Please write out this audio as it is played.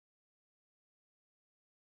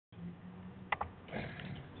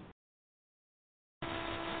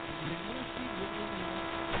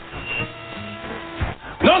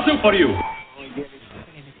do for you?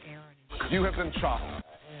 You have been shot.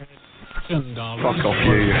 Fuck off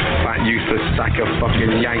you fat useless sack of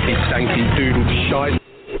fucking Yankee stanky doodle shite.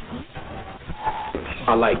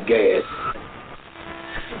 I like gas.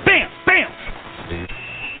 Bam! Bam!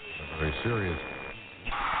 Very serious.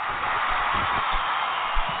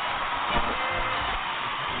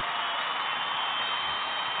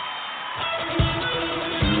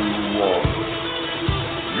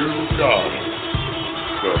 You got it.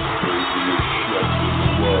 The craziest chef in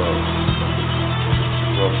the world.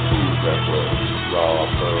 The Food Network, Rob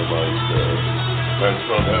Burmeister, and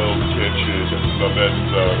from Hell's Kitchen,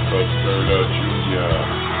 Lamenta Caserta Jr.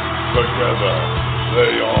 Together,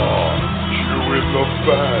 they are chewing the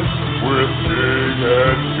fat with Big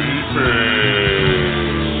and Beefy.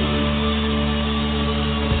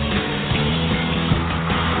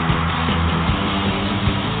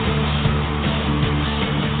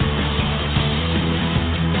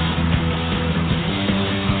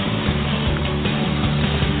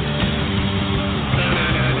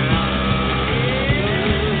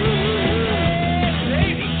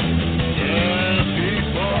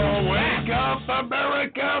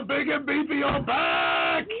 America, Big and Beefy are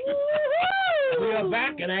back! We are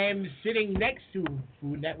back, and I am sitting next to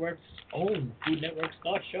Food Network's own Food Network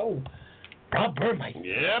Star Show, Rob Burmeister.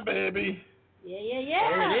 Yeah, baby. Yeah.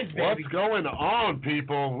 There it is, baby. What's going on,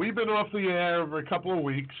 people? We've been off the air for a couple of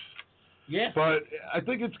weeks. Yeah. But I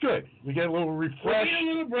think it's good. We get a little refresh. We need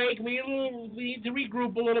a little break. We need to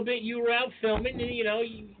regroup a little bit. You were out filming, and, you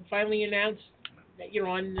finally announced that you're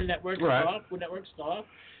on the network stuff, Food Network stuff.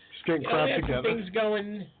 Just getting crap we have together. some things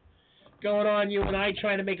going on, you and I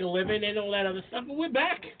trying to make a living and all that other stuff, but we're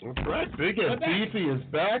back. That's right. Big and Beefy is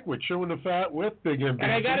back. We're chewing the fat with Big and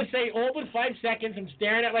Beefy. And I got to say, all but 5 seconds, I'm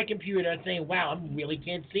staring at my computer and saying, wow, I really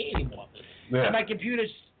can't see anymore. Yeah. And my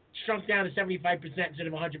computer's shrunk down to 75% instead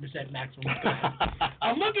of 100% maximum.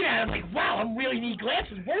 I'm looking at it, I'm like, wow, I really need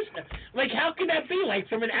glasses. Worse now. Like, how can that be? Like,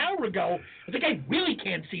 from an hour ago, I think I really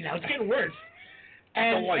can't see now. It's getting worse.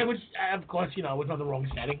 And it was, of course, it was on the wrong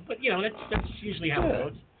setting. But, that's usually how it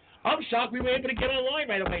goes. I'm shocked we were able to get online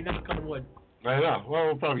right away, knock on wood. I know. Well,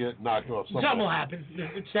 we'll probably get knocked off. Something will happen.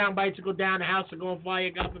 The sound bites will go down, the house will go on fire,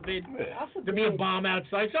 God forbid. There'll be a bomb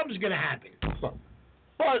outside. Something's going to happen.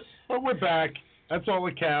 But we're back. That's all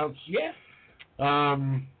that counts. Yeah.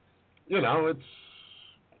 It's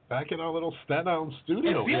back in our little Staten Island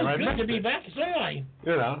studio. It feels good to be back, so I.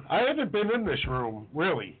 I haven't been in this room,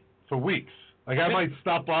 really, for weeks. Like, I might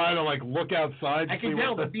stop by to, look outside. I can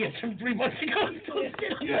tell the beer from 3 months ago is still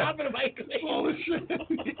sitting on top of the microwave. All this shit.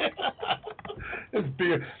 It's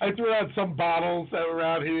beer. I threw out some bottles that were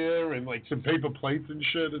out here and, some paper plates and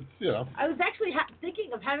shit. It's, I was actually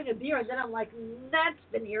thinking of having a beer, and then I'm like, that's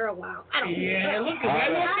been here a while. I don't think so. Look, I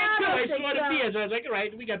walked in, too. I saw the beers. I was like, all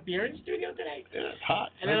right, we got beer in the studio today. Yeah, it's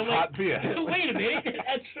hot. And then I'm hot like, beer. Wait a minute.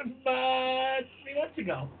 That's from 3 months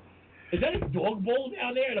ago. Is that a dog bowl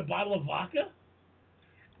down there and a bottle of vodka?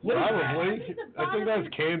 Probably. I think that's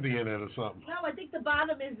candy in it or something. No, I think the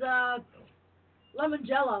bottom is lemon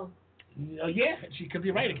jello. Yeah, she could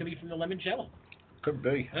be right. It could be from the limoncello. Could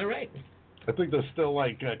be. All right. I think there's still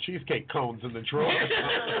cheesecake cones in the drawer.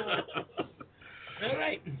 All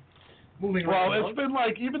right. Moving well, right it's been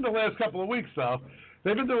even the last couple of weeks though.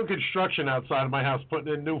 They've been doing construction outside of my house,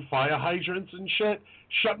 putting in new fire hydrants and shit.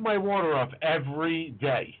 Shutting my water off every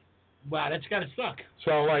day. Wow, that's gotta suck.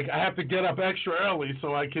 So I have to get up extra early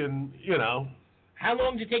so I can, How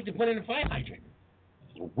long does it take to put in a fire hydrant?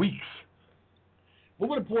 Weeks. What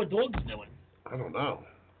were the poor dogs doing? I don't know.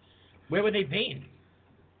 Where were they peeing?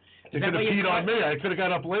 They could have peed on me. I could have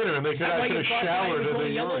got up later and I could have showered in the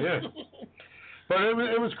urine. Yeah. But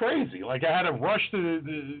it was crazy. I had to rush to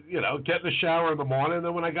get in the shower in the morning, and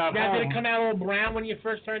then when I got home. Did it come out all brown when you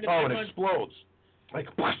first turned it on? Oh, it explodes.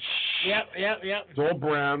 Yep. It's all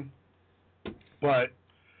brown. But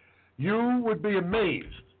you would be amazed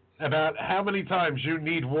about how many times you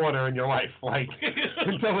need water in your life.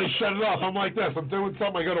 Until they shut it off. I'm like this. I'm doing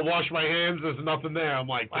something. I go to wash my hands. There's nothing there. I'm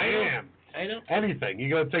like, damn. I know. Anything. You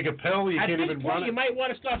got to take a pill. You can't even run it. You might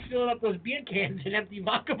want to start filling up those beer cans and empty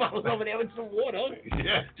vodka bottles over there with some water.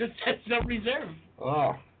 Yeah. Just set some reserve.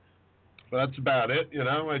 Oh. Well, that's about it.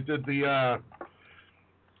 I did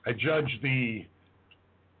I judged the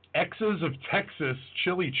X's of Texas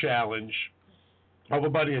Chili Challenge over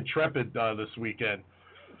by the Intrepid this weekend.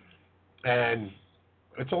 And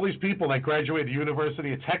it's all these people that graduated the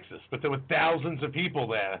University of Texas, but there were thousands of people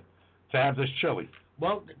there to have this chili.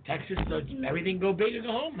 Well, Texas does everything go big or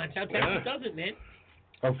go home. That's how Texas does it, man.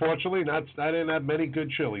 Unfortunately, I didn't have many good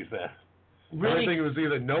chilies there. Really? Everything was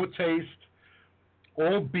either no taste,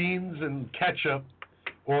 all beans and ketchup,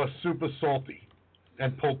 or super salty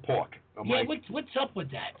and pulled pork. I'm Yeah, like, what's up with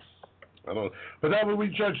that? I don't know. But that was, we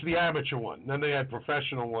judged the amateur one. Then they had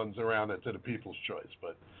professional ones around it to the people's choice.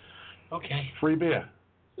 But Okay. free beer.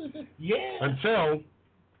 Yeah. Until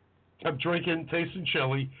I'm drinking, tasting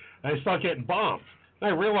chili, and I start getting bombed. And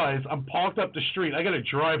I realize I'm parked up the street. I got to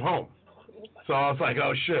drive home. So I was like,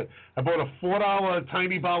 oh, shit. I bought a $4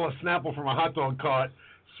 tiny bottle of Snapple from a hot dog cart,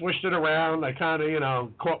 swished it around. I kind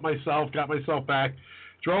of, caught myself, got myself back,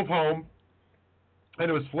 drove home, and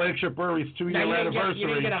it was Flagship Brewery's 2-year anniversary. You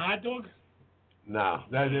didn't get a hot dog? No,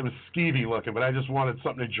 it was skeevy looking, but I just wanted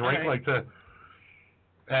something to drink,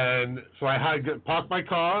 And so I had parked my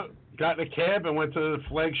car, got in a cab, and went to the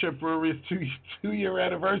Flagship Brewery's 2-year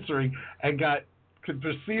anniversary, and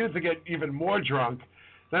proceeded to get even more drunk.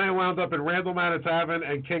 Then I wound up in Randall Manor Tavern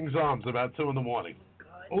and King's Arms about 2 in the morning.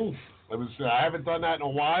 Oof. I haven't done that in a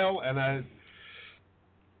while, and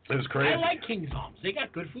it was crazy. I like King's Arms. They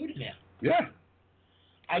got good food in there. Yeah.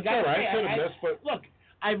 I got all right. Look,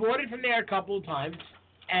 I've ordered from there a couple of times,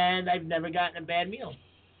 and I've never gotten a bad meal.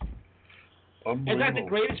 It's not the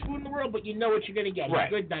greatest food in the world, but you know what you're going to get. Right.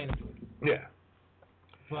 It's good diner food. Yeah.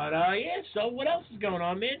 But, so what else is going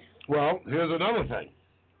on, man? Well, here's another thing.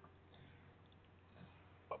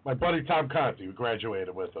 My buddy Tom Conti, we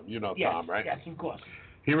graduated with him. You know Yes, Tom, right? Yes, of course.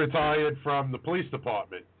 He retired from the police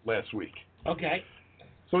department last week. Okay.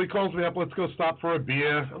 So he calls me up, let's go stop for a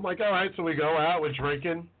beer. I'm like, all right. So we go out, we're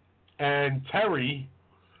drinking. And Terry,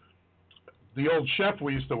 the old chef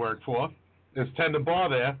we used to work for, is tending bar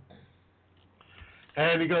there.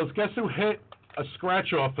 And he goes, guess who hit a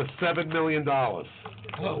scratch-off for $7 million?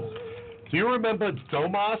 Whoa. Do you remember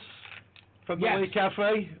Domas from the Lake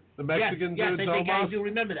Cafe? The Mexican yes, dude, I think I Domas? do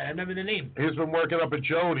remember that. I remember the name. He's been working up at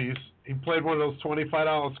Jody's. He played one of those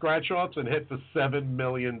 $25 scratch-offs and hit for $7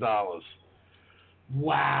 million.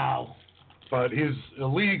 Wow. But he's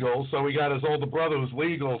illegal, so he got his older brother who's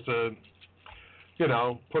legal to,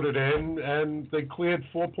 put it in, and they cleared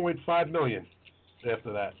 $4.5 million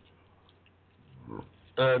after that.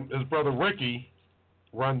 And his brother Ricky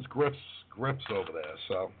runs Griff's over there,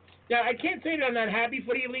 so. Yeah, I can't say that I'm not happy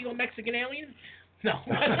for the illegal Mexican alien. No.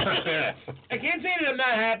 I can't say that I'm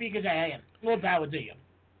not happy because I am. More power to you.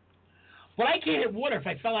 But I can't hit water if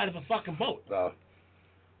I fell out of a fucking boat. No.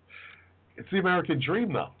 It's the American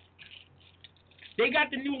dream, though. They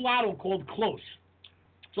got the new lotto called Close.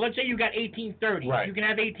 So let's say you got 1830. Right. You can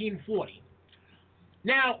have 1840.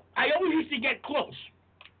 Now, I always used to get close.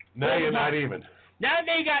 Now you're not even. Now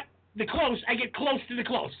they got the close, I get close to the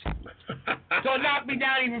close. So it knocked me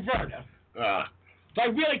down even further. So I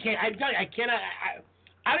really can't. I tell you, I cannot.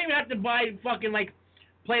 I don't even have to buy fucking,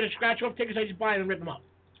 play the scratch-off tickets. I just buy them and rip them up.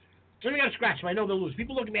 So I got to scratch them. I know they'll lose.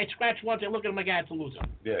 People look at me. I scratch once. I look at them like it's a loser.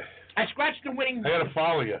 Yeah. I scratched the winning. I got to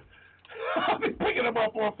follow you. I'll be picking them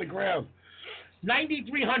up off the ground.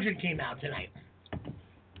 9,300 came out tonight.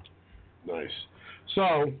 Nice.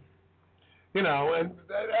 So, and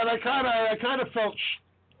I kind of felt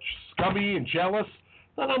scummy and jealous.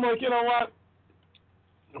 Then I'm like, you know what?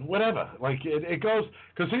 Whatever. It goes,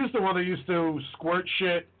 because he's the one that used to squirt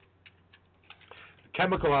shit,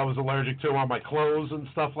 chemical I was allergic to on my clothes and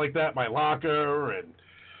stuff like that, my locker,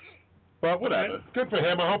 but whatever. Okay. Good for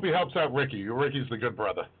him. I hope he helps out Ricky. Ricky's the good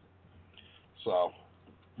brother. So,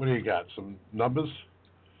 what do you got? Some numbers?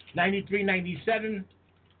 93.97.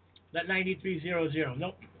 Not 93.00.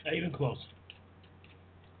 Nope. Not even close.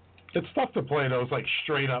 It's tough to play those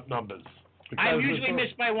straight up numbers. I usually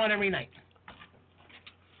miss by one every night.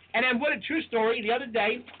 And then what a true story. The other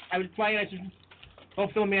day, I was playing. I said,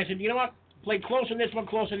 don't film me. I said, you know what? Play close on this one,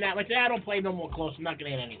 close on that one. I said, I don't play no more close. I'm not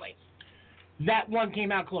going to hit anyway. That one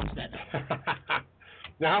came out close then.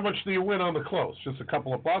 Now, how much do you win on the close? Just a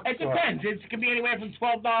couple of bucks? It depends. It can be anywhere from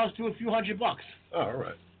 $12 to a few $100. Oh, all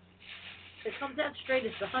right. It comes out straight.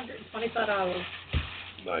 It's $125.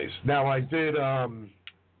 Nice. Now, I did,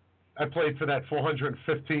 I played for that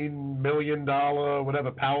 $415 million,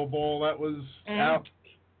 whatever, Powerball that was out.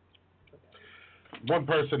 One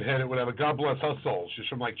person hit it, whatever. God bless her soul. She's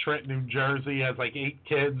from Trenton, New Jersey, has 8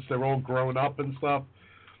 kids. They're all grown up and stuff.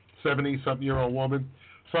 70-something-year-old woman.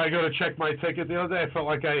 So I go to check my ticket the other day. I felt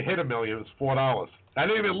like I hit $1 million. It was $4. I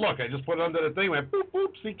didn't even look. I just put it under the thing, went boop,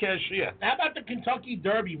 boop, see cashier. How about the Kentucky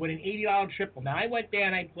Derby with an $80 triple? Now, I went there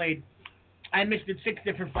and I played. I missed it 6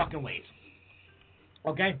 different fucking ways.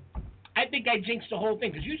 Okay? I think I jinxed the whole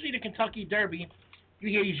thing, because usually the Kentucky Derby, you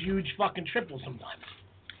hear these huge fucking triples sometimes.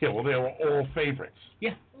 Yeah, well, they were all favorites.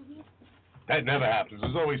 Yeah. That never happens.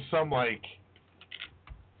 There's always some,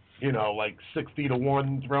 60 to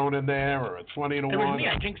 1 thrown in there, or a 20 to 1. It was me.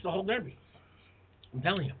 I jinxed the whole Derby. I'm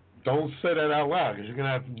telling you. Don't say that out loud, because you're going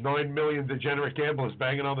to have 9 million degenerate gamblers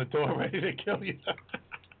banging on the door ready to kill you.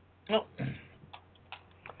 Well,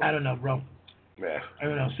 I don't know, bro. Yeah. I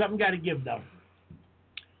don't know. Something got to give, though.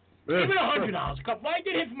 Yeah, Even $100. Well, I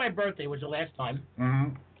did it for my birthday, was the last time.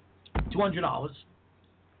 Mm-hmm. $200.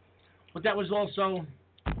 But that was also,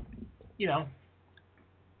 you know.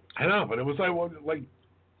 I know, but it was like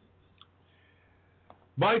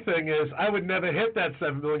my thing is I would never hit that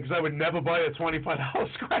 $7 million because I would never buy a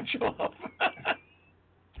 $25 scratch off.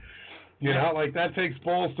 You know, like that takes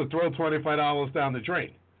balls to throw $25 down the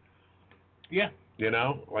drain. Yeah. You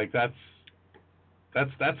know, like that's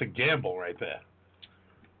a gamble right there.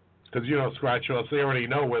 Because, you know, scratch offs, they already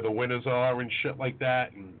know where the winners are and shit like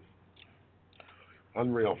that. And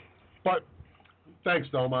unreal. But thanks,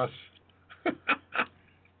 Domas.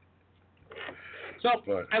 So,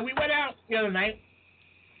 we went out the other night,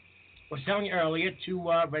 I was telling you earlier,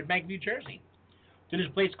 to Red Bank, New Jersey, to this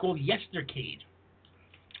place called Yestercade.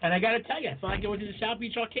 And I got to tell you, I felt like I went to the South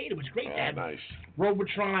Beach Arcade. It was great. They had nice.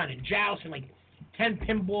 Robotron and Joust and like 10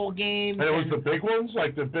 pinball games. And it was the big ones,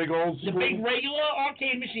 like the big old school? The big regular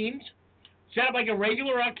arcade machines, set up like a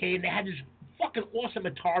regular arcade, and they had this fucking awesome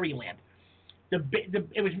Atari lamp.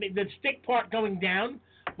 The stick part going down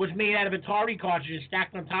was made out of Atari cartridges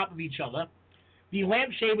stacked on top of each other. The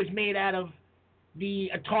lampshade was made out of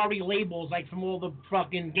the Atari labels, like from all the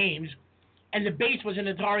fucking games, and the base was an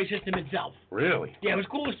Atari system itself. Really? Yeah, it was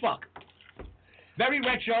cool as fuck. Very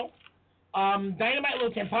retro. Dynamite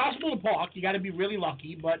Little impossible to park. You got to be really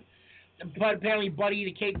lucky, but apparently Buddy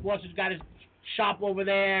the Cake Boss has got his shop over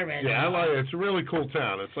there. And yeah, I like it. It's a really cool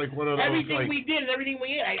town. It's like one of those. Everything we did and everything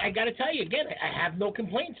we ate, I got to tell you again, I have no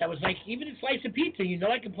complaints. I was like, even a slice of pizza, you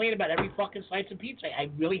know, I complain about every fucking slice of pizza. I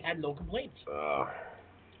really had no complaints.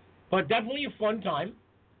 But definitely a fun time.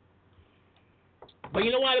 But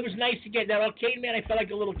you know what? It was nice to get that arcade, man. I felt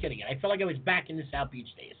like a little kid again. I felt like I was back in the South Beach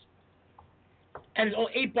days. And it's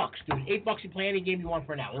 $8, dude. $8 you play any game you want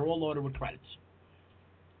for an hour. They're all loaded with credits.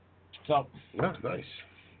 So. Yeah, nice.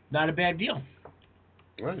 Not a bad deal.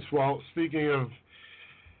 Nice. Well, speaking of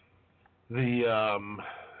the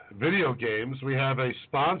video games, we have a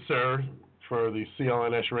sponsor for the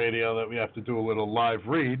CLNS radio that we have to do a little live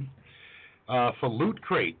read. For Loot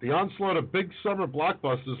Crate, the onslaught of big summer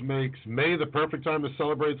blockbusters makes May the perfect time to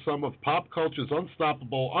celebrate some of pop culture's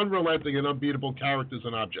unstoppable, unrelenting, and unbeatable characters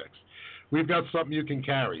and objects. We've got something you can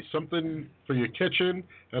carry, something for your kitchen,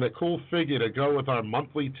 and a cool figure to go with our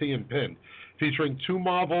monthly tee and pin. Featuring 2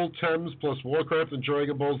 Marvel, Thames, plus Warcraft and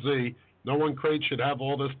Dragon Ball Z, no one crate should have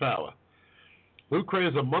all this power. Loot Crate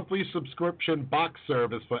is a monthly subscription box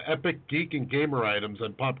service for epic geek and gamer items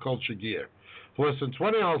and pop culture gear. For less than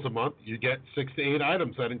 $20 a month, you get 6 to 8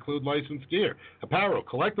 items that include licensed gear, apparel,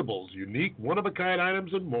 collectibles, unique, one-of-a-kind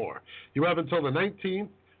items, and more. You have until the 19th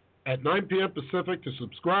at 9 p.m. Pacific to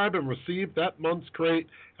subscribe and receive that month's crate.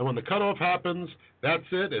 And when the cutoff happens, that's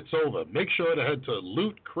it. It's over. Make sure to head to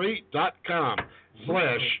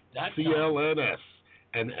lootcrate.com/CLNS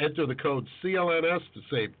and enter the code CLNS to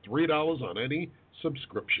save $3 on any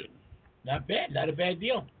subscription. Not bad. Not a bad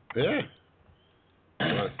deal. Yeah.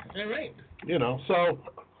 All right. You know, so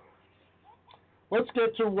let's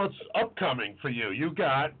get to what's upcoming for you.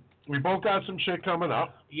 We both got some shit coming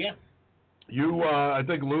up. Yeah. I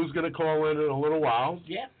think Lou's going to call in a little while.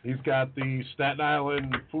 Yeah. He's got the Staten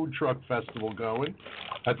Island Food Truck Festival going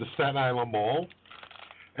at the Staten Island Mall.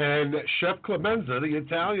 And Chef Clemenza, the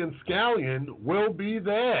Italian scallion, will be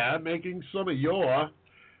there making some of your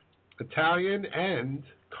Italian and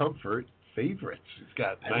comfort favorites. He's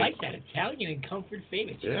got I like that, Italian and comfort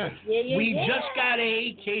favorites. Yeah. We just got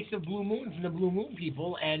a case of Blue Moon from the Blue Moon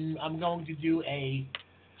people, and I'm going to do a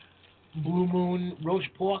Blue Moon roast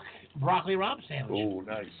pork broccoli rabe sandwich. Oh,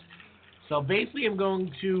 nice. So basically I'm going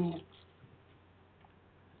to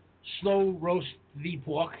slow roast the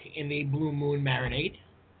pork in the Blue Moon marinade.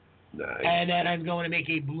 Nice. And then I'm going to make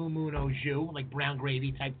a Blue Moon au jus, like brown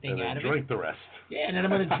gravy type thing and out of it. drink the rest. Yeah, and then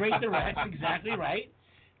I'm going to drink the rest, exactly right.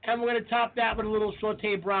 And we're going to top that with a little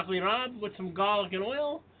sauteed broccoli rabe with some garlic and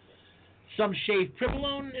oil, some shaved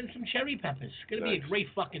provolone, and some cherry peppers. It's going to be a great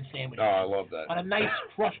fucking sandwich. Oh, I love that. On a nice,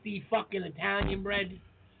 crusty fucking Italian bread.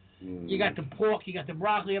 You got the pork, you got the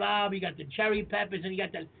broccoli rabe, you got the cherry peppers, and you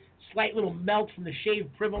got that slight little melt from the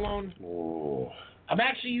shaved provolone. Oh. I'm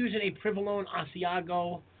actually using a provolone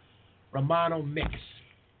Asiago Romano mix.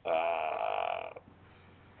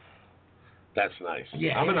 That's nice.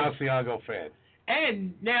 Yeah, I'm an Asiago fan.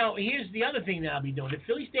 And now, here's the other thing that I'll be doing. The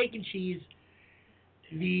Philly steak and cheese,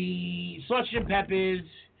 the sausage and peppers,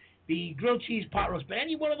 the grilled cheese pot roast. But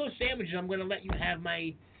any one of those sandwiches, I'm going to let you have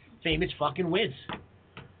my famous fucking whiz.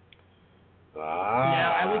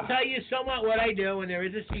 Now, I will tell you somewhat what I do, and there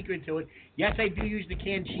is a secret to it. Yes, I do use the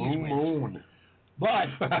canned cheese Blue whiz. Moon. But,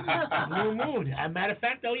 Blue Moon. As a matter of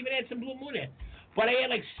fact, I'll even add some Blue Moon in. But I add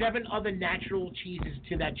like 7 other natural cheeses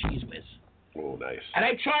to that cheese whiz. Oh, nice. And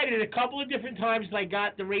I've tried it a couple of different times, and I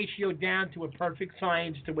got the ratio down to a perfect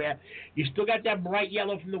science to where you still got that bright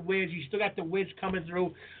yellow from the whiz, you still got the whiz coming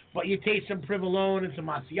through, but you taste some Provolone and some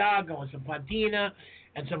Asiago and some Patina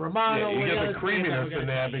and some Romano. Yeah, you get the flavor creaminess in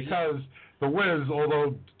there because the whiz,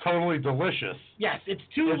 although totally delicious, yes, it's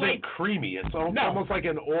too isn't like creamy. It's almost like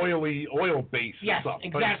an oil base yes, or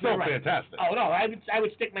something. exactly But it's still right. fantastic. Oh no, I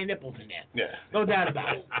would stick my nipples in there. Yeah. No doubt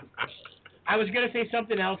about it. I was gonna say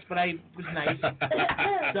something else, but I was nice.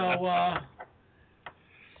 So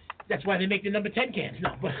that's why they make the number 10 cans.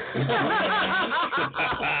 No, but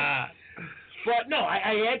but no,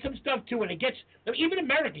 I add some stuff to it. It gets even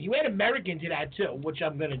American. You add American to that too, which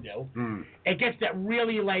I'm gonna do. It gets that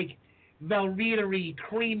really like Velveeta-y,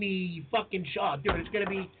 creamy fucking shot, dude. It's gonna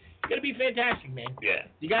be fantastic, man. Yeah.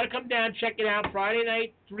 You gotta come down, check it out. Friday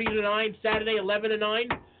night, 3 to 9. Saturday, 11 to 9.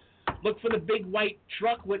 Look for the big white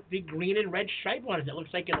truck with the green and red stripe on it. That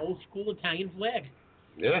looks like an old school Italian flag.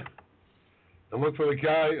 Yeah. And look for the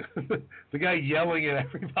guy yelling at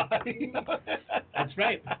everybody. That's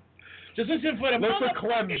right. Just listen for the Look for mother-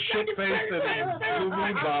 Clem shit-faced and Blue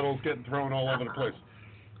Moon bottles getting thrown all over the place.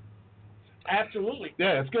 Absolutely.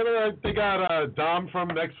 Yeah, it's gonna. They got Dom from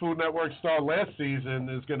Next Food Network star last season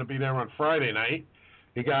is gonna be there on Friday night.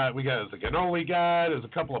 We got there's a cannoli guy, there's a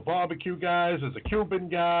couple of barbecue guys, there's a Cuban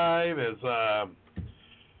guy, there's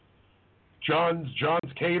John's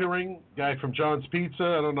Catering guy from John's Pizza.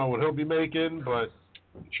 I don't know what he'll be making, but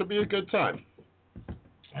it should be a good time.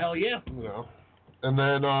 Hell yeah. You know. And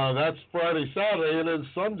then that's Friday, Saturday, and then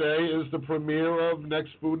Sunday is the premiere of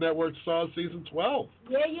Next Food Network Stars Season 12.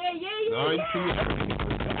 Yeah. 9 p.m.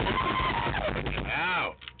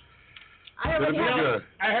 Wow. I It'll already be have good.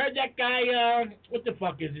 I heard that guy, what the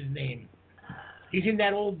fuck is his name? He's in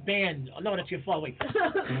that old band. Oh, no, that's your fault. Wait.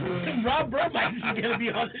 Rob Burbank is going to be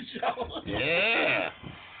on the show. Yeah.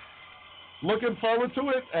 Looking forward to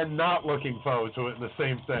it and not looking forward to it in the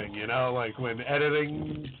same thing, you know, like when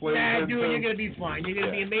editing plays Nah, into... dude, you're going to be fine. You're going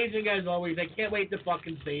to be amazing as always. I can't wait to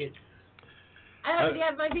fucking see it. I already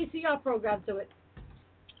have my VCR program to it.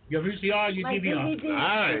 Your VCR, your My DVR. DVD,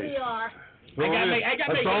 Nice. DVR. I got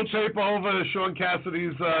my Don't tape over Sean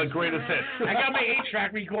Cassidy's greatest hits. I got my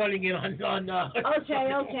 8-track recording it on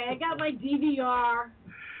Okay. I got my DVR.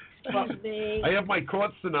 Excuse me. I have my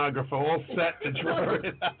court stenographer all set to draw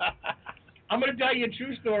it. I'm going to tell you a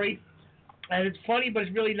true story, and it's funny, but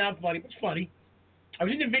it's really not funny, but it's funny. I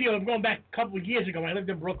was in the video, I'm going back a couple of years ago when I lived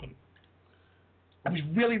in Brooklyn. I was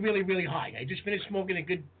really, really, really high. I just finished smoking a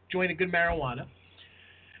good joint of good marijuana.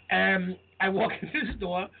 And I walk into the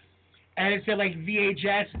store, and it said like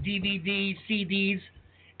VHS, DVD, CDs,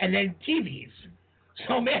 and then TVs.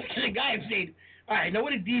 So I'm asking the guy, I'm saying, all right, I know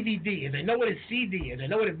what a DVD is, I know what a CD is, I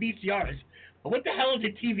know what a VCR is, but what the hell is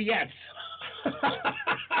a TVS?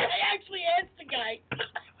 I actually asked the guy.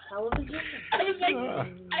 Television? I was like,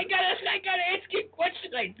 I gotta ask you a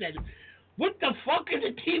question. I said, what the fuck is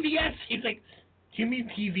a TVS? He's like, do you mean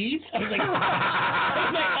TVs? I was like,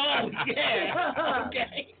 oh yeah,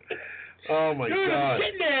 okay. Oh my Dude, God. I'm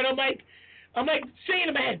sitting there and I'm like saying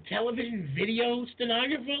in my head, television video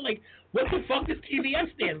stenographer? Like, what the fuck does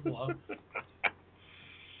TVS stand for?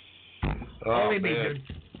 Oh, Only me, man. dude.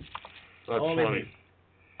 That's Only funny. me.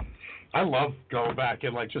 I love going back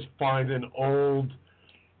and like just finding old,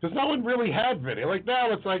 because no one really had video. Like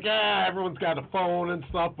now it's like everyone's got a phone and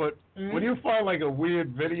stuff. But when you find like a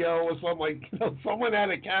weird video or something, like someone had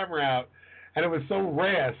a camera out and it was so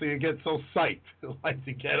rare, so you get so psyched like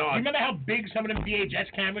to get on. You remember how big some of them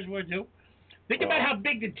VHS cameras were too? Think about how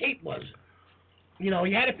big the tape was. You know,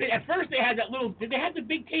 you had to fit. At first they had that little. Did they have the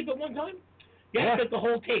big tape at one time? You had to fit the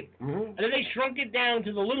whole tape, and then they shrunk it down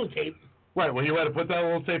to the little tape. Right, well, you had to put that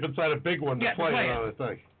little tape inside a big one to play another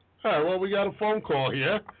thing. All right, well, we got a phone call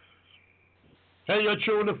here. Hey, you're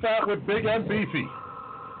chewing the fat with Big and Beefy.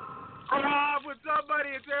 Rob, what's up,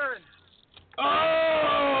 buddy? It's Aaron.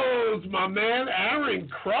 Oh, it's my man, Aaron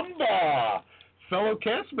Crumbaugh, fellow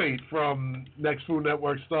castmate from Next Food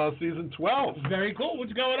Network Star Season 12. Very cool.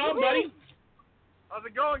 What's going on, buddy? How's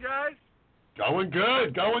it going, guys? Going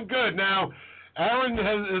good. Now, Aaron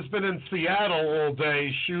has been in Seattle all day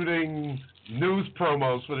shooting news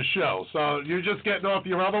promos for the show. So you're just getting off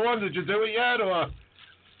your other one? Did you do it yet, or?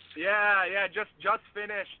 Yeah, just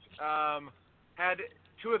finished. Had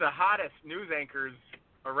two of the hottest news anchors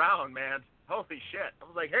around, man. Holy shit. I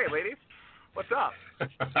was like, hey, ladies, what's up?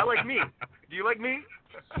 I like meat. Do you like meat?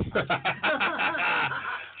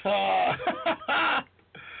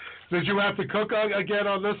 Did you have to cook again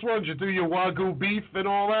on this one? Did you do your Wagyu beef and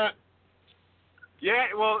all that?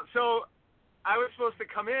 Yeah, well, so I was supposed to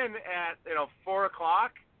come in at 4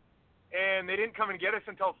 o'clock, and they didn't come and get us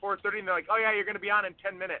until 4:30. And they're like, "Oh yeah, you're gonna be on in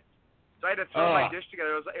 10 minutes." So I had to throw my dish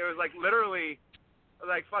together. It was like literally,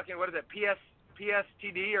 like fucking what is it,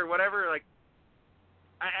 PSTD or whatever. Like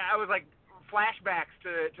I was like flashbacks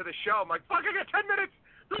to the show. I'm like, "Fuck, I got 10 minutes."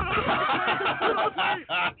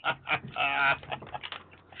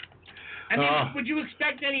 I mean, would you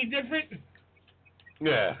expect any different?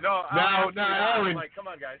 Yeah. No. Aaron, like, come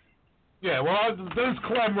on, guys. Yeah, well, there's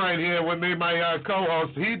Clem right here with me, my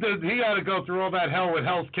co-host. He had to go through all that hell with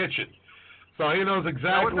Hell's Kitchen, so he knows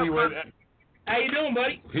exactly what. How you doing,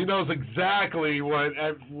 buddy? He knows exactly what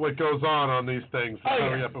goes on these things. So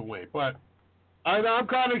hurry up and wait. But I'm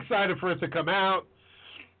kind of excited for it to come out.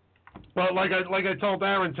 But like I told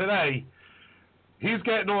Aaron today, he's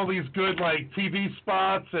getting all these good like TV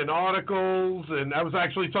spots and articles, and I was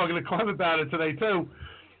actually talking to Clem about it today too.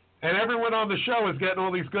 And everyone on the show is getting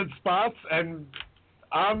all these good spots, and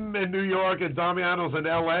I'm in New York and Damiano's in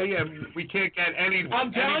L.A., and we can't get any.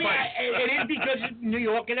 I'm telling you, it is because of New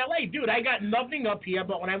York and L.A. Dude, I got nothing up here,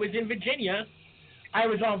 but when I was in Virginia, I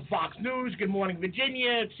was on Fox News, Good Morning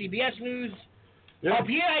Virginia, CBS News. Yeah. Up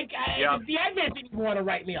here, the admin didn't want to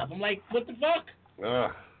write me up. I'm like, what the fuck?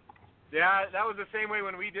 Yeah, that was the same way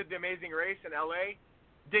when we did The Amazing Race in L.A.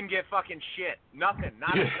 Didn't get fucking shit. Nothing.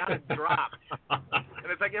 Not a drop.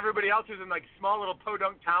 And it's like everybody else who's in like small little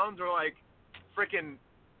podunk towns or like freaking,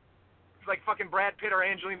 it's like fucking Brad Pitt or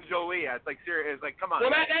Angelina Jolie. It's like serious. It's like, come on.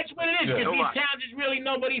 Well, that's what it is. Because these towns, there's really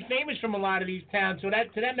nobody famous from a lot of these towns. So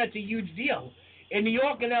to them, that's a huge deal. In New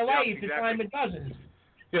York and L.A., it's a dime a dozen.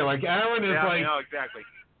 Yeah, like Aaron is exactly.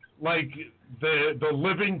 Like the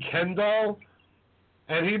living Ken doll,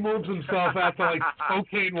 and he moves himself out to like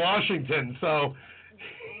Spokane, Washington. So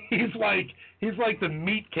he's like the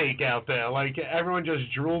meat cake out there. Like everyone just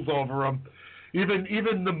drools over him.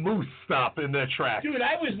 Even the moose stop in their tracks. Dude,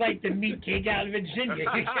 I was like the meat cake out of Virginia. You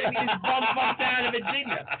sent me this bum fucked out of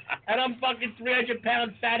Virginia, and I'm fucking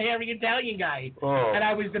 300-pound fat hairy Italian guy, and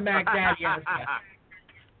I was the Mac Daddy out there.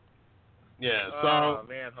 Yeah, so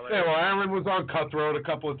man, yeah, well, Aaron was on Cutthroat a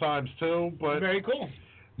couple of times too, but very cool.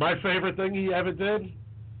 My favorite thing he ever did,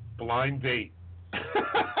 blind date.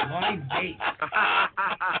 Blind date.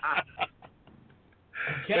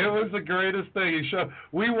 It was the greatest thing.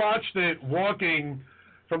 We watched it walking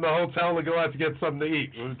from the hotel to go out to get something to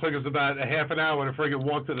eat. It took us about a half an hour to friggin'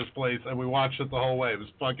 walk to this place, and we watched it the whole way. It was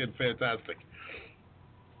fucking fantastic.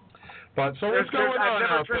 But so what's going on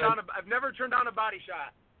out there? I've never turned on a body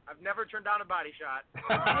shot.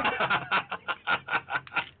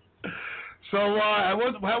 So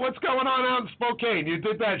what's going on out in Spokane? You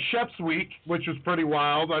did that Chef's Week, which was pretty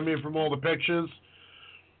wild. I mean, from all the pictures.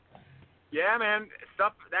 Yeah, man,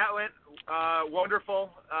 stuff that went wonderful.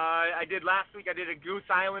 I did last week. I did a Goose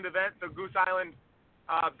Island event. So Goose Island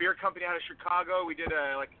beer company out of Chicago. We did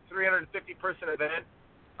a 350 person event.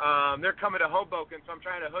 They're coming to Hoboken, so I'm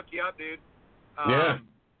trying to hook you up, dude. Yeah.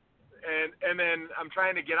 And then I'm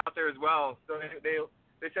trying to get out there as well. So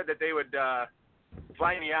they said that they would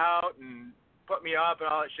fly me out and put me up and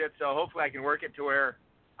all that shit. So hopefully I can work it to where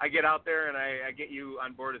I get out there and I get you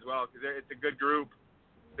on board as well, because it's a good group.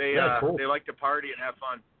 They cool. They like to party and have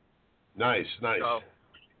fun. Nice. So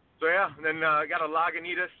yeah, and then I got a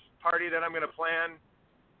Lagunitas party that I'm gonna plan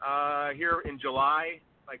here in July.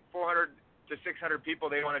 Like 400 to 600 people.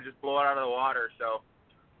 They want to just blow it out of the water. So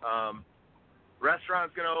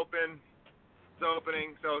restaurant's gonna open. It's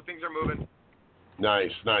opening. So things are moving.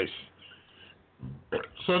 Nice.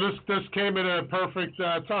 So this came at a perfect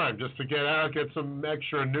time, just to get out, get some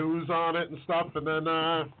extra news on it and stuff, and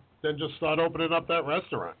then just start opening up that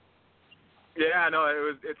restaurant. Yeah, no,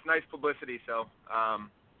 it's nice publicity. So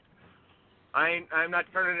I'm not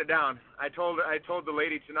turning it down. I told the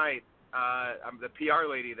lady tonight, I'm the PR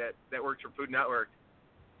lady that works for Food Network.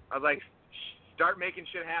 I was like, start making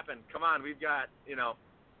shit happen. Come on, we've got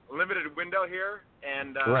a limited window here,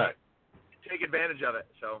 and right. Take advantage of it.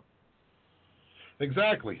 So.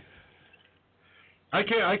 Exactly. I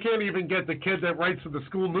can't even get the kid that writes for the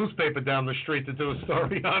school newspaper down the street to do a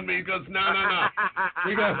story on me. He goes, no.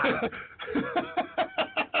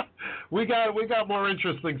 We got more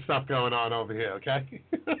interesting stuff going on over here, okay?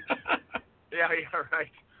 Yeah,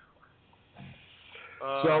 right.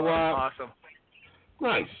 So awesome.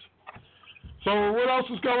 Nice. So what else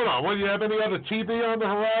is going on? Well, do you have any other TV on the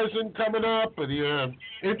horizon coming up? Are you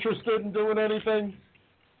interested in doing anything?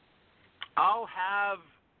 I'll have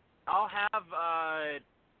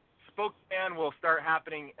Spokane will start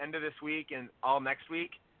happening end of this week and all next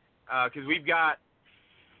week. because we've got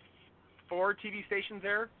 4 TV stations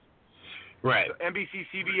there. Right. So NBC,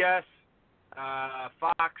 CBS,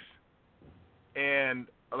 Fox, and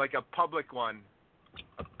like a public one,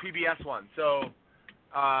 a PBS one. So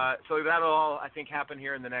that'll all, I think, happen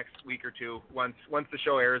here in the next week or two. Once the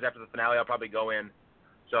show airs after the finale, I'll probably go in.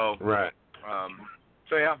 So right.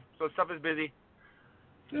 So stuff is busy.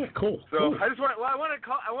 Yeah, cool. So cool. I wanted to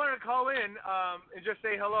call in and just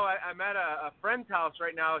say hello. I'm at a friend's house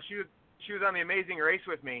right now. She was on the Amazing Race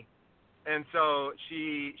with me, and so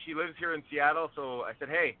she lives here in Seattle. So I said,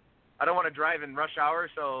 hey, I don't want to drive in rush hour,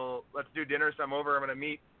 so let's do dinner. So I'm over. I'm going to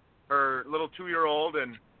meet her little 2-year-old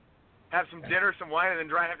and have some dinner, some wine, and then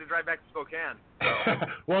have to drive back to Spokane. So.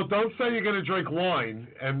 Well, don't say you're going to drink wine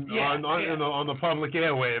and on the public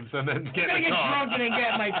airwaves and then get in the car. I'm going to get drunk and then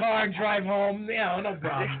get in my car and drive home. Yeah, no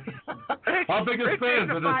problem. Our biggest fans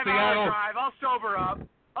are the Seattle. Drive. I'll sober up.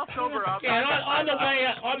 Yeah, on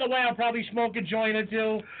the way, I'll probably smoke a joint or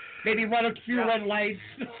two. Maybe run a few red lights.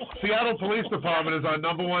 Seattle Police Department is our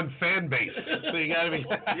 #1 fan base. So you got to be.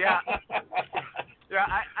 Yeah. Yeah,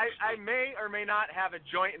 I may or may not have a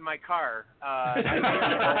joint in my car.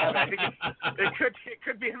 I think it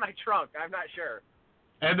could be in my trunk. I'm not sure.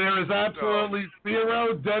 And there is absolutely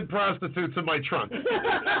 0 dead prostitutes in my trunk.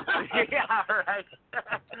 Yeah, right.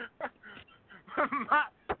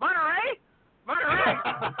 Monterey? Quiet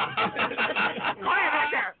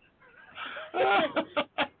back there.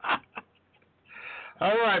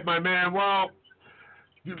 All right, my man. Well,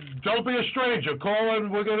 don't be a stranger. Call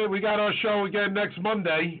in. We got our show again next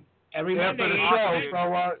Monday. Every after Monday. the show.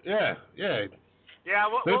 So yeah. Yeah,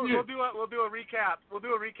 we'll do a recap. We'll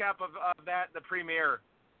do a recap of the premiere.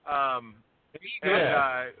 And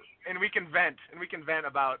we can vent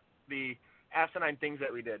about the asinine things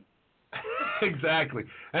that we did. Exactly.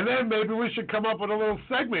 And then maybe we should come up with a little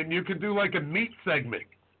segment, and you could do like a meat segment.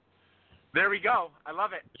 There we go. I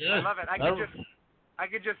love it. Yeah, I love it. I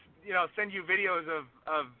could just send you videos of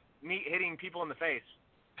meat hitting people in the face.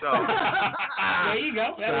 So there you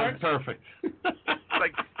go. That works. Perfect.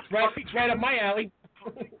 Like it's right up my alley.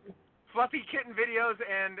 Fluffy kitten videos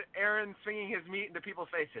and Aaron swinging his meat into people's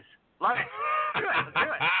faces. Love it. Do it.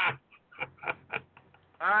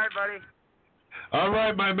 All right, buddy. All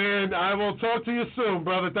right, my man. I will talk to you soon,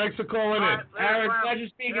 brother. Thanks for calling in. Aaron, pleasure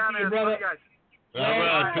speaking to you, brother. Guys. All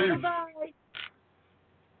right, peace. Bye.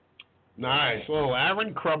 Nice. Little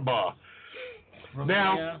Aaron Crumbaugh.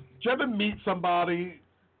 Now, did you ever meet somebody,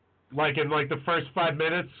 like in like the first 5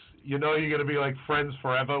 minutes, you know you're going to be like friends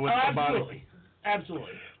forever with somebody?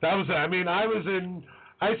 Absolutely. That was it. I mean, I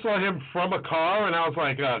saw him from a car, and I was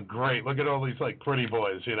like, oh, great. Look at all these, like, pretty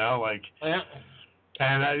boys, you know? Like, yeah.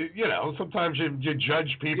 And, sometimes you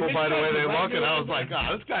judge people by the way they look, and I was like,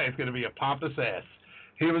 oh, this guy is going to be a pompous ass.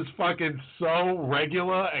 He was fucking so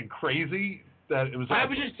regular and crazy that it was... I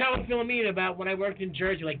was just telling Philomena about when I worked in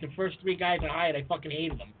Jersey, like, the first 3 guys I hired, I fucking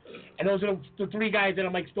hated them. And those are the 3 guys that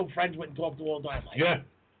I'm, like, still friends with and talk to all the time. Like, yeah.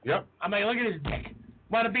 Yep. I'm like, look at this dick.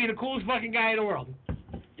 Want to be the coolest fucking guy in the world.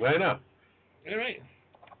 Right now. All right.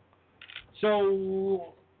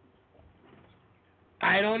 So...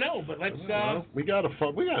 I don't know, but let's. We got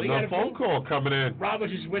another phone call coming in. Rob was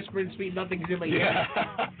just whispering sweet nothings in my ear. Yeah.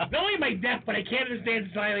 Not only am I deaf, but I can't understand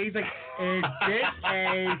silence. He's like, "Is this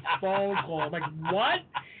a phone call?" I'm like, "What?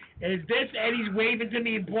 Is this?" And he's waving to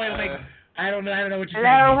me and pointing. I'm like, I don't know what you're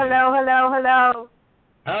saying. Hello.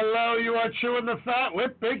 Hello, you are chewing the fat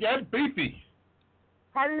with Big Ed Beefy.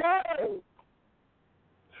 Hello.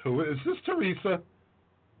 Who is this, Teresa?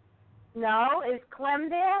 No, is Clem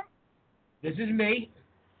there? This is me.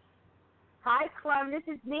 Hi, Clem. This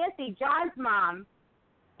is Nancy, John's mom.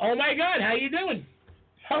 Oh my God, how you doing?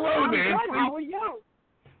 Hello, I'm Nancy. good. How are you?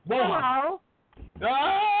 Whoa. Hello.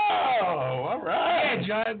 Oh, all right.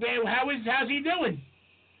 Yeah, John. How's he doing?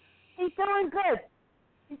 He's doing good.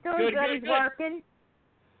 He's doing good. He's working.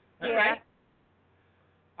 All yeah. right.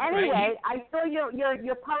 Anyway, I saw your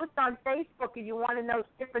post on Facebook, and you want to know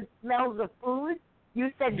different smells of food.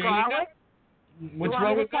 You said There garlic. What's you wrong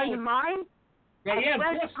want me with to tell you garlic? mine? Yeah, a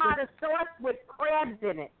fresh of course. pot of sauce with crabs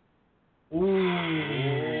in it. Ooh.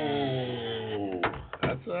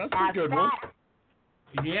 That's a Now good one.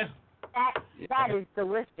 Yeah. That is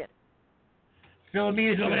delicious.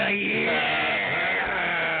 Philomena's over there. Yeah.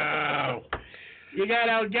 You got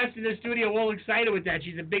our guest in the studio all excited with that.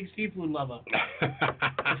 She's a big seafood lover.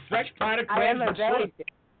 A fresh pot of I crabs am a with very sauce.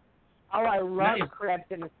 I love Nice. crabs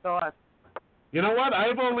in the sauce. You know what?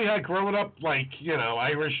 I've only had growing up, like,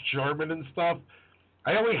 Irish, German and stuff.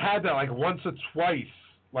 I only had that, like, once or twice,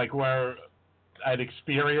 like, where I'd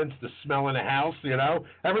experienced the smell in the house,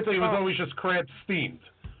 Everything was always just crab steamed.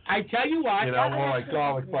 I tell you what. You know, more like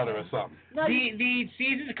garlic butter or something. The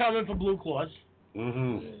season's coming for Blue Claws.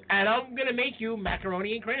 Mm-hmm. And I'm going to make you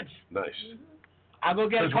macaroni and crabs. Nice. I'll go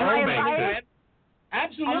get a Because we're macaroni and making crabs.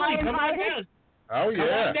 Absolutely. Come on down. Oh, Come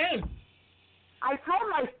yeah. on down. I told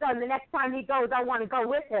my son the next time he goes, I want to go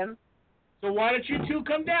with him. So why don't you two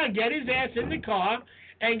come down, get his ass in the car,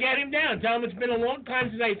 and get him down. Tell him it's been a long time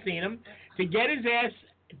since I've seen him. To get his ass,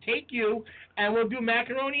 take you, and we'll do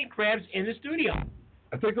macaroni and crabs in the studio.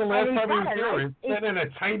 I think the last time he was here, he sat in a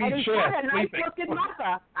tiny and he's chair got a nice sleeping. looking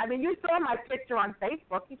mother. I mean, you saw my picture on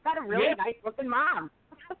Facebook. He's got a really nice looking mom.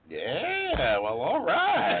 Yeah, well, all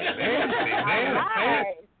right. Nancy, All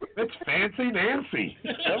right. It's Fancy Nancy.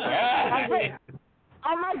 All right.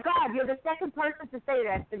 Oh, my God, you're the second person to say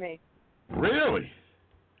that to me. Really?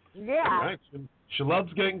 Yeah. All right. She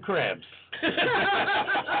loves getting crabs. No.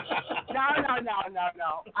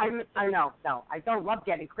 I know. No, I don't love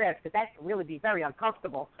getting crabs because that can really be very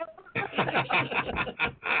uncomfortable. I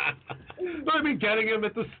mean, getting them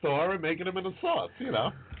at the store and making them in a sauce, you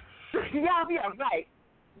know. Yeah, right.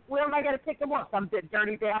 Where am I going to pick them up? Some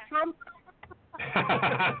dirty bathroom?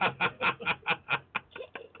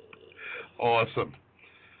 Awesome.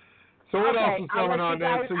 So what else is going on,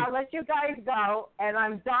 Nancy? I'll let you guys go, and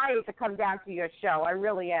I'm dying to come down to your show. I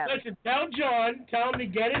really am. Listen, tell John, tell him to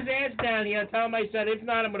get his ass down here. Tell him I said, if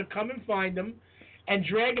not, I'm going to come and find him and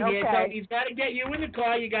drag him here. Tell him he's got to get you in the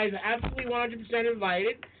car. You guys are absolutely 100%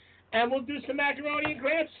 invited, and we'll do some macaroni and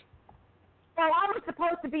crabs. Well, I was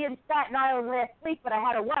supposed to be in Staten Island last week, but I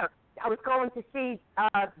had to work. I was going to see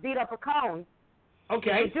Vito Picone.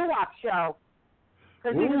 Okay. The doo-wop show.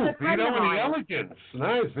 Ooh, Vito and the Elegance.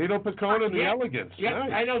 Nice. Vito Picone and the Elegance. Yeah,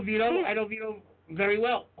 nice. I know Vito. I know Vito very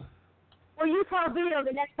well. Well, you tell Vito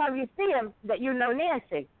the next time you see him that you know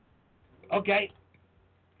Nancy. Okay.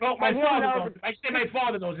 Well, my father knows. I say my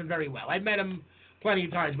father knows him very well. I've met him plenty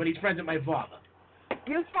of times, but he's friends with my father.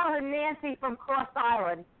 You tell him Nancy from Cross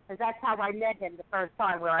Island, because that's how I met him the first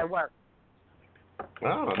time where I worked.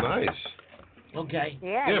 Oh, nice. Okay.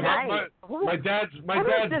 Yeah, nice. My dad's this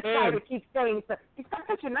band. guy who keeps saying, he's got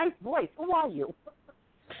such a nice voice. Who are you?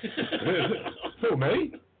 Who,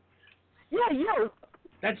 me? Yeah, you.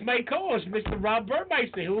 That's my co-host, Mr. Rob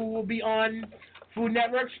Burmeister, who will be on Food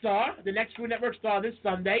Network Star, the next Food Network Star this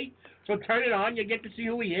Sunday. So turn it on. You'll get to see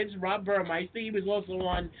who he is, Rob Burmeister. He was also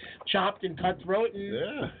on Chopped and Cutthroat.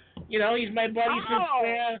 And, you know, he's my buddy since...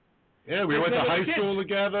 yeah, we went to high school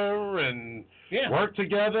together and worked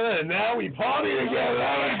together, and now we party together.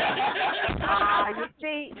 You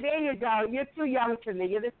see, there you go. You're too young for me.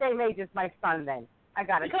 You're the same age as my son then. I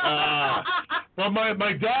got it. Well,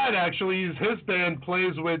 my dad, actually, his band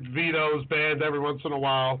plays with Vito's band every once in a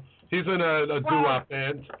while. He's in a doo-wop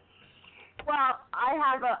band. Well, I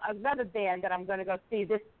have another band that I'm going to go see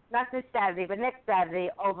not this Saturday, but next Saturday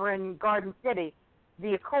over in Garden City,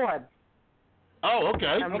 the Accords. Oh,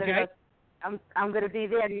 okay. I'm going to be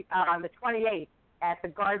there on the 28th at the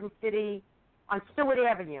Garden City on Stewart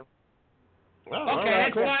Avenue. Oh, okay,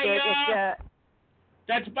 that's why.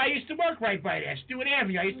 That's I used to work right by there, Stewart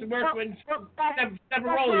Avenue. I used to work with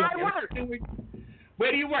Severoli.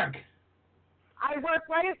 Where do you work? I work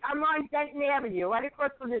I'm on Denton Avenue, right across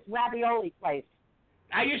from this ravioli place.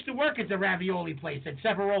 I used to work at the ravioli place at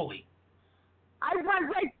Severoli. I work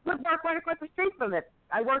right across the street from it.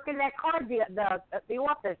 I work in that car, the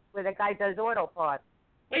office where the guy does auto parts.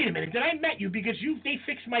 Wait a minute, did I met you because they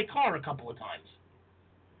fixed my car a couple of times?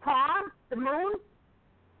 Car? The Moon?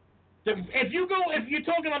 If you're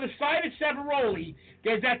talking on the side of Severoli,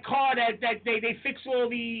 there's that car that they fix all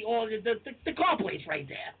the car place right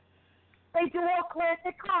there. They do all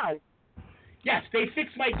classic cars. Yes, they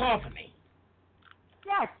fixed my car for me.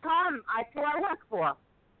 Yes, Tom, that's who I work for.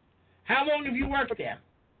 How long have you worked there?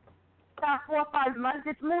 About 4 or 5 months.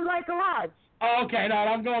 It's Moonlight Garage. Oh, okay, no,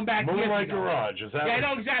 I'm going back. Moonlight Garage, is that? Yeah, I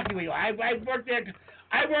know exactly where you are. I worked there.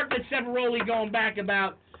 I worked at Severoli going back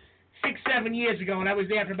about 6-7 years ago, and I was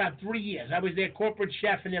there for about 3 years. I was their corporate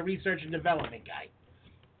chef and their research and development guy.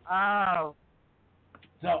 Oh.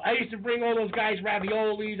 So I used to bring all those guys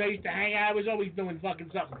raviolis. I used to hang out. I was always doing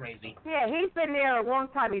fucking something crazy. Yeah, he's been there a long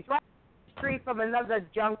time. He's right across the street from another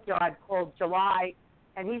junkyard called July,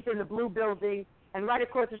 and he's in the blue building. And right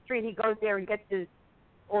across the street, he goes there and gets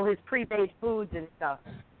all his pre-made foods and stuff.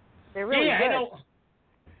 They're really good. I know.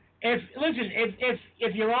 If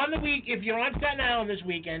you're on Staten Island this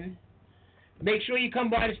weekend, make sure you come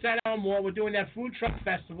by the Staten Island Mall. We're doing that food truck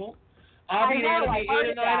festival. I'll be there with 8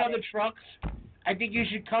 or 9 other trucks. I think you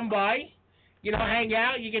should come by. You know, hang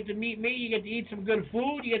out. You get to meet me. You get to eat some good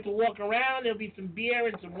food. You get to walk around. There'll be some beer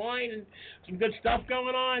and some wine and some good stuff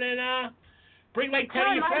going on. And Bring like 10 of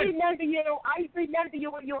Tom, your I friends. remember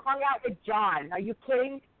you when you hung out with John. Are you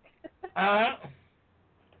kidding?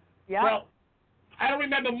 Yeah. Well, I don't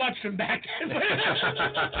remember much from back then.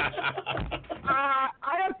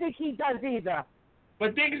 I don't think he does either.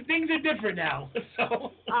 But things are different now.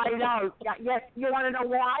 So. I know. Yes. You want to know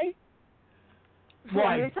why? Why?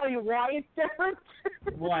 Want me to tell you why it's different?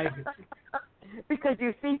 Why? Because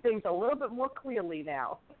you see things a little bit more clearly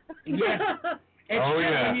now. Yeah. It's true.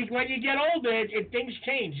 Yeah. When you get older, things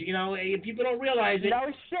change. You know, people don't realize it.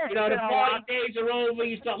 No shit. You know, the party days are over.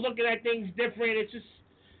 You start looking at things different. It's just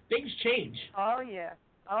things change. Oh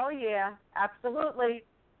yeah, absolutely.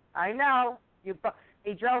 I know.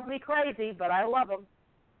 He drove me crazy, but I love him.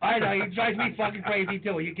 I know, he drives me fucking crazy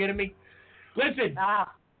too. Are you kidding me? Listen,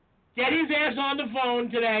 Ah, get his ass on the phone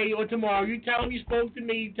today or tomorrow. You tell him you spoke to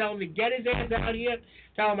me. You tell him to get his ass out here.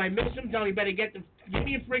 Tell him I miss him. Tell him he better give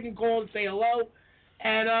me a freaking call and say hello.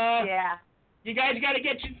 And yeah. you guys got to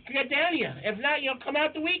get down here. If not, come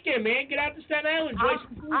out the weekend, man. Get out to Staten Island. Enjoy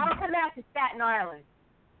some food. I'll come out to Staten Island.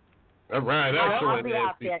 All right, I'll excellent, be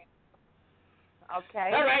out Nancy. there.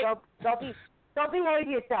 Okay. All right. Don't be worried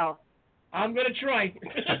yourself. I'm gonna try.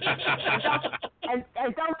 And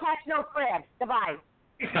don't catch no crabs. Goodbye.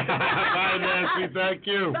 Bye, Nancy. Thank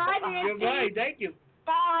you. Bye, Nancy. Goodbye. Thank you.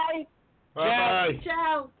 Bye. Bye-bye.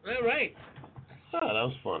 Ciao. All right. Oh, that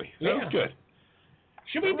was funny. That Yeah. was good.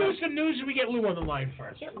 Should we do some news or we get Lou on the line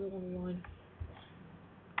first?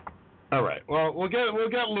 All right. Well, we'll get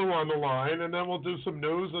Lou on the line, and then we'll do some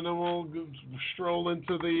news, and then we'll stroll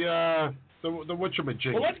into the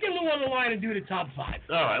whatchamajig. Well, let's get Lou on the line and do the top 5.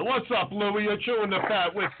 All right. What's up, Louie? You're chewing the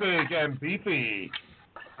fat with Big and Beefy.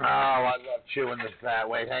 Oh, I love chewing this fat.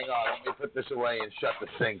 Wait, hang on. Let me put this away and shut the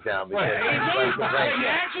sink down. Because You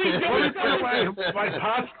actually doing something? My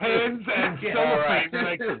pot pans and cellophane that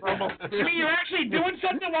I crumble. You mean you're actually doing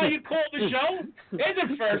something while you call the show? There's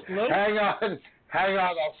a first, Lou. Hang on.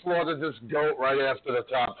 I'll slaughter this goat right after the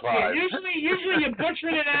top 5. Yeah, usually you're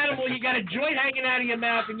butchering an animal, you got a joint hanging out of your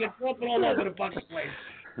mouth, and you're flopping all over the fucking place.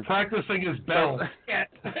 Practicing his bell. Yeah,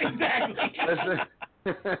 exactly. Listen.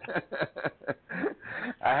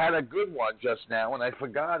 I had a good one just now, and I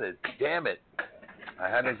forgot it. Damn it. I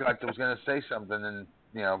was going to say something, and,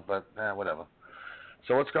 but whatever.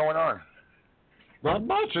 So what's going on? Not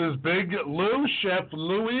much. It's Big Lou, Chef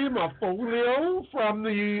Louis Mafolio from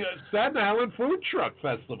the Staten Island Food Truck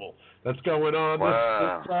Festival that's going on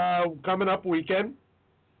this coming up weekend.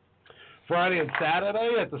 Friday and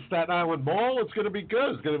Saturday at the Staten Island Mall. It's going to be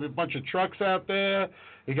good. There's going to be a bunch of trucks out there.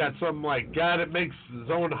 You got some guy that makes his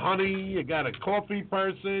own honey. You got a coffee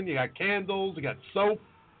person. You got candles. You got soap.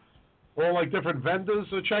 All different vendors.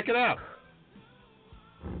 So check it out.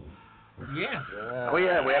 Yeah. Oh,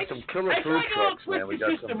 yeah, we have some killer food trucks, man. We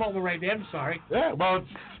got system over right there. I'm sorry. Yeah, well, it's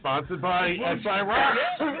sponsored by SI Rock.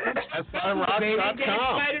 Baby, get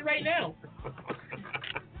SIRock.com. excited right now.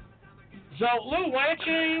 So, Lou, why don't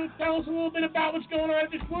you tell us a little bit about what's going on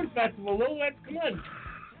at this food festival? Lou, come on.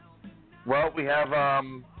 Well, we have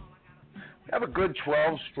a good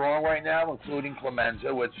 12 strong right now, including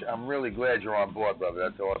Clemenza, which I'm really glad you're on board, brother.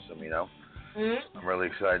 That's awesome, Mm-hmm. I'm really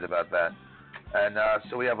excited about that. And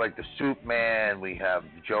so we have the Soup Man, we have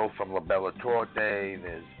Joe from La Bella Torte,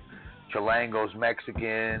 there's Chilango's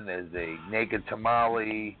Mexican, there's a Naked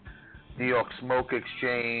Tamale, New York Smoke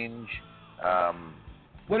Exchange,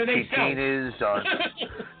 what do they sell? Chiquitina's on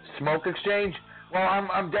Smoke Exchange. Well,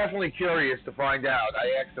 I'm definitely curious to find out.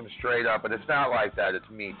 I asked them straight up, but it's not like that. It's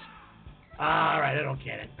meat. All right, I don't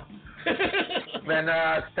get it. Then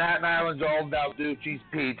Staten Island's old Balducci's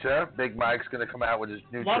Pizza. Big Mike's going to come out with his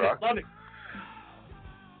new truck. Love it.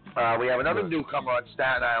 We have another newcomer on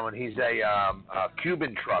Staten Island. He's a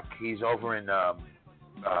Cuban truck. He's over in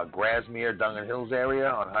Grasmere, Dungan Hills area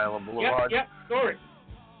on Highland Boulevard. Yep, story.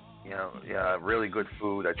 Yeah, really good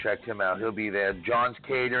food. I checked him out. He'll be there. John's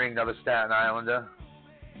Catering, another Staten Islander.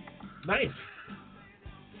 Nice.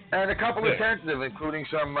 And a couple of tentative, including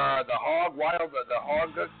some the hog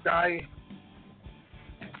guy.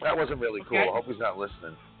 That wasn't really cool. Okay. I hope he's not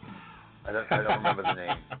listening. I don't remember the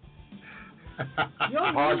name.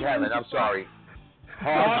 Hog Heaven. I'm sorry.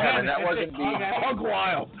 Hog Heaven. That wasn't the Hog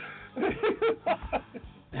Wild.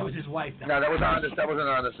 That was his wife. No, that was honest. That was an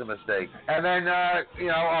honest mistake. And then our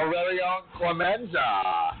very own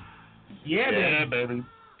Clemenza. Yeah, baby.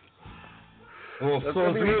 That's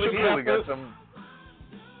gonna be really cool. We got some.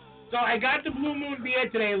 So I got the Blue Moon beer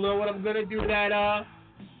today, Lou, and I'm gonna do that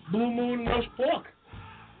Blue Moon roast pork.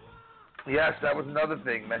 Yes, that was another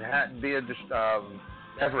thing. Manhattan Beer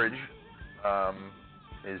Beverage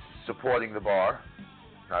is supporting the bar,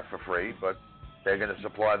 not for free, but they're going to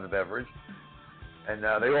supply the beverage. And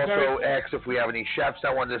they also asked if we have any chefs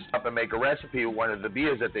that wanted to stop and make a recipe with one of the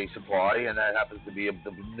beers that they supply, and that happens to be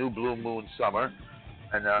the new Blue Moon Summer.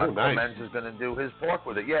 And Clemens is going to do his pork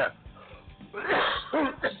with it, yeah.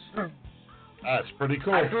 That's pretty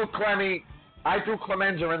cool. I threw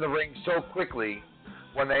Clemenza in the ring so quickly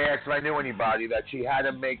when they asked if I knew anybody that she had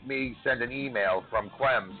to make me send an email from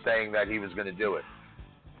Clem saying that he was going to do it.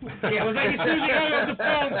 Yeah, it was like as soon as you hung up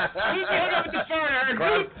the phone, I heard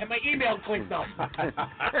beep, and my email clicked off.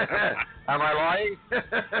 Am I lying?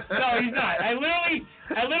 No, he's not. I literally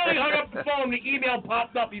hung up the phone. The email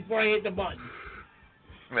popped up before I hit the button.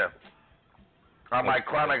 Yeah. I'm like,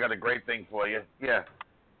 Clem, I got a great thing for you. Yeah.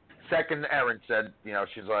 Second, Erin said,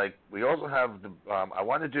 she's like, we also have the, I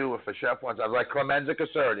want to do, if a chef wants, I was like, Clemenza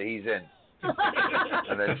Caserta, he's in.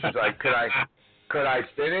 And then she's like, could I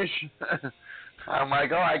finish? I'm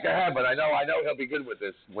like, all right, go ahead, but I know he'll be good with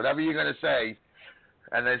this. Whatever you're going to say.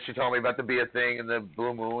 And then she told me about the beer thing and the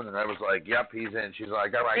Blue Moon, and I was like, yep, he's in. She's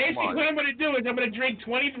like, all right, basically, come on. what I'm going to do is I'm going to drink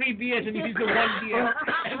 23 beers and use the one beer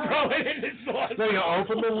and throw it in the sauce. So you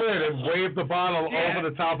open the lid and wave the bottle over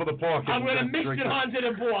the top of the pork. I'm going to mix it onto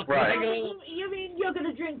the pork. Right. You mean you're going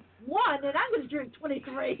to drink one, and I'm going to drink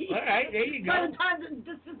 23. All right, there you go. By the time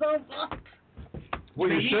this is over. What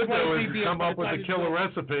you should do is come up with a killer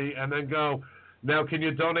recipe and then go, now can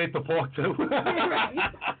you donate the pork too?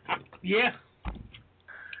 Yeah.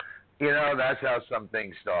 That's how some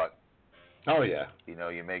things start. Oh yeah.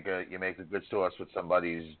 You make a good sauce with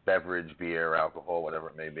somebody's beverage, beer, alcohol, whatever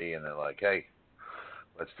it may be, and they're like, hey,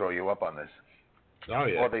 let's throw you up on this. Oh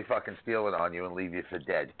yeah. Or they fucking steal it on you and leave you for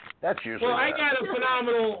dead. That's usually. Well, I got a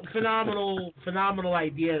phenomenal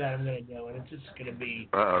idea that I'm gonna do, and it's just gonna be.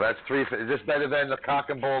 That's three. Is this better than the Cock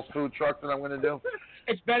and Balls food truck that I'm gonna do?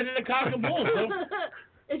 It's better than the Cock and Balls.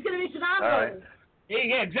 It's gonna be phenomenal. All right.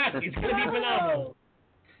 Yeah, exactly. It's gonna be phenomenal.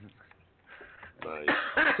 Nice.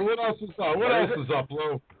 So what else is up? What else is up,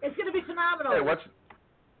 Lou? It's going to be phenomenal. Hey,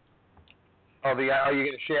 are you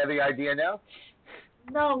going to share the idea now?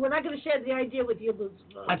 No, we're not going to share the idea with you,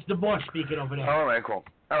 Lucifer. That's the boss speaking over there. All right, cool.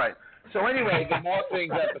 All right. So anyway, the more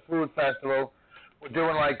things at the food festival. We're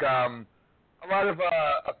doing like a lot of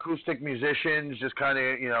acoustic musicians, just kind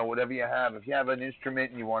of, whatever you have. If you have an instrument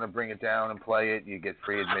and you want to bring it down and play it, you get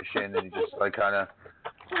free admission, and you just like kind of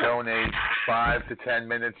donate 5 to 10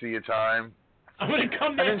 minutes of your time. I'm going to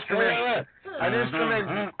come there. An instrument. On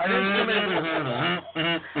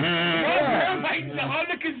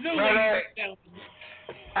the kazoo. Right.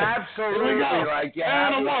 Absolutely. Like, you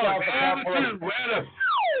have yourself a couple of...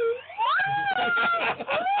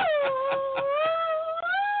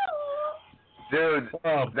 Dude,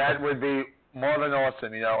 that would be more than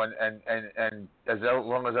awesome, and as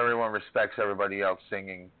long as everyone respects everybody else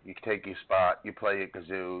singing, you take your spot, you play your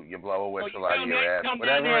kazoo, you blow a whistle out of your ass,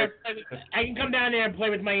 whatever. I can come down there and play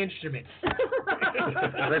with my instrument.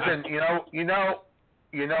 Listen,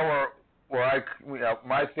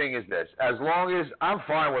 my thing is this: as long as I'm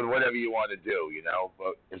fine with whatever you want to do,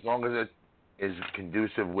 but as long as it is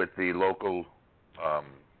conducive with the local,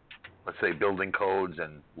 let's say, building codes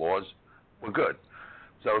and laws, we're good.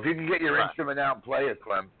 So if you can get your instrument out and play it,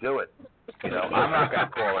 Clem, do it. I'm not going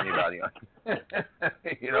to call anybody on.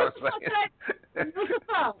 You know what I'm saying?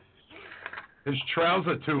 His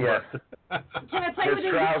trouser tuba. Yeah. Can I play His with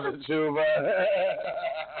his trouser tuba.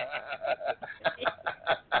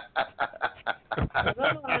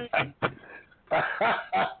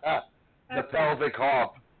 The pelvic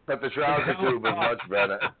harp, but the trouser tube is much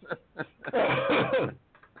better.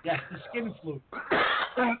 Yes, the skin flute.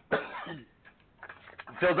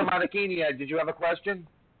 Phil Domenichini, did you have a question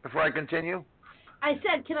before I continue? I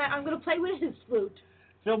said, I'm going to play with his flute.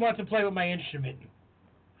 Phil wants to play with my instrument.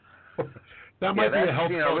 That might be a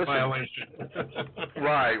health code violation.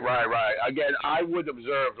 Right. Again, I would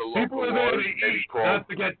observe the local laws. Not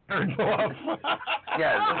to get turned off.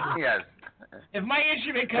 Yes. If my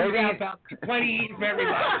instrument comes out, I'll plenty eat for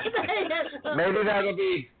everybody. Maybe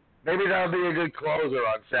that'll be a good closer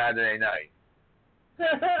on Saturday night.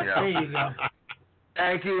 There you go.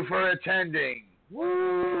 Thank you for attending.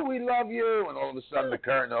 Woo, we love you. And all of a sudden the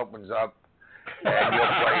curtain opens up and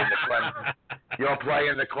you're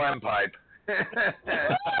playing the Clem pipe.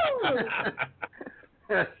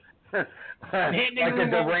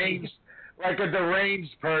 like a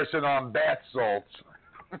deranged person on bath salts.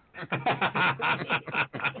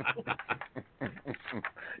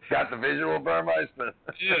 Got the visual, Burmeister?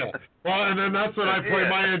 Yeah. Well, and then that's when I play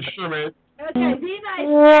my instrument. Okay, be nice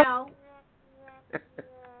now.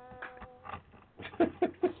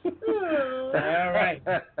 All right.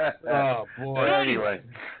 Oh, boy. Anyway.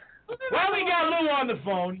 Well, we got Lou on the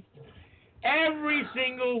phone. Every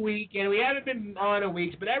single week, and we haven't been on a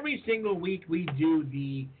week, but every single week we do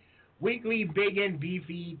the weekly Big and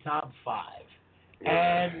Beefy Top 5.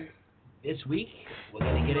 And this week, we're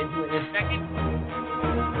going to get into it in a second.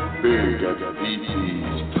 Big and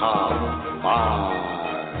Beefy's Top 5.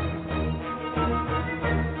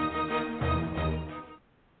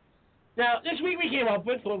 Now, this week we came up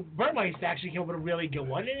with, well, Burmeister actually came up with a really good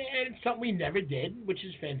one, and it's something we never did, which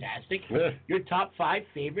is fantastic. Yeah. Your top 5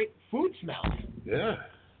 favorite food smells. Yeah.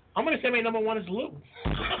 I'm going to say my number 1 is Lou.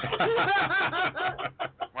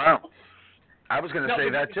 Wow. I was going to say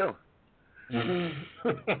that too.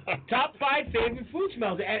 Top 5 favorite food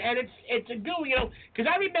smells, and it's a good one, you know,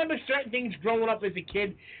 because I remember certain things growing up as a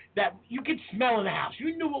kid that you could smell in the house.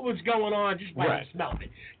 You knew what was going on just by smelling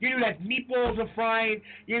it. You knew that meatballs were frying.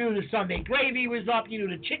 You knew the Sunday gravy was up. You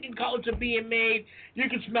knew the chicken cutlets are being made. You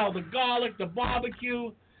could smell the garlic, the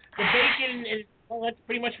barbecue, the bacon, and well, that's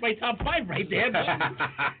pretty much my top 5 right there. But,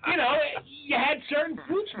 you know, you had certain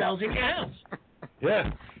food smells in your house.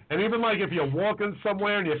 Yeah. And even like if you're walking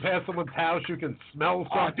somewhere and you pass someone's house, you can smell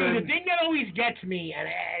something. Dude, the thing that always gets me,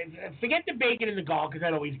 and forget the bacon and the garlic, because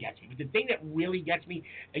that always gets me. But the thing that really gets me,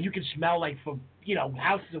 and you can smell like from, you know,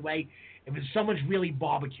 houses away, if it's someone's really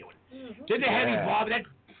barbecuing. Mm-hmm. There's a heavy barbecue,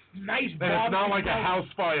 that nice And barbecue. it's not like smell. a house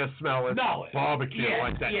fire smell. It's barbecue, yeah,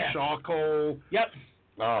 like that yeah. charcoal. Yep.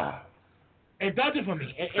 Oh. It does it for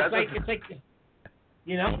me. It's like,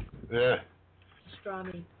 you know? Yeah.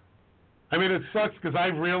 Pastrami. I mean, it sucks because I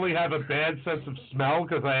really have a bad sense of smell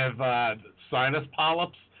because I have sinus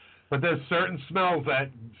polyps. But there's certain smells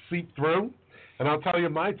that seep through, and I'll tell you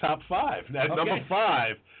my top 5. At number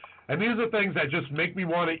 5, and these are things that just make me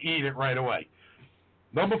want to eat it right away.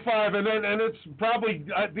 Number 5, and it's probably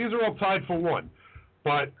these are all tied for 1,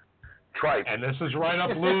 but tripe. And this is right up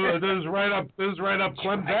this is right up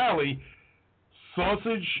Clem Valley.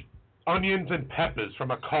 Sausage, onions, and peppers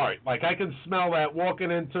from a cart. Like, I can smell that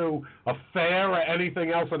walking into a fair or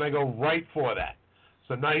anything else, and I go right for that. It's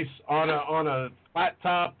a nice, on a flat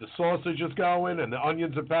top, the sausage is going, and the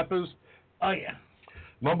onions and peppers. Oh, yeah.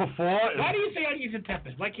 Number 4 is... Why do you say onions and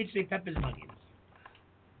peppers? Why can't you say peppers and onions?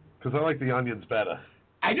 Because I like the onions better.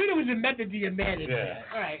 I knew there was a method to your madness. Yeah.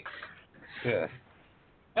 All right. Yeah.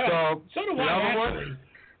 All right. So do the I, other actually. one,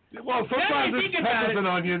 well, sometimes it's peppers and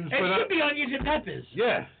onions. It but should be onions and peppers.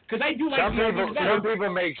 Yeah. Because I do like Some the onions better.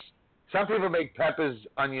 some people make peppers,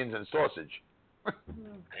 onions, and sausage.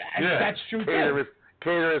 That's true, too.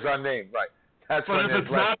 Caterers unnamed, right. That's but when if there's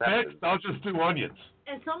it's less not peppers. mixed, I'll just do onions.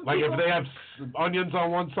 And some Like people, if they have onions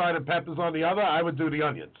on one side and peppers on the other, I would do the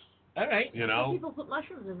onions. All right. You some know? people put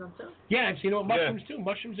mushrooms in them too. Yeah, I've seen it with mushrooms, too.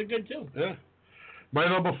 Mushrooms are good, too. Yeah. My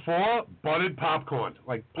number 4, buttered popcorn.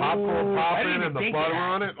 Like popcorn I didn't popping even and the think of butter that.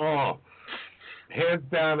 on it. Oh, hands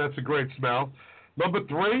down, that's a great smell. Number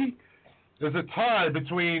 3, there's a tie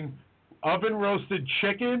between oven roasted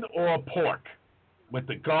chicken or pork with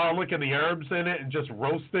the garlic and the herbs in it and just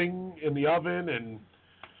roasting in the oven, and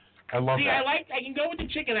I love that. I can go with the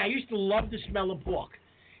chicken. I used to love the smell of pork.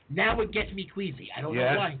 Now it gets me queasy. I don't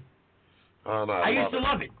know why. Oh, no, I used to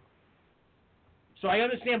love it. So I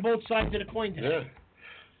understand both sides of the coin today. Yeah.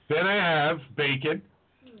 Then I have bacon.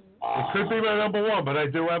 It could be my number 1, but I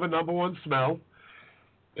do have a number 1 smell.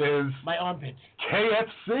 Is my armpits.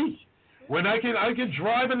 KFC. When I can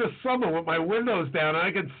drive in the summer with my windows down and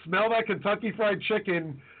I can smell that Kentucky Fried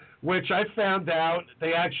Chicken, which I found out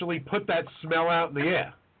they actually put that smell out in the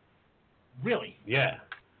air. Really? Yeah.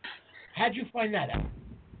 How'd you find that out?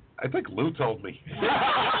 I think Lou told me. Get the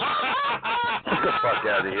fuck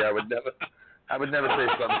out of here. I would never say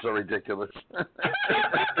something so ridiculous.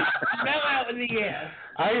 Smell out in the air.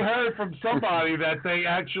 I heard from somebody that they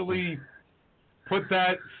actually put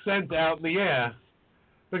that scent out in the air.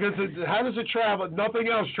 Because how does it travel? Nothing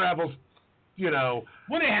else travels, you know.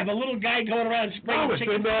 What do they have? A little guy going around spraying No, it's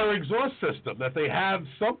chicken? in their exhaust system that they have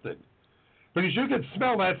something. Because you can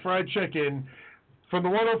smell that fried chicken from the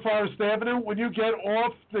one on Forest Avenue. When you get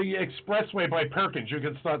off the expressway by Perkins, you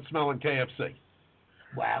can start smelling KFC.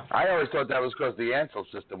 Wow. I always thought that was because the Ansel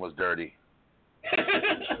system was dirty.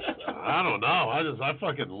 I don't know. I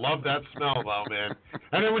fucking love that smell, though, man.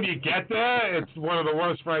 And then when you get there, it's one of the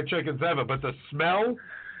worst fried chickens ever. But the smell,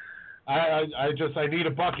 I need a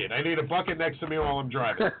bucket. I need a bucket next to me while I'm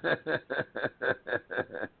driving.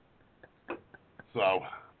 So,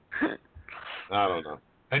 I don't know.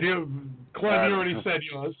 And you, Clem, you already said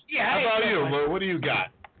yours. Yeah. How about you, Lou? What do you got?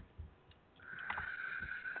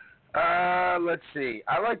 Let's see.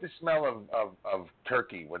 I like the smell of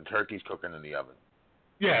turkey when turkey's cooking in the oven.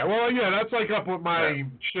 Yeah, well, yeah, that's like up with my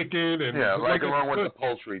chicken and like a along with good, the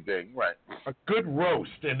poultry thing, right? a good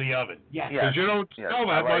roast in the oven. Yeah. Because you don't smell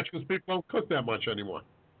that I much because people don't cook that much anymore.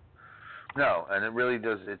 No, and it really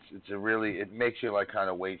does. It makes you like kind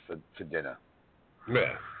of wait for dinner.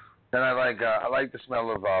 Yeah. Then I like the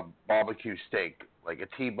smell of barbecue steak, like a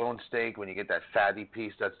T-bone steak. When you get that fatty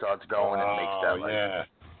piece that starts going, it makes that like,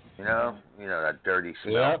 you know that dirty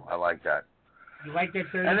smell. Yep. I like that. You like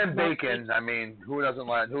that dirty And then smell? bacon. I mean, who doesn't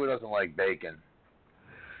like bacon?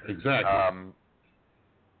 Exactly.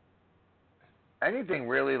 Anything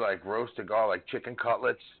really like roasted garlic, chicken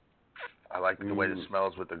cutlets. I like the way it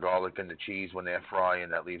smells with the garlic and the cheese when they're frying.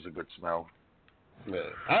 That leaves a good smell. Yeah.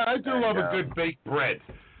 I do love a good baked bread.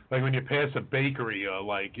 Like when you pass a bakery or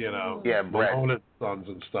like, bread. Malone and Sons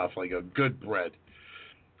and stuff, like a good bread.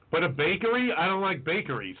 But a bakery, I don't like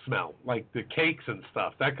bakery smell. Like the cakes and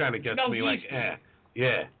stuff. That kind of gets me like,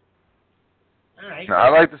 Yeah. All right. No, I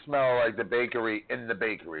like the smell of like the bakery in the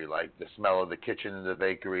bakery, like the smell of the kitchen in the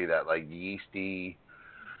bakery, that like yeasty,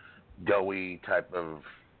 doughy type of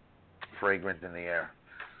fragrance in the air.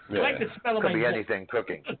 I like the smell of Could my be anything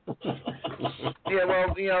cooking. Yeah,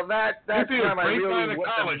 well, that's time I really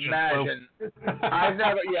wouldn't imagine. I've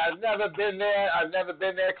never been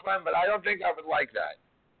there, Clem, but I don't think I would like that.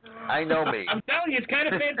 I know me. I'm telling you, it's kind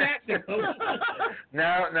of fantastic.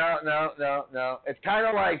 No. It's kind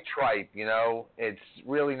of like tripe, It's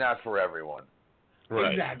really not for everyone.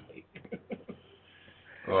 Right. Exactly.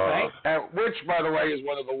 Right. Which, by the way, is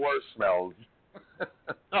one of the worst smells.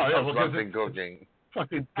 Well, something cooking.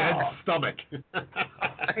 Fucking dead stomach.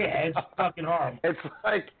 Yeah, it's fucking horrible. It's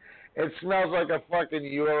like, it smells like a fucking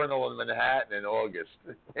urinal in Manhattan in August.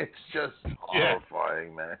 It's just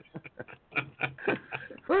horrifying, man.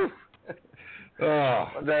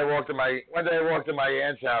 One day I walked to my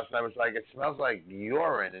aunt's house and I was like, it smells like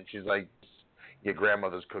urine, and she's like, your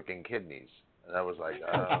grandmother's cooking kidneys. And I was like,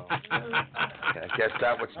 oh, I guess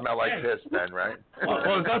that would smell like piss then, right?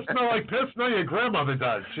 Well, does that smell like piss? No, your grandmother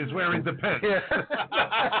does. She's wearing the pants.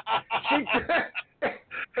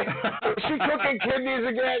 Is she cooking kidneys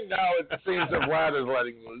again? No, it seems the bladder's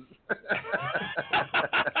letting loose.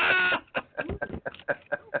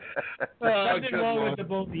 Nothing wrong with the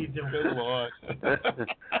both of you doing. Good Lord.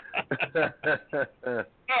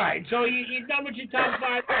 All right, so you done with your top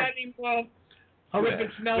 5? Any more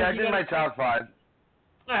horrific smells? Yeah, I did my top 5.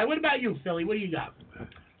 All right, what about you, Philly? What do you got?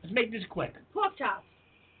 Let's make this quick. Pork chops.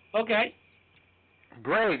 Okay.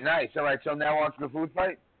 Great, nice. All right, so now on to the food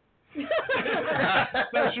fight.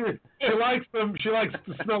 No, she likes them. She likes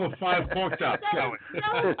the smell of 5 pork chops going.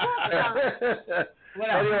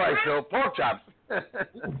 What do you like, Phil? Pork chops. Ooh,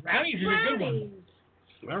 brownies is a good one.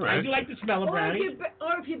 All right. I do like the smell of brownies.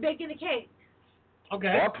 Or if you're baking a cake.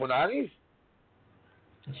 Okay. What, punanis?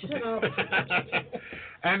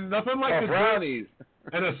 And nothing like the brownies.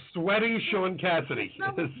 And a sweaty Sean Cassidy.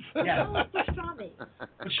 Yeah. Pastrami.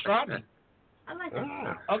 Pastrami. I like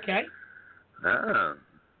that. Okay. Oh.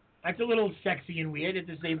 That's a little sexy and weird at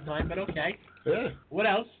the same time, but okay. Yeah. What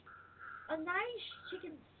else? A nice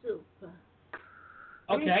chicken soup.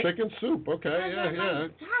 Okay. Chicken soup. Okay. Yeah.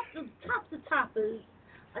 Top is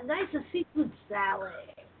a nice seafood salad.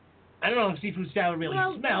 I don't know if seafood salad really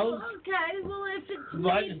smells. Okay, well, if it's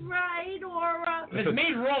made right or... if it's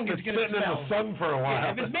made wrong, it's going to sitting smell. in the sun for a while.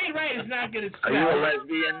 Yeah, if it's made right, it's not going to smell. Are you a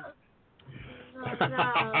lesbian?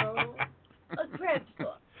 No. A crab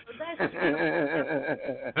sauce.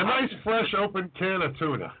 A nice fresh open can of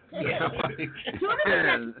tuna.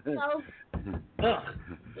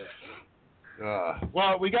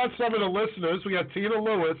 Well, we got some of the listeners. We got Tina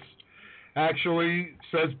Lewis, actually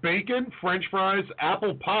says bacon, French fries,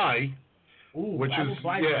 apple pie, which is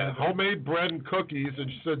homemade bread and cookies, and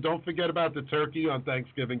she said don't forget about the turkey on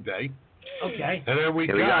Thanksgiving Day. Okay. And then we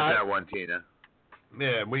got that one, Tina.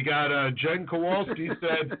 Yeah, we got Jen Kowalski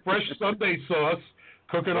said fresh Sunday sauce,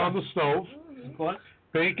 cooking on the stove,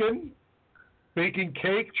 bacon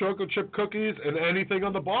cake, chocolate chip cookies, and anything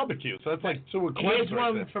on the barbecue. So that's like 2 eclairs. Here's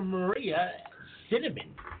one from Maria,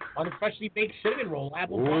 cinnamon, on a freshly baked cinnamon roll,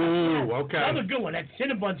 apple pie. Ooh, okay. Another good one. That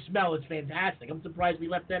cinnamon smell is fantastic. I'm surprised we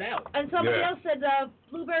left that out. And somebody else said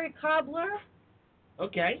blueberry cobbler.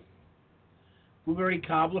 Okay. Blueberry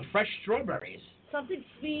cobbler, fresh strawberries. Something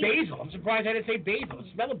sweet. Basil. I'm surprised I didn't say basil. The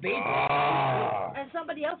smell of basil. And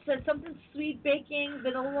somebody else said something sweet, baking,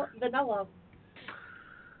 vanilla.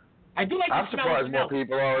 I do like I'm the smell surprised more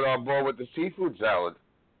people are on board with the seafood salad.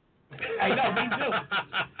 I know, me too.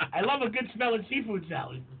 I love a good smelling seafood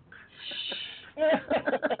salad. Oh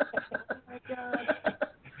my God.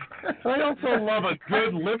 I also love a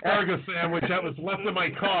good lip burger sandwich that was left in my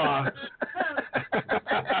car.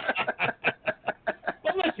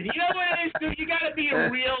 Well,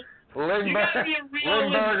 real. You gotta be a real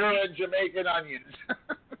Limburger and Jamaican onions.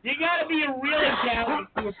 You gotta be a real Italian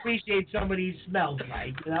to appreciate some of these smells,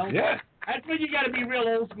 right? You know? Yeah. That's when you gotta be real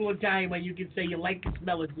old school Italian when you can say you like the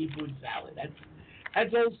smell of seafood salad.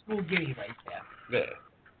 That's old school Guinea right there. Yeah.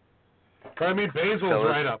 But I mean, basil's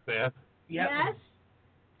right up there. Yep. Yes.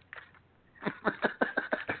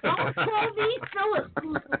 Don't call me Phyllis,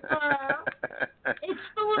 Lucifer. It's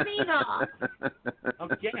Philomena.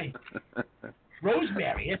 Okay.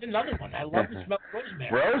 Rosemary, that's another one. I love the smell of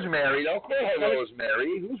rosemary. Rosemary? Don't call her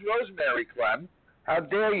Rosemary. Who's Rosemary, Clem? How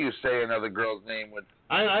dare you say another girl's name with...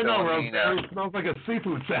 I know rosemary. It smells like a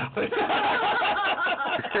seafood salad.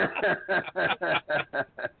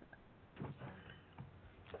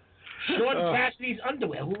 Sean Cassidy's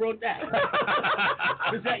underwear. Who wrote that?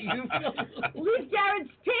 Was that you, Phil? Leave Garrett's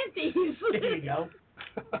panties. There you go.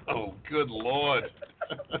 Oh, good Lord.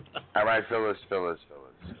 All right, Phyllis.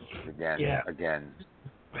 Again. Yeah.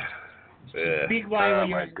 Big wire. Oh,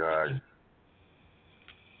 my God.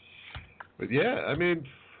 But, yeah, I mean,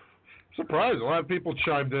 surprised. A lot of people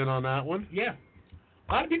chimed in on that one. Yeah.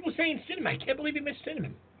 A lot of people saying cinnamon. I can't believe you missed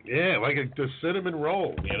cinnamon. Yeah, like the cinnamon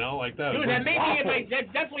roll, like that. Dude, that may be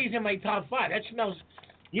that definitely is in my top 5. That smells.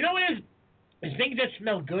 You know what it is? There's things that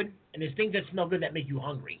smell good, and there's things that smell good that make you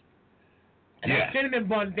hungry. And that cinnamon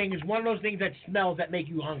bun thing is one of those things that smells that make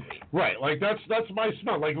you hungry. Right, like that's my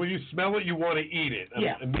smell. Like when you smell it, you want to eat it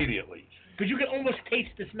immediately. Because you can almost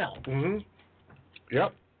taste the smell. Mm-hmm.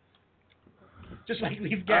 Yep. Just like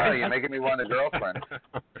we've got. Oh, you're making me want a girlfriend.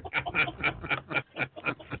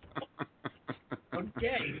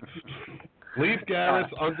 Okay. Leaf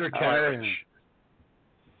Garrett's undercarriage.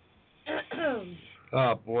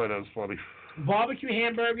 Oh, boy, that was funny. Barbecue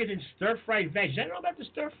hamburgers and stir-fried veggies. I don't know about the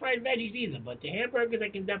stir-fried veggies either, but the hamburgers I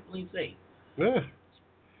can definitely see. Yeah.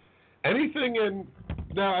 Anything in...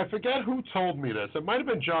 Now, I forget who told me this. It might have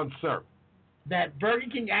been John Serp. That Burger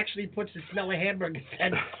King actually puts the smell of hamburgers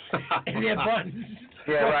in their buns.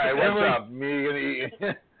 Yeah, right. What's up? Me gonna eat.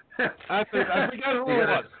 I forget who it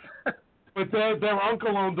was. But their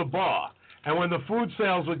uncle owned a bar, and when the food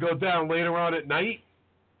sales would go down later on at night,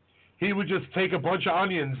 he would just take a bunch of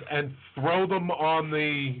onions and throw them on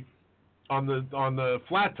the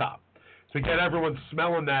flat top to get everyone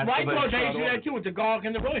smelling that. My coach, I used to do that too with the garlic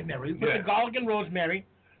and the rosemary. We put the garlic and rosemary.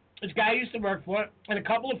 This guy I used to work for, in a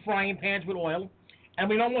couple of frying pans with oil, and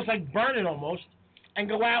we'd almost like burn it almost, and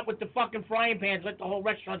go out with the fucking frying pans, let the whole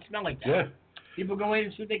restaurant smell like that. Yeah. People go in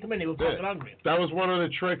and see if they come in. They were fucking hungry. That was one of the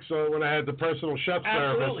tricks when I had the personal chef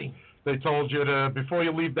service. They told you to, before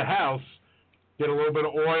you leave the house, get a little bit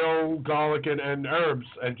of oil, garlic, and herbs,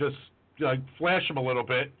 and just flash them a little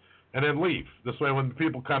bit, and then leave. This way, when the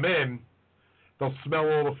people come in, they'll smell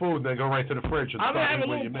all the food, and they go right to the fridge. And I'm going to have a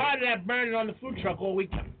little part of that burning on the food truck all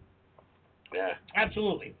weekend. Yeah.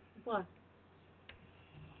 Absolutely. What?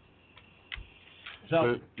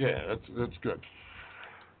 So. Yeah, that's good.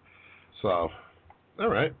 So, all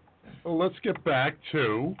right. Well, let's get back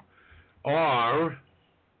to our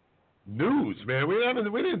news, man. We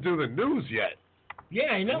didn't do the news yet.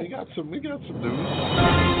 Yeah, I know. We got some news.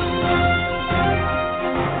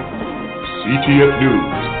 CTF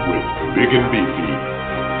News with Big and Beefy.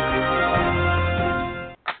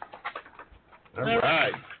 All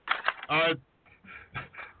right.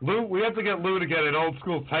 Lou, we have to get Lou to get an old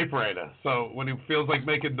school typewriter. So when he feels like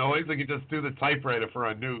making noise, he can just do the typewriter for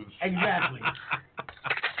our news. Exactly. What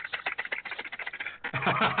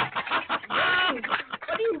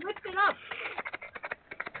are you lifting up?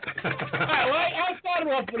 All right, well, I'll start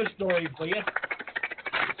off with a story for you.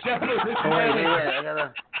 I'm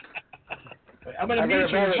going to meet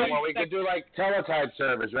you. Well, we could do like teletype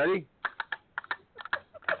service. Ready?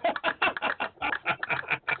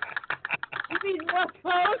 You mean more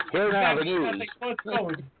clothes? Here now, the news.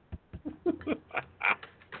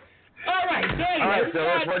 All right,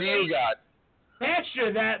 Phyllis, what do you got?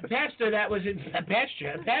 Pastor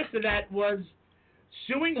that was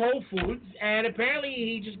suing Whole Foods, and apparently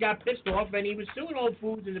he just got pissed off, and he was suing Whole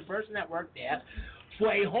Foods and the person that worked there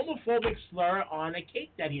for a homophobic slur on a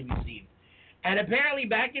cake that he received. And apparently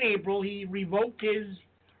back in April, he revoked his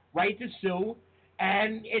right to sue,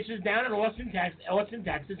 and this is down in Austin,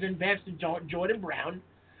 Texas, and Pastor Jordan Brown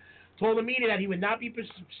told the media that he would not be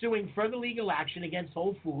pursuing further legal action against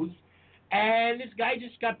Whole Foods. And this guy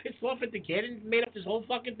just got pissed off at the kid and made up this whole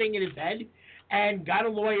fucking thing in his head and got a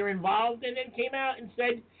lawyer involved and then came out and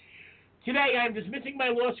said, "Today I am dismissing my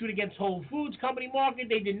lawsuit against Whole Foods Company Market.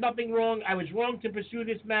 They did nothing wrong. I was wrong to pursue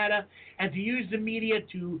this matter and to use the media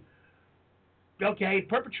to,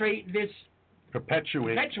 perpetrate this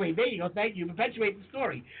Perpetuate. There you go. Thank you. Perpetuate the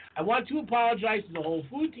story. I want to apologize to the Whole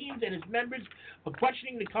Food teams and its members for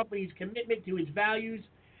questioning the company's commitment to its values,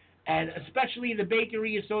 and especially the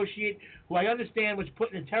bakery associate, who I understand was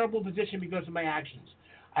put in a terrible position because of my actions.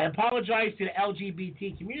 I apologize to the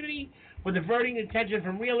LGBT community for diverting attention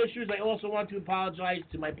from real issues. I also want to apologize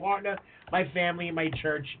to my partner, my family, my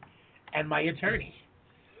church, and my attorney.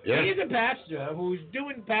 Yeah. He's a pastor who's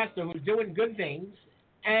doing good things,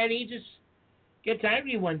 and he just gets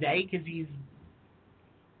angry one day because he's,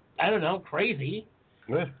 I don't know, crazy,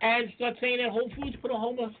 and starts saying that Whole Foods put a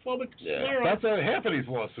homophobic slur on. That's half of these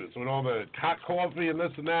lawsuits with all the hot coffee and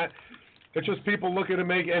this and that. It's just people looking to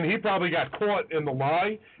make, and he probably got caught in the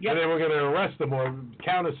lie, and they were going to arrest him or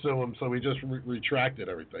counter-sue him, so he just retracted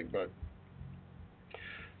everything. But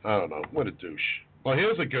I don't know. What a douche. Well,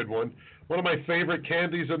 here's a good one. One of my favorite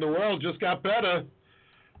candies in the world just got better.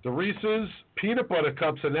 The Reese's Peanut Butter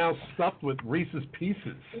Cups are now stuffed with Reese's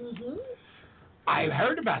Pieces. Mm-hmm. I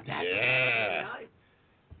heard about that. Yeah.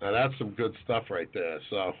 Now, that's some good stuff right there.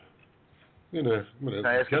 So, I'm going to Can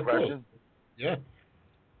I ask a question? Yeah.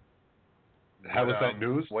 How was that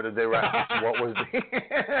news? What did they write? What was the...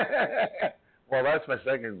 Well, that's my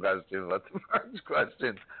second question. That's the first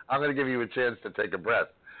question. I'm going to give you a chance to take a breath.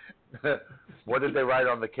 What did they write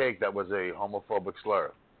on the cake that was a homophobic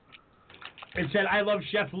slur? It said, "I love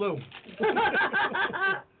Chef Lou."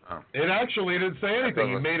 It actually didn't say anything.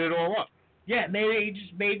 He made it all up. Yeah, he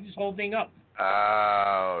just made this whole thing up.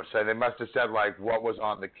 Oh, so they must have said, like, what was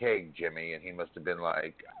on the cake, Jimmy? And he must have been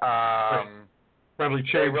like, Probably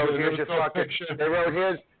changed they wrote, it. here's your fucking, they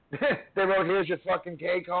wrote, here's your fucking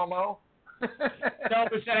cake, homo. No,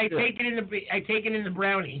 it said, I take it in the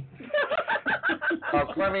brownie. Oh,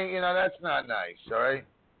 Clemmy, that's not nice, all right?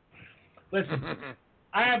 Listen,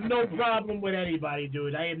 I have no problem with anybody,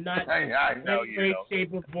 dude. I am not I know you in don't.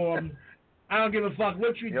 shape or form. I don't give a fuck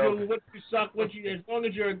what you do, what you suck, as long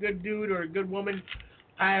as you're a good dude or a good woman,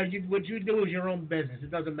 what you do is your own business.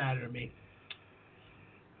 It doesn't matter to me.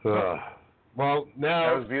 Well, now...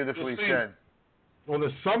 That was beautifully said. Well,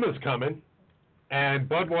 the summer's coming, and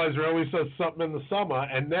Budweiser always says something in the summer,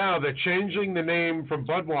 and now they're changing the name from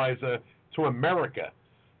Budweiser to America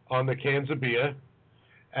on the cans of beer,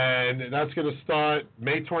 and that's going to start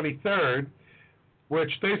May 23rd,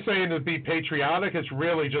 which they're saying to be patriotic. It's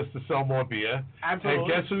really just to sell more beer.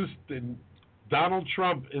 Absolutely. And guess Donald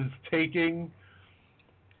Trump is taking...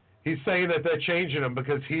 He's saying that they're changing him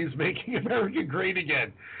because he's making America great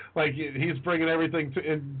again. Like, he's bringing everything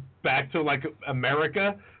back to, like,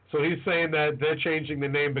 America. So he's saying that they're changing the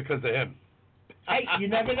name because of him. Hey, you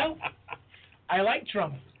never know. I like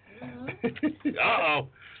Trump. Mm-hmm. Uh-oh.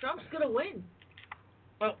 Trump's going to win.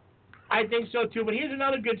 Well, I think so, too. But here's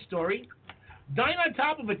another good story. Dine on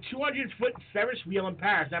top of a 200-foot Ferris wheel in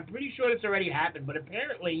Paris. I'm pretty sure it's already happened, but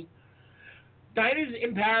apparently diners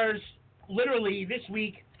in Paris, literally this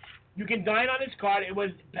week, you can dine on this card. It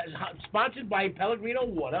was sponsored by Pellegrino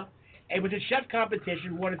Water. It was a chef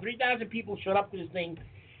competition. More than 3,000 people showed up to this thing,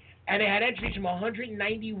 and they had entries from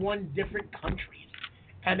 191 different countries.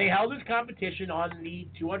 And they held this competition on the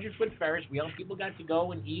 200-foot Ferris wheel. People got to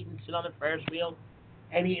go and eat and sit on the Ferris wheel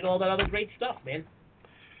and eat all that other great stuff, man.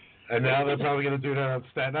 And now they're probably going to do that on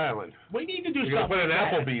Staten Island. We need to do You're something. going to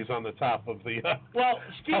put an like Applebee's on the top of the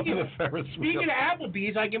speaking of the Ferris wheel. Speaking of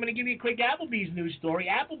Applebee's, I'm going to give you a quick Applebee's news story.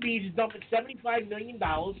 Applebee's is dumping $75 million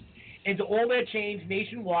into all their chains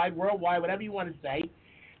nationwide, worldwide, whatever you want to say.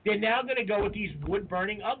 They're now going to go with these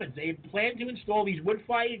wood-burning ovens. They plan to install these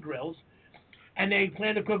wood-fired grills, and they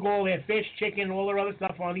plan to cook all their fish, chicken, and all their other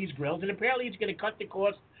stuff on these grills. And apparently it's going to cut the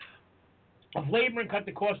cost of labor and cut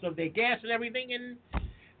the cost of their gas and everything, and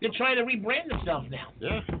they're trying to rebrand themselves now.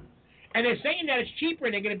 Yeah. And they're saying that it's cheaper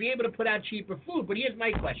and they're going to be able to put out cheaper food. But here's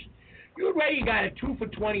my question. You already got a 2 for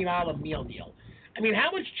 $20 meal deal. I mean, how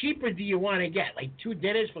much cheaper do you want to get? Like 2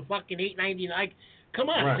 dinners for fucking $8.99? Like, come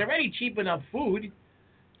on, Right. It's already cheap enough food.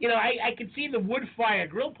 I could see the wood fire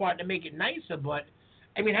grill part to make it nicer, but,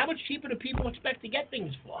 I mean, how much cheaper do people expect to get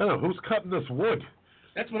things for? I don't know, who's cutting this wood?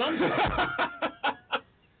 That's what I'm saying.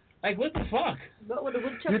 Like, what the fuck?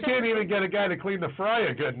 You can't even get a guy to clean the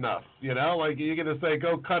fryer good enough, Like, you're going to say,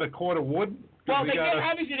 go cut a cord of wood? Well,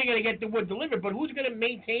 obviously they're going to get the wood delivered, but who's going to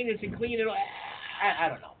maintain this and clean it? I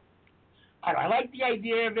don't know. I like the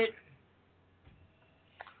idea of it,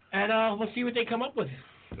 and we'll see what they come up with.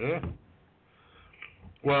 Yeah.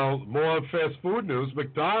 Well, more fast food news.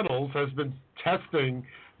 McDonald's has been testing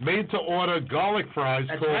made-to-order garlic fries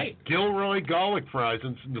called Gilroy garlic fries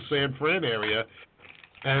in the San Fran area.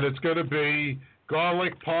 And it's going to be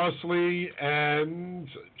garlic, parsley, and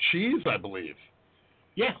cheese, I believe.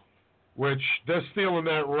 Yeah. which they're stealing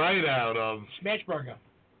that right out of. Smash Burger.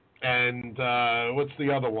 And what's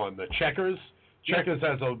the other one? The Checkers? Checkers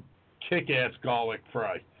has a kick-ass garlic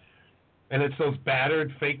fry. And it's those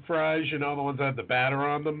battered fake fries, you know, the ones that have the batter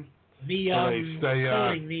on them. The, what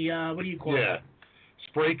do you call it?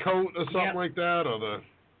 Spray coat or something like that, or the...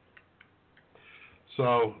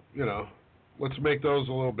 So, you know, let's make those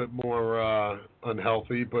a little bit more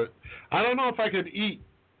unhealthy, but I don't know if I could eat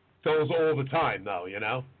those all the time, though, you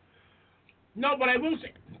know? No, but I will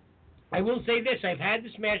say this. I've had the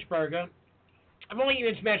Smash Burger. I've only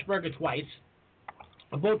eaten Smash Burger twice.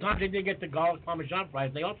 Both times I did get the garlic Parmesan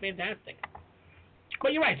fries. They are fantastic.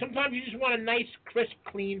 But you're right. Sometimes you just want a nice, crisp,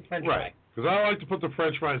 clean French fry. Right. Because I like to put the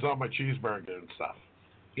French fries on my cheeseburger and stuff.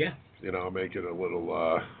 Yeah. You know, make it a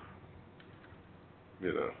little,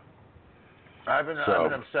 you know. I've been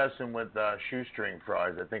obsessing with shoestring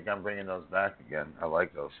fries. I think I'm bringing those back again. I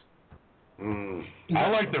like those. I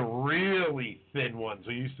like the really thin ones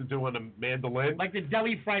we used to do on the mandolin. Like the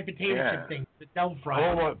deli fried potato chip thing. The Del Fry.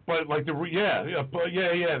 Oh, but like the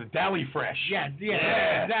the deli fresh. Yeah,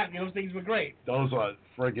 exactly. Those things were great. Those are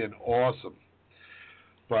friggin' awesome.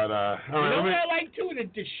 But all right, what I like too?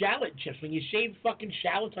 The shallot chips. When you shave fucking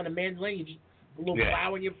shallots on a mandolin, you just a little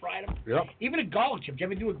flour and you fry them. Yep. Even a garlic chip. Did you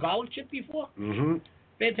ever do a garlic chip before? Mm-hmm.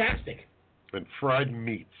 Fantastic. And fried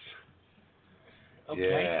meats. Okay.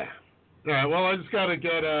 Yeah. All right, well, I just got to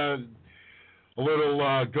get a little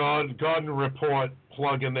garden report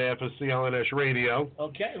plug in there for CLNS Radio.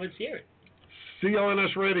 Okay, let's hear it.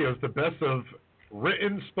 CLNS Radio is the best of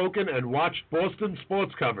written, spoken, and watched Boston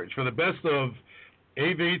sports coverage. For the best of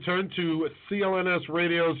AV, turn to CLNS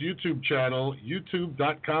Radio's YouTube channel,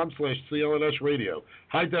 youtube.com/CLNS Radio.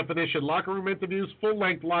 High-definition locker room interviews,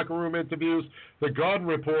 full-length locker room interviews, the Garden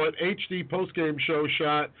Report, HD postgame show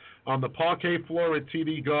shot on the parquet floor at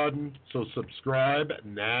TD Garden. So subscribe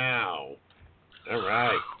now. All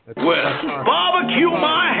right. Barbecue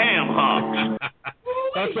my ham hocks.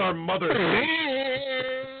 That's our mother.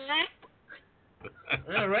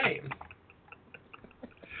 All right.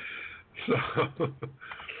 So,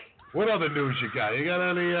 what other news you got? You got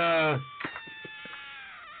any,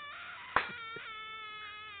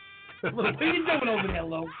 Lou, what are you doing over there,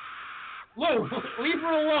 Lou? Lou, leave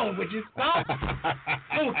her alone, would you stop?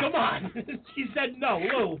 Lou, come on. She said no,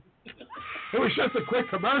 Lou. It was just a quick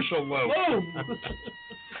commercial, Lou. Lou.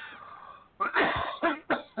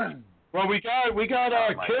 Well, we got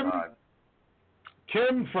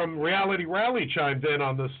Kim from Reality Rally chimed in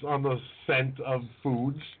on the scent of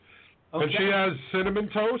foods. Okay. And she has cinnamon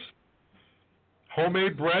toast,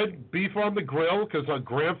 homemade bread, beef on the grill, because her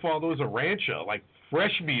grandfather was a rancher, like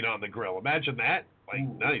fresh meat on the grill. Imagine that. Like,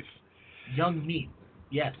 nice. Young meat.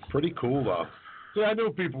 Yes. Pretty cool, though. So I know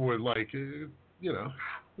people would like, you know.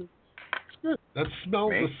 It's good. That smell.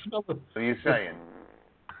 Me? The smell of... What are you saying?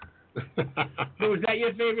 Lou, is that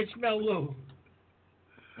your favorite smell, Lou?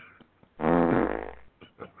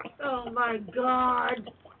 Oh, my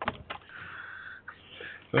God.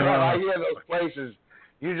 I hear those places,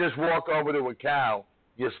 you just walk over to a cow,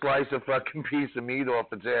 you slice a fucking piece of meat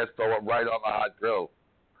off its ass, throw it right on the hot grill.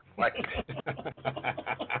 Like,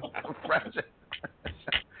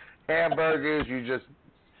 hamburgers, you just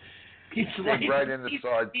dig right in the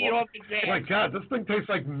side. Oh my God, this thing tastes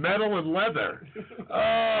like metal and leather.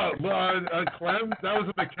 Clem, that was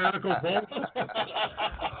a mechanical bolt.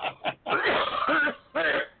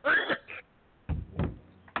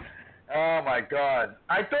 Oh my God!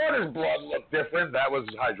 I thought his blood looked different. That was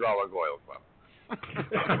hydraulic oil, Clem.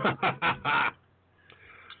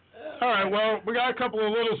 All right, well, we got a couple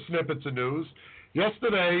of little snippets of news.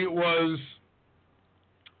 Yesterday was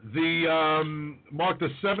marked the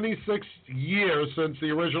 76th year since the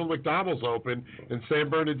original McDonald's opened in San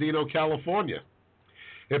Bernardino, California.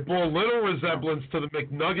 It bore little resemblance to the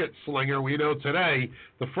McNugget slinger we know today.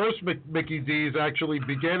 The first Mickey D's actually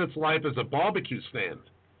began its life as a barbecue stand.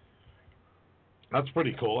 That's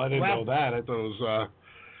pretty cool. I didn't know that. I thought it was...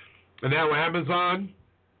 and now Amazon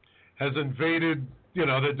has invaded... You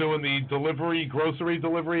know, they're doing the grocery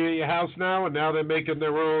delivery at your house now, and now they're making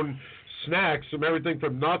their own snacks from everything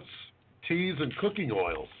from nuts, teas, and cooking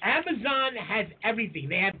oils. Amazon has everything.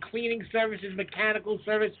 They have cleaning services, mechanical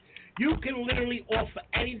service. You can literally offer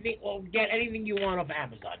anything or get anything you want off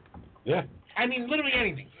Amazon. Yeah. I mean, literally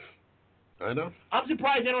anything. I know. I'm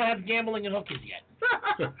surprised they don't have gambling and hookers yet.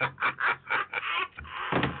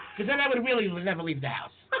 Because then I would really never leave the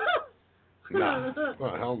house. No.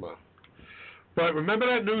 Oh, hell no. But remember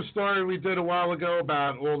that news story we did a while ago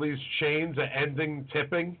about all these chains are ending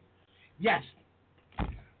tipping? Yes.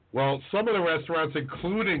 Well, some of the restaurants,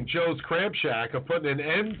 including Joe's Crab Shack, are putting an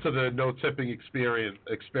end to the no-tipping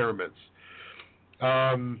experiments.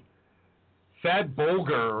 Thad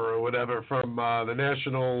Bolger, or whatever, from the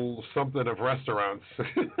National something of Restaurants.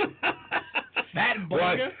 Thad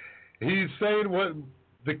Bolger? He's saying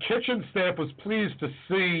the kitchen staff was pleased to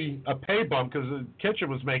see a pay bump because the kitchen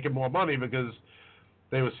was making more money because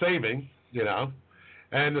they were saving, you know.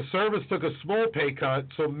 And the service took a small pay cut,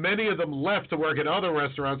 so many of them left to work at other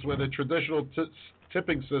restaurants where the traditional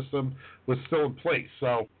tipping system was still in place.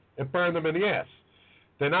 So it burned them in the ass.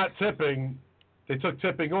 They're not tipping. They took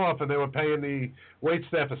tipping off, and they were paying the wait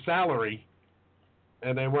staff a salary,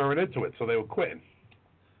 and they weren't into it, so they were quitting.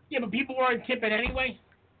 Yeah, but people weren't tipping anyway?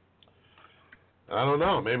 I don't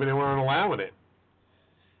know. Maybe they weren't allowing it.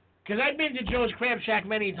 Because I've been to Joe's Crab Shack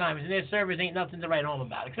many times, and their service ain't nothing to write home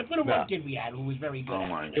about, except for the one kid we had who was very good. Oh,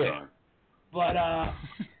 my God. But,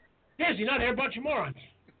 yes, you know, they're a bunch of morons.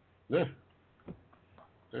 Yeah.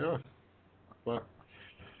 They are. But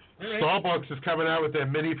Starbucks is coming out with their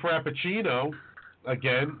mini Frappuccino,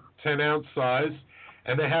 again, 10-ounce size,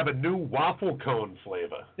 and they have a new waffle cone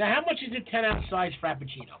flavor. Now, how much is a 10-ounce size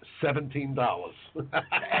Frappuccino? $17.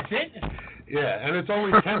 That's it? Yeah, and it's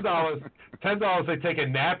only $10. $10, they take a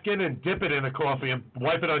napkin and dip it in a coffee and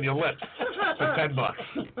wipe it on your lips for $10.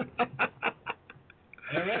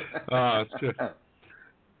 All right. It's good. They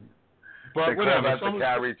But call whatever. that the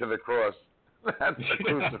carry to the cross. That's the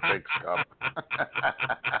crucifix cup.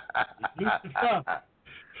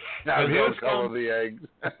 Now go color the eggs.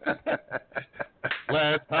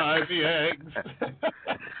 Let's hide the eggs.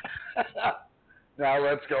 Now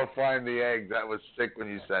let's go find the eggs. That was sick when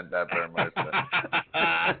you sent that there, Martha.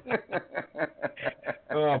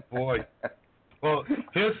 Oh, boy. Well,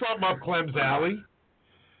 here's something up Clem's alley.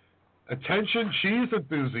 Attention cheese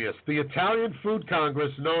enthusiasts. The Italian Food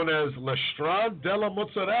Congress, known as La Strada della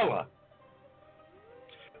Mozzarella,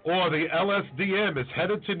 or the LSDM, is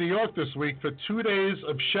headed to New York this week for 2 days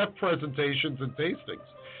of chef presentations and tastings.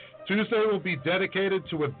 Tuesday will be dedicated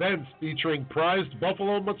to events featuring prized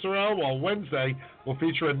buffalo mozzarella, while Wednesday will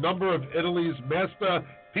feature a number of Italy's master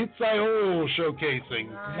pizzaioli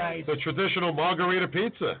showcasing the traditional margherita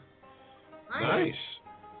pizza. Nice.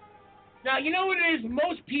 Now, you know what it is?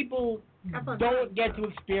 Most people don't get to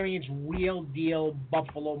experience real deal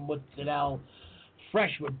buffalo mozzarella,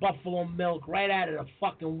 fresh with buffalo milk, right out of the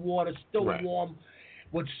fucking water, still warm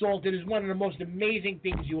with salt. It is one of the most amazing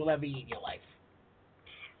things you will ever eat in your life.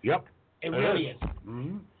 Yep. It really is.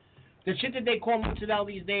 Mm-hmm. The shit that they call mozzarella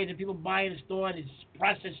these days that people buy in the store is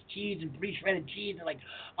processed cheese and pre-shredded cheese. They're like,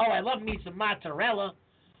 oh, I love me some mozzarella.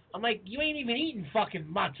 I'm like, you ain't even eating fucking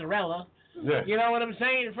mozzarella. Yeah. You know what I'm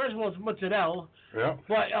saying? First of all, it's mozzarella. Yeah.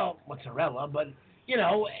 Mozzarella. But, you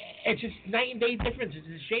know, it's just night and day difference. It's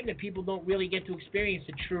a shame that people don't really get to experience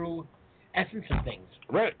the true essence of things.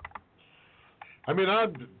 Right. I mean,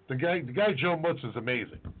 the guy Joe Mutz is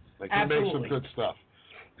amazing. Like, he makes some good stuff.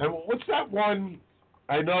 And what's that one?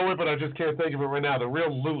 I know it, but I just can't think of it right now. The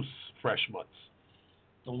real loose fresh mutts.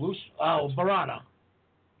 The loose? Oh, Burrata.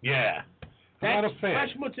 Yeah. I'm not a fan.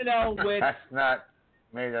 Fresh mozzarella with... That's not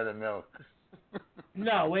made out of milk.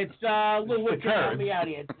 No, it's Lou Wicked help me out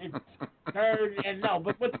here. It's curd and no,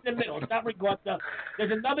 but what's in the middle? It's not ricotta.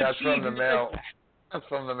 There's another That's cheese from the in male. That's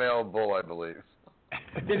from the male bull, I believe.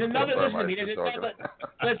 There's another. Listen to me.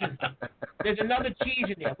 Listen. There's another cheese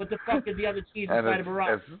in there. What the fuck is the other cheese inside of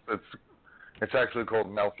Burrata? It's actually called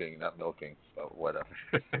milking, not milking. So whatever.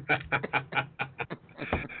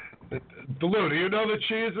 Lou, do you know the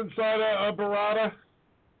cheese inside a burrata?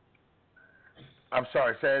 I'm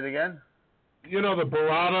sorry, say it again? You know the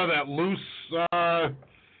burrata, that loose,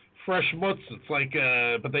 fresh mutts? It's like,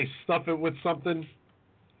 but they stuff it with something?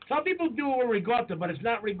 Some people do it with ricotta, but it's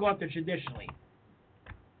not ricotta traditionally.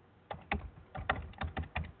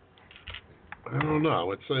 I don't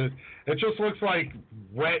know. It just looks like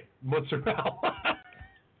wet mozzarella.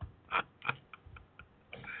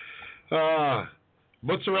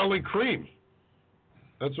 Mozzarella and cream.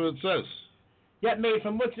 That's what it says. Yet made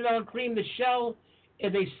from mozzarella and cream, the shell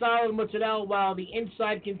is a solid mozzarella, while the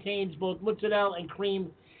inside contains both mozzarella and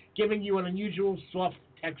cream, giving you an unusual soft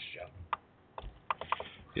texture.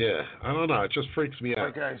 Yeah, I don't know. It just freaks me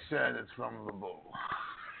out. Like I said, it's from the bull.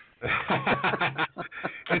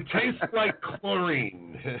 It tastes like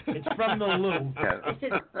chlorine. It's from the Lou. Yeah.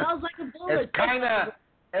 It smells like a bull.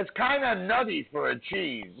 It's kind of nutty for a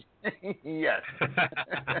cheese. Yes.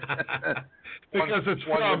 Because it's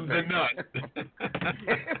from the nut.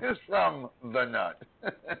 It's from the nut.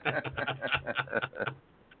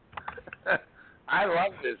 I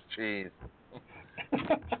love this cheese.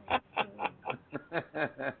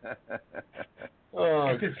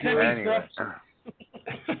 It's the It's semi-soft.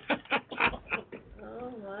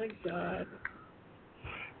 Oh my God.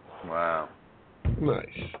 Wow. Nice.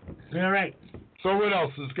 All right. So what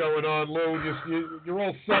else is going on, Lou? You're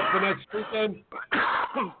all set for next weekend?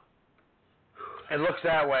 It looks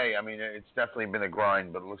that way. I mean, it's definitely been a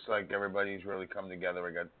grind, but it looks like everybody's really come together.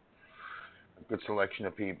 I got a good selection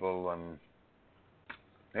of people.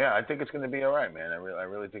 Yeah, I think it's going to be all right, man. I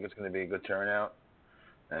really think it's going to be a good turnout.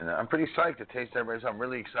 And I'm pretty psyched to taste everybody's. I'm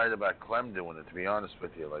really excited about Clem doing it, to be honest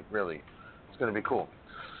with you. Like, really, it's going to be cool.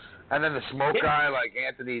 And then the smoke guy, like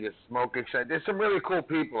Anthony, the smoke excited. There's some really cool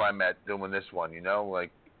people I met doing this one,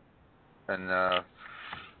 like, and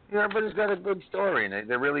everybody's got a good story, and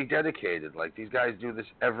they're really dedicated. Like, these guys do this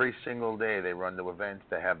every single day. They run to events.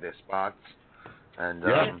 They have their spots, and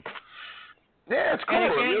yeah, it's cool.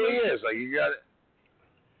 It really is. Like, you got it.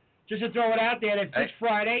 Just to throw it out there, that's this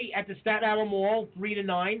Friday at the Staten Island Mall, 3 to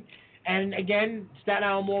 9. And again, Staten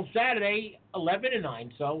Island Mall Saturday, 11 to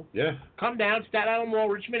 9. So come down, Staten Island Mall,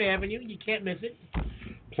 Richmond Avenue. You can't miss it.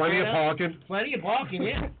 Plenty of parking. Plenty of parking,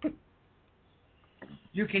 yeah.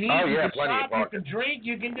 You can eat, you can shop, you can drink,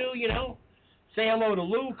 you can do, say hello to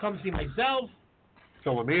Lou, come see myself.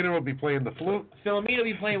 Philomena will be playing the flute. Philomena will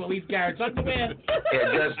be playing with Leaf Garrett's underwear.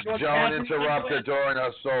 Yeah, just Joan interrupted during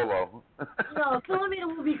her solo. No, Philomena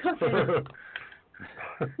will be cooking.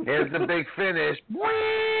 Here's the big finish.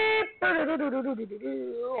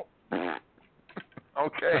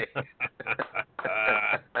 Okay.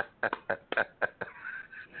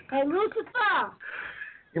 Hey, Lucifer.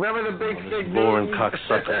 You remember the big Boring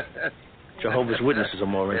cocksucker. Jehovah's Witnesses are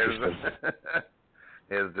more interesting.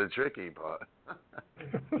 Here's the tricky part.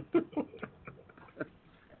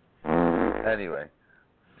 Anyway.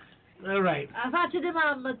 All right. I thought you did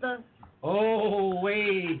my mother. Oh,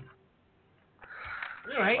 wait.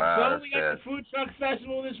 All right, Wow, so we got the Food Truck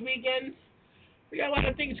Festival this weekend. We got a lot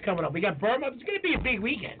of things coming up. We got Burma. It's going to be a big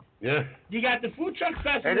weekend. Yeah. You got the Food Truck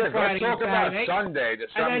Festival Hey, Friday let's talk and Saturday. about Sunday.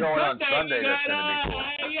 There's something going on Sunday that's going to be cool.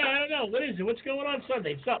 Yeah, I don't know. What is it? What's going on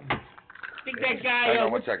Sunday? Something. I think that guy,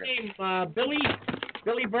 what's his name?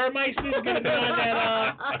 Billy Burmeister is going to be on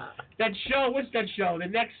that show. What's that show? The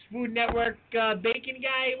next Food Network bacon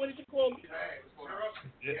guy? What is it called?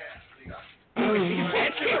 He's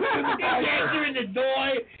answering the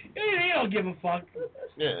door. He don't give a fuck.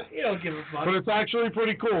 Yeah. He don't give a fuck. But it's actually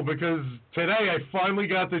pretty cool because today I finally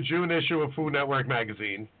got the June issue of Food Network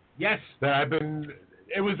magazine. Yes.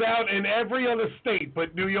 It was out in every other state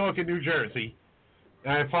but New York and New Jersey.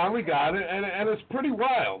 And I finally got it, and it's pretty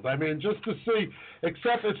wild. I mean, just to see,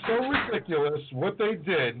 except it's so ridiculous what they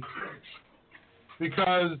did,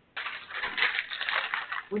 because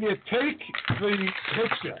when you take the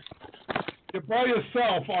picture, you're by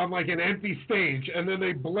yourself on like an empty stage, and then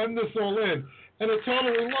they blend this all in, and it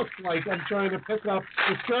totally looks like I'm trying to pick up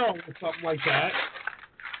the show or something like that.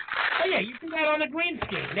 Oh yeah, you do that on the green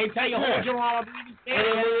screen. They tell you hold your arm, you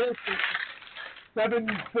stand.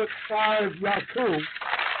 7'5" Yaku.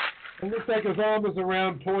 It looks like his arm is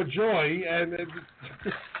around poor Joy, and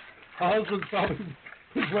her husband probably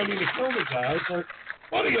is ready to kill the guy. But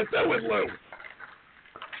what are you doing, Lou?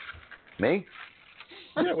 Me?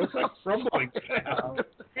 Yeah, what's that crumbling sound?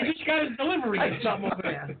 He just got his delivery or something over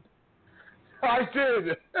there. I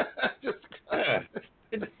did.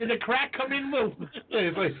 Did the crack come in, Lou? Yeah,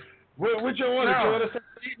 he's like, what'd you order?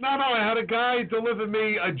 No, I had a guy deliver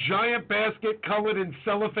me a giant basket covered in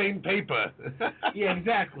cellophane paper. Yeah,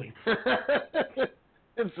 exactly.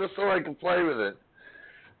 It's just so I can play with it.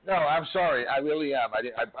 No, I'm sorry. I really am.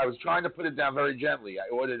 I was trying to put it down very gently. I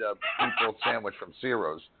ordered a meatball sandwich from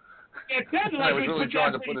Ciro's. Yeah, it sounded like I was really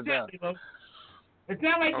trying to put it down. It's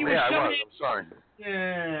not like you were shoving it. I'm sorry.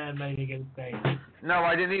 Yeah, maybe you can say. No,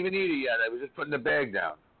 I didn't even eat it yet. I was just putting the bag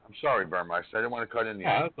down. I'm sorry, Burmeister. I didn't want to cut in the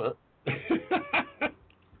end.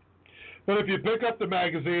 But if you pick up the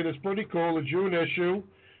magazine, it's pretty cool. The June issue.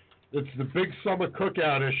 It's the big summer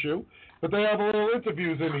cookout issue. But they have little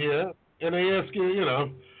interviews in here, and they ask you,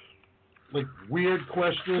 like weird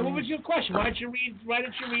questions. So what was your question? Why didn't you read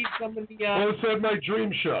some of the? Well, it said my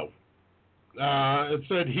dream show. It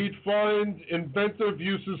said he'd find inventive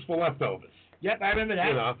uses for leftovers. Yep, I remember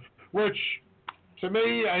that. Which, to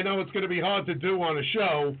me, I know it's going to be hard to do on a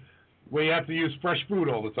show where you have to use fresh food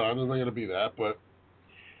all the time. There's not going to be that. But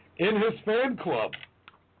in his fan club,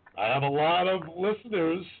 I have a lot of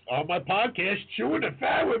listeners on my podcast chewing the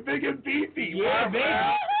fat with Big and Beefy. Yeah, baby.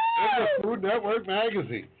 In the Food Network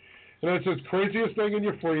magazine. And it says craziest thing in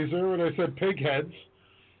your freezer, and I said pig heads,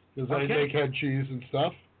 because I make head cheese and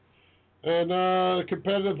stuff. And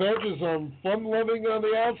competitive edges on fun-loving on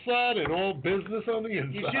the outside and all business on the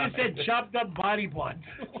inside. You should have said chopped up body parts.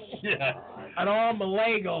 Yeah. An arm, a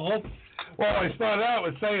leg, a hoof. Well, I started out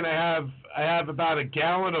with saying I have about a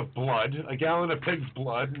gallon of blood, a gallon of pig's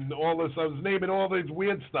blood, and all this. I was naming all this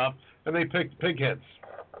weird stuff, and they picked pig heads.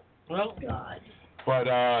 Well, God. But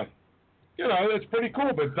it's pretty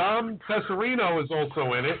cool. But Dom Tesserino is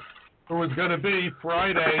also in it, who is going to be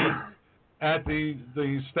Friday at the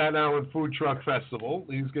Staten Island Food Truck Festival.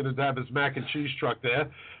 He's going to have his mac and cheese truck there.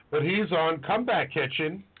 But he's on Comeback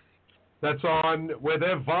Kitchen. That's on where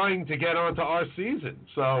they're vying to get onto our season.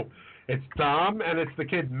 So it's Dom and it's the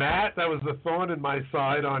kid Matt. That was the thorn in my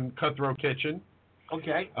side on Cutthroat Kitchen.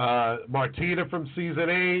 Okay. Martina from season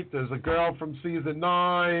 8. There's a girl from season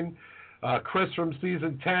 9. Chris from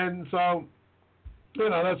season 10. So,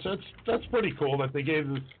 that's pretty cool that they gave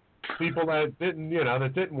people that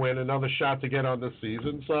didn't win another shot to get on this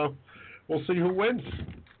season. So we'll see who wins.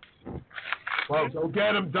 Well, go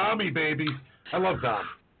get him, Dommy, baby. I love Dom.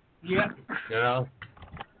 Yeah.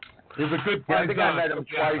 He's a good guy. I think I met him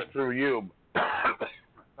twice through you.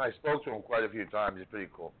 I spoke to him quite a few times. He's pretty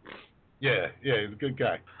cool. Yeah, he's a good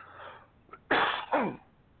guy.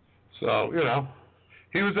 So,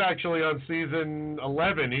 he was actually on season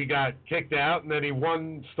 11. He got kicked out, and then he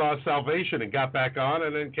won Star Salvation and got back on,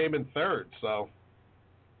 and then came in third. So,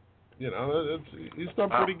 he's done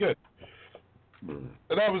pretty good. And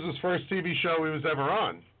that was his first TV show he was ever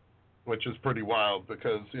on, which is pretty wild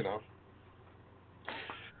because,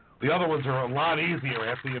 the other ones are a lot easier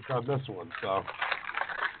after you've done this one. So.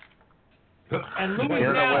 And we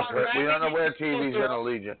don't know where TV's going to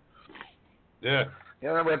lead you. Yeah. You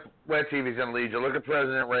don't know where TV's going to lead you. Look at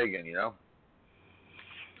President Reagan,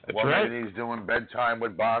 That's One right. minute he's doing bedtime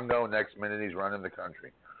with Bongo, next minute he's running the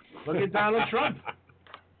country. Look at Donald Trump.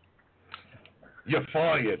 You're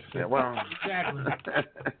fired. Yeah, well. Exactly.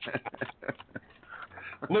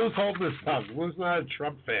 Lou's holding his tongue. Lou's not a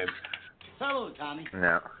Trump fan. Hello, Tommy.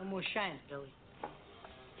 No. No more shines, Billy.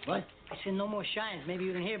 What? I said no more shines. Maybe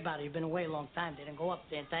you didn't hear about it. You've been away a long time. They didn't go up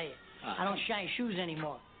there and tell you. I don't shine shoes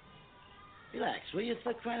anymore. Relax, will you?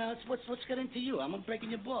 For crying out, what's got into you? I'm breaking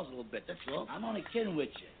your balls a little bit, that's all. I'm only kidding with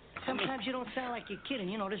you. Sometimes you don't sound like you're kidding.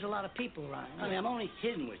 There's a lot of people around. I'm only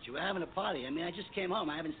kidding with you. We're having a party. I just came home.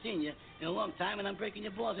 I haven't seen you in a long time, and I'm breaking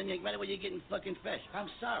your balls, and right away you're getting fucking fresh. I'm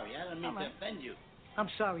sorry. I don't mean to offend you. I'm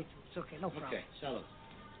sorry, too. It's okay. No problem. Okay, salute.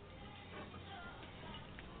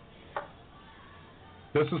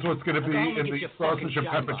 This is what's going to be in the sausage and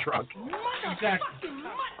pepper truck. Exactly.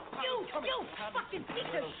 You fucking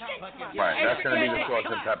piece of shit. Right, that's going to be the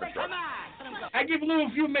sausage and pepper truck. I give Lou a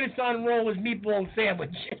few minutes on roll his meatball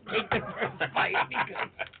sandwich. Take the first bite because,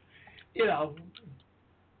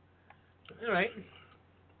 All right.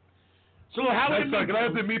 So how can I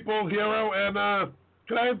have the meatball hero and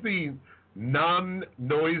can I have the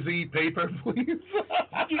non-noisy paper, please?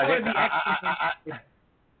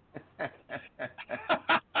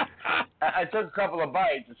 I took a couple of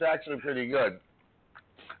bites. It's actually pretty good.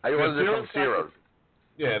 I ordered it from Ciro's.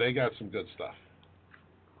 Yeah, they got some good stuff.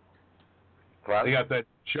 What? They got that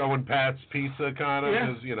Joe and Pat's pizza kind of.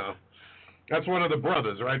 Yeah. That's one of the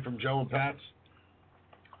brothers, right, from Joe and Pat's?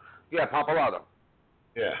 Yeah, Papalato.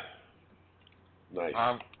 Yeah. Nice.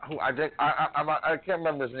 I think I can't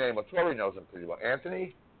remember his name, but Tori knows him pretty well.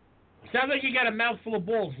 Anthony? Sounds like you got a mouthful of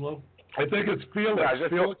balls, Lou. I think it's Felix. Yeah,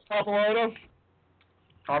 Felix Papalato?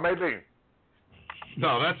 Oh, maybe.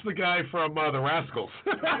 No, that's the guy from the Rascals.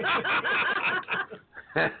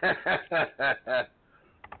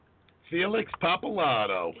 Felix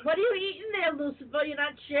Papalato. What are you eating there, Lucifer? You're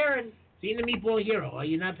not sharing. See the meatball hero. Are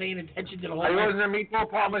you not paying attention to the whole? I wasn't a meatball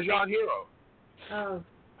Parmesan hero. Oh.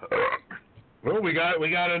 Well, we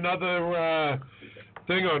got another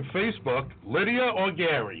thing on Facebook. Lydia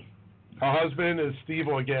Orgari. Her husband is Steve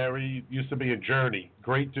Orgari. Used to be in Journey.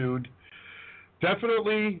 Great dude.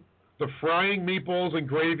 Definitely the frying meatballs and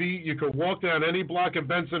gravy. You could walk down any block in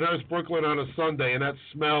Bensonhurst, Brooklyn on a Sunday, and that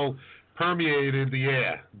smell permeated the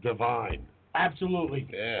air. Divine. Absolutely.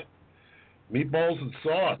 Yeah. Meatballs and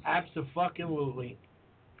sauce. Absolutely.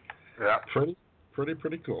 Yeah.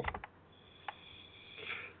 Pretty cool.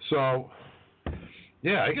 So,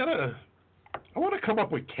 yeah, I want to come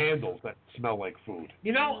up with candles that smell like food.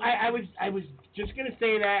 I was just gonna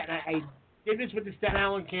say that, and I did this with the Staten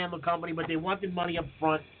Island Candle Company, but they wanted money up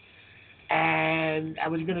front, and I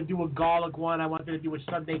was gonna do a garlic one. I wanted to do a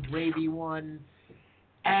Sunday gravy one,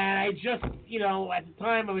 and I just, at the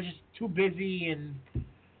time I was just too busy and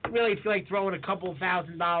didn't really feel like throwing a couple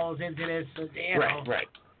 $1,000 into this. So, Right.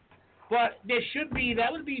 But there should be,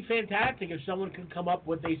 that would be fantastic if someone could come up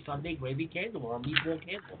with a Sunday gravy candle or a meatball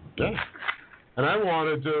candle. Yeah. And I want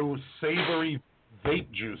to do savory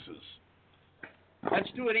vape juices.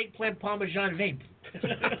 Let's do an eggplant parmesan vape.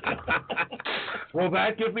 Will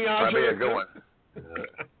that give me That'd be a agita? good one.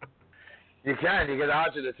 You can get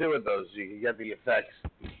agita too with those. You can get the effects.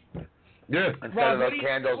 Yeah. Instead Rob, of those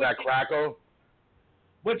candles that crackle.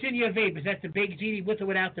 What's in your vape? Is that the baked ziti with or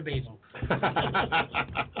without the basil?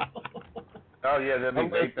 Oh, yeah, they'll be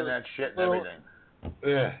vaping that shit and everything.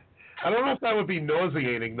 Yeah. I don't know if that would be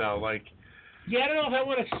nauseating, though. Like, yeah, I don't know if I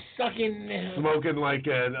want to suck in... smoking like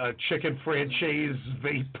a chicken franchise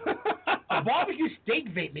vape. A barbecue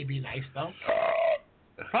steak vape may be nice, though.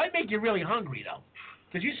 Probably make you really hungry, though.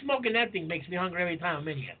 Because you smoking that thing makes me hungry every time I'm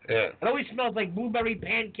in here. Yeah. It always smells like blueberry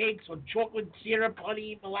pancakes or chocolate syrup,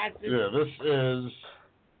 honey, molasses. Yeah, this is...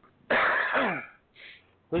 I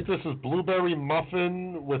think this is blueberry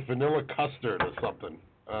muffin with vanilla custard or something.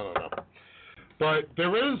 I don't know. But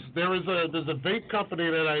there's a vape company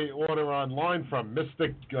that I order online from,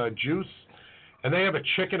 Mystic Juice, and they have a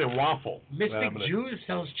chicken and waffle. Mystic Juice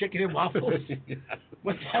sells chicken and waffles? Yes.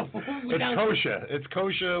 What's that? It's kosher. It's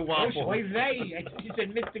kosher waffle. Kosher? You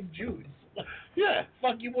said Mystic Juice. Yeah.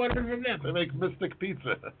 Fuck you ordered from them? They make Mystic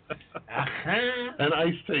Pizza. Uh-huh. And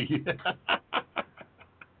iced tea.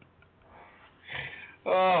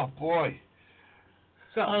 Oh, boy.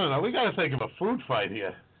 So, I don't know. We got to think of a food fight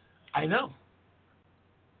here. I know.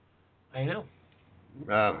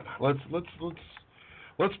 Let's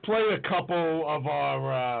play a couple of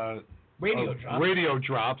our radio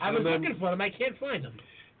drops. I was looking for them. I can't find them.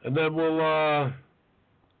 And then we'll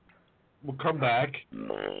come back.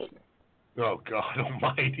 Oh God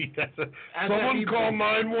Almighty! Someone call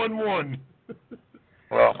 911.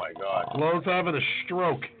 Oh my God! Lowe's having a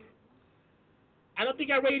stroke. I don't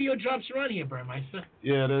think our radio drops are on here, Burmeister.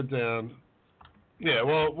 Yeah, they're down. Yeah,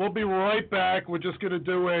 well, we'll be right back. We're just going to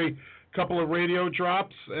do a couple of radio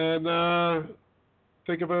drops and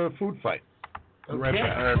think of a food fight. Okay. Right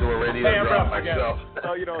back. I'm going to do a radio drop myself.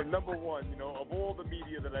 Number one, of all the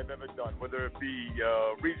media that I've ever done, whether it be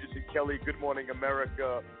Regis and Kelly, Good Morning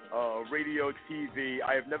America, radio, TV,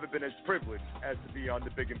 I have never been as privileged as to be on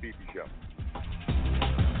the Big and Beefy Show.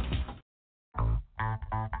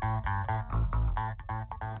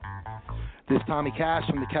 This is Tommy Cash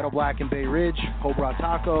from the Kettle Black in Bay Ridge, Hobart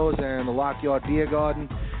Tacos, and the Lockyard Beer Garden.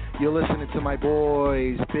 You're listening to my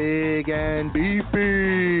boys, Big and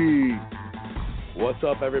Beefy. What's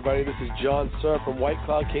up, everybody? This is John Sir from White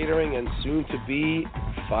Cloud Catering and soon to be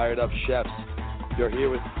Fired Up Chefs. You're here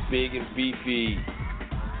with Big and Beefy.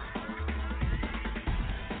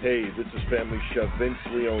 Hey, this is Family Chef Vince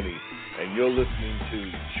Leone, and you're listening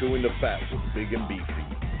to Chewing the Fat with Big and Beefy.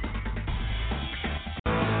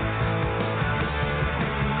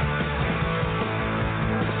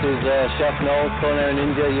 This is Chef Noel, Culinary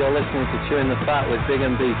Ninja. You're listening to Chewing the Fat with Big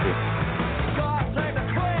and Beefy.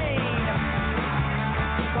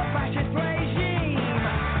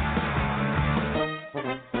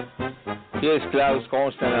 Hier ist Klaus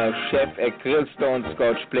Constantiner, Chef at Grillstone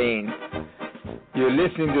Scotch Plain. You're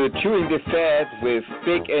listening to Chewing the Fat with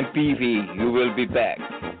Big and Beefy. You will be back.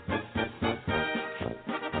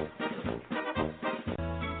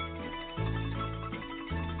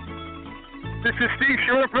 This is Steve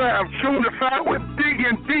Schroeder. I'm Chewing the Fat with Big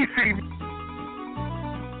and Beefy.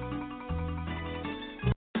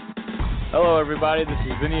 Hello, everybody. This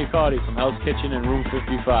is Vinny Accardi from Hell's Kitchen in Room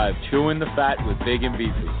 55, Chewing the Fat with Big and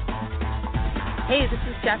Beefy. Hey, this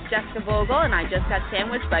is Chef Jessica Vogel, and I just got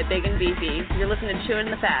sandwiched by Big and Beefy. You're listening to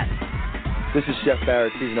Chewing the Fat. This is Chef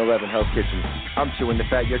Barrett, Season 11, Hell's Kitchen. I'm chewing the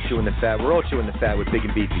fat, you're chewing the fat. We're all chewing the fat with Big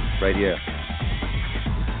and Beefy, right here.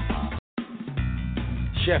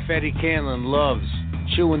 Chef Eddie Canlin loves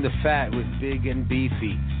Chewing the Fat with Big and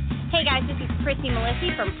Beefy. Hey guys, this is Prissy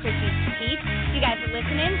Melissy from Prissy's Petite. You guys are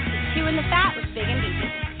listening to Chewing the Fat with Big and Beefy.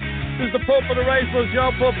 This is the Pope of the Racers,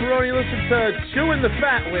 John Poperoni. Listen to Chewing the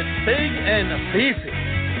Fat with Big and Beefy.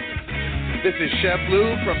 This is Chef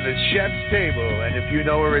Lou from the Chef's Table, and if you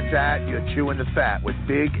know where it's at, you're chewing the fat with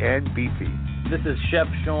Big and Beefy. This is Chef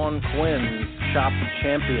Sean Quinn, Shop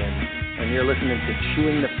Champion, and you're listening to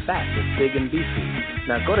Chewing the Fat with Big and Beefy.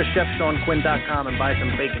 Now go to ChefSeanQuinn.com and buy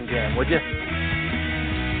some bacon jam, would you?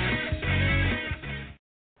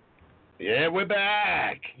 Yeah, we're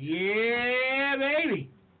back. Yeah, baby.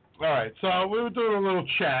 All right, so we were doing a little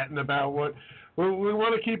chatting about what we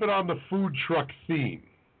want to keep it on the food truck theme.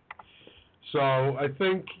 So I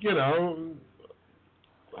think, I don't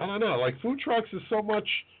know, like food trucks is so much,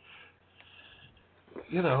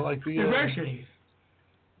 like the... diversity.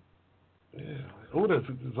 Yeah. Oh, there's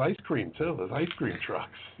ice cream too. There's ice cream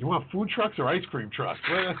trucks. You want food trucks or ice cream trucks?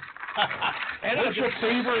 What's your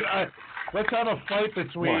favorite? Let's have a fight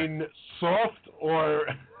between soft or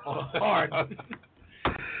hard.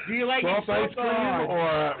 Do you like soft ice cream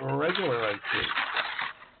or or regular ice cream?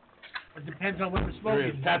 It depends on what we're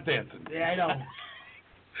smoking. Tap dancing. Yeah, I know.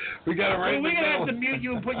 We got it right in the We're gonna middle. have to mute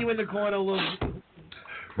you and put you in the corner a little.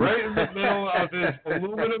 Right in the middle of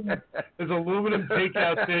his aluminum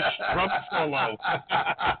takeout dish drum solo.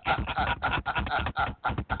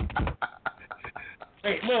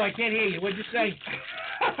 Hey, Lou, I can't hear you. What'd you say?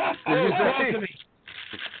 Talk to me.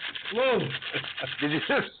 Lou. Did you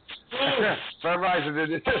just... Did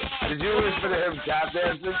you whisper to him tap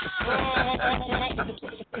dancing?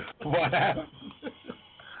 What happened?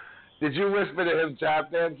 Did you whisper to him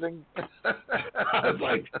tap dancing? I was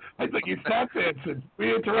like, he's tap dancing.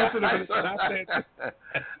 We interrupted him in tap dancing.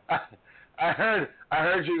 I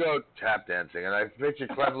heard you go tap dancing, and I pictured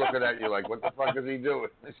Clem looking at you like, what the fuck is he doing?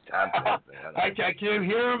 He's tap dancing. I can't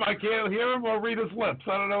hear him. I can't hear him or read his lips.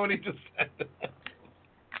 I don't know what he just said.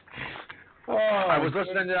 I was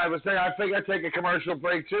listening. I was saying I think I'd take a commercial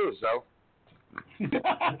break too. So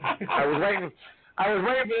I was waiting for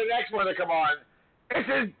the next one to come on. This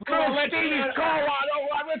is Stevie's call on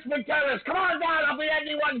over on Richmond Terrace. Come on down. I'll be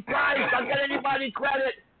anyone's price. I'll get anybody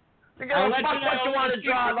credit. You know, fuck what you want to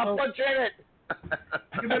drive. I'll put you in it.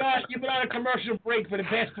 You've been on a commercial break for the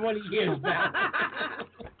past 20 years now.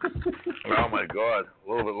 Oh my God, a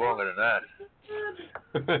little bit longer than that.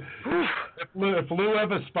 If Lou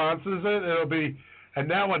ever sponsors it, it'll be, and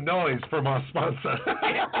now a noise from our sponsor.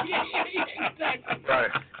 Exactly.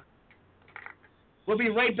 Right. We'll be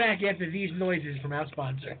right back after these noises from our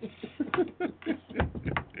sponsor. Some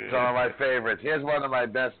of my favorites. Here's one of my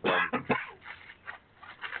best ones.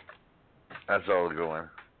 That's all we're going.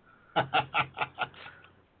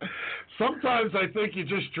 Sometimes I think you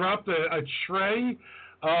just dropped a tray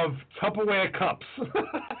of Tupperware cups.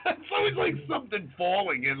 It's always like something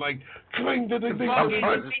falling and like cling to the thing. A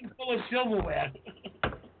thing full of silverware.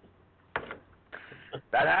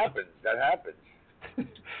 That happens.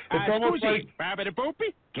 It's almost like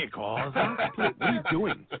Babbity-boopy? Che cosa? What are you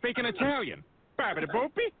doing? Speaking Italian.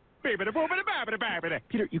 Babbity-boopy? Babbity-boopity-babbity-babbity.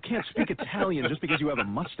 Peter, you can't speak Italian just because you have a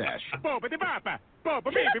mustache. Boopity-bapa.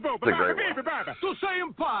 Boopity-boopity-bapa. Tu sei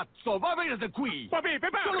un pazzo. Va via da qui.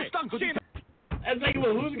 Sono stanco di... I was like,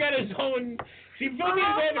 well, who's got his own... See,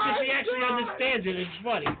 Philly's there because he actually understands it. It's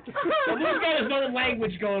funny. But who's got his own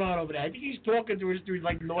language going on over there? I think he's talking to us through,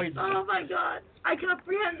 like, noises. Oh, my God. I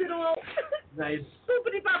comprehend it all. Nice.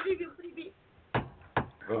 Boopity-boppity-boopity-bee.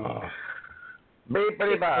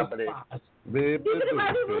 Beepity-boppity.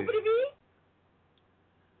 Beepity-boppity-boopity-bee.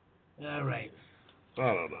 All right. I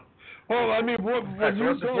don't know. Well, I mean,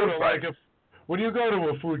 when you go to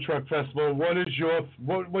a food truck festival,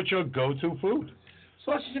 what's your go-to food?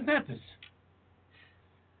 Sausage and peppers.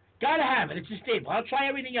 Gotta have it. It's a staple. I'll try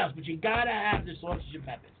everything else, but you gotta have the sausage and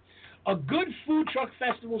peppers. A good food truck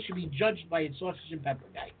festival should be judged by its sausage and pepper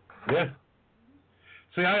guy. Yeah.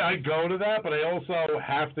 See, I go to that, but I also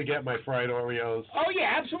have to get my fried Oreos. Oh,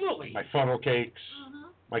 yeah, absolutely. My funnel cakes,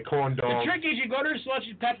 my corn dogs. The trick is you go to the sausage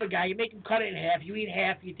and pepper guy, you make him cut it in half, you eat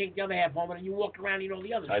half, you take the other half home, and then you walk around and eat all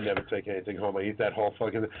the others. I never take anything home. I eat that whole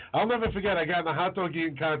fucking... I'll never forget, I got in the hot dog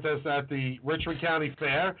eating contest at the Richmond County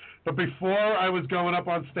Fair, but before I was going up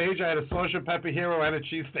on stage, I had a sausage and pepper hero and a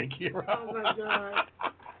cheesesteak hero. Oh, my God.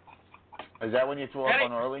 Is that when you threw up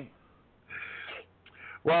on early?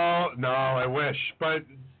 Well, no, I wish. But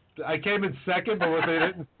I came in second, but what they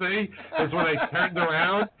didn't see is when I turned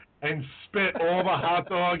around and spit all the hot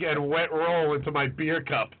dog and wet roll into my beer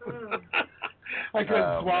cup. I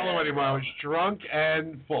couldn't swallow anymore. I was drunk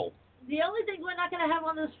and full. The only thing we're not going to have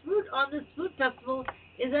on this food festival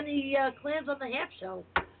is any clams on the half shell.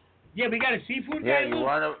 Yeah, we got a seafood guy. Yeah, you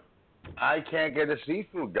want to... I can't get a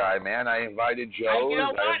seafood guy, man. I invited Joe. You know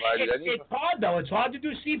what? I invited It's hard, though. It's hard to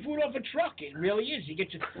do seafood off a truck. It really is. You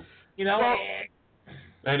get you know. Well,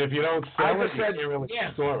 and if you don't sell it, you can't really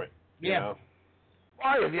store it. Yeah. You know?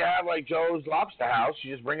 Why, if you have, like, Joe's Lobster House,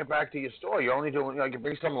 you just bring it back to your store. You only do, you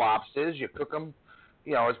bring some lobsters, you cook them,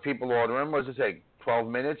 as people order them. What does it take? 12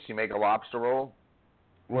 minutes, you make a lobster roll.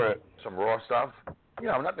 Right. Some raw stuff.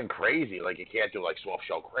 Nothing crazy. Like, you can't do, like, soft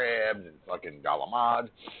shell crabs and fucking galamad.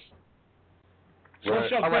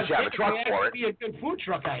 Right. Unless you have a truck for it. Be a good food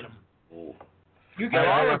truck item. There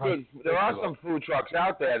are some food trucks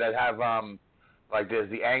out there that have, like, there's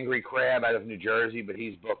the Angry Crab out of New Jersey, but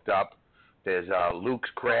he's booked up. There's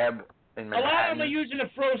Luke's Crab in Manhattan. A lot of them are using a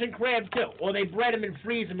frozen crab, too. Or they bread them and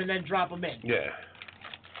freeze them and then drop them in. Yeah.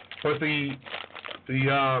 But the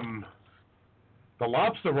The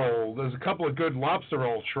lobster roll, there's a couple of good lobster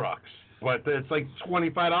roll trucks, but it's like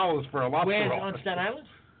 $25 for a lobster Where's roll. on Staten Island?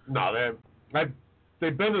 No,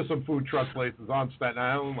 they've been to some food truck places on Staten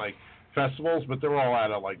Island, like festivals, but they're all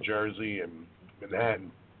out of like Jersey and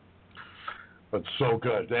Manhattan. But so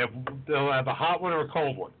good. They'll have a hot one or a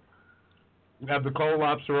cold one. You have the cold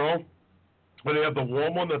lobster roll, or they have the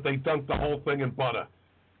warm one that they dunk the whole thing in butter.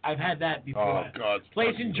 I've had that before. Oh God!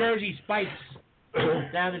 Place in Jersey, Spice.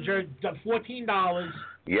 Down in Jersey, $14.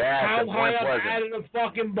 Yeah, How it's a high Point up Pleasant. out of the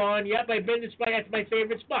fucking bun? Yep, I've been to Spice. That's my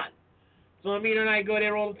favorite spot. So Amina and I go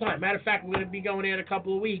there all the time. Matter of fact, we're going to be going there in a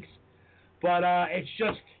couple of weeks. But it's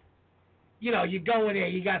just, you know, you go in there,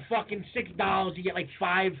 you got fucking $6. You get like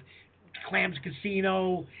 5 clams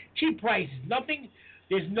casino. Cheap prices. Nothing.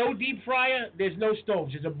 There's no deep fryer. There's no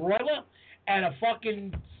stoves. There's a broiler and a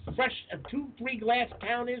fucking fresh 2-3 glass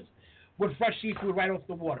counters with fresh seafood right off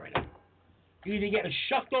the water in it. You either get it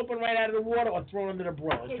shucked open right out of the water or thrown under the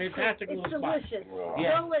broiler. It's fantastic It's little spot. delicious.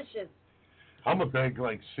 Yeah. Delicious. I'm a big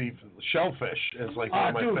shellfish is like one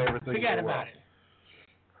of my dude, favorite things forget in the world. about it.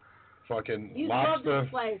 Fucking You love lobster. this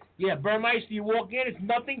place. Yeah, Burmeister, you walk in, it's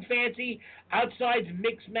nothing fancy. Outside's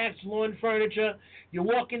mix-match lawn furniture. You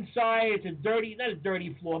walk inside, it's a dirty, not a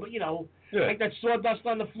dirty floor, but, you know, like that sawdust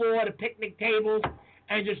on the floor, the picnic tables,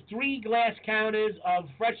 and just 3 glass counters of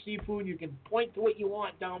fresh seafood. You can point to what you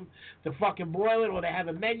want, tell them to fucking broil it, or they have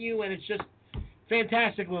a menu, and it's just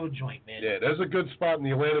fantastic little joint, man. Yeah, there's a good spot in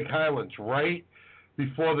the Atlantic Highlands, right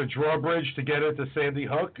before the drawbridge to get into Sandy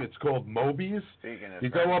Hook. It's called Moby's. You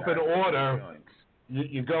go up and order.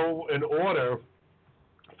 You go and order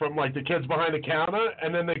from like the kids behind the counter,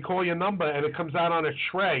 and then they call your number, and it comes out on a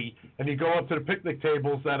tray, and you go up to the picnic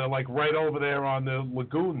tables that are like right over there on the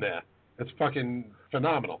lagoon there. It's fucking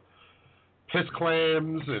phenomenal. Piss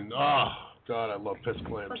clams and oh God, I love piss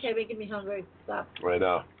clams. Okay, making me hungry. Stop. Right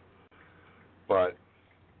now. But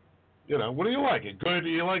you know, what do you like? Do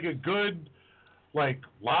you like a good like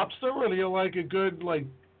lobster, or do you like a good like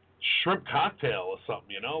shrimp cocktail or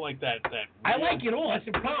something? You know, like that. I like it all. That's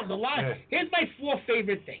the problem. Here's my 4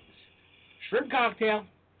 favorite things: shrimp cocktail,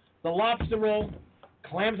 the lobster roll,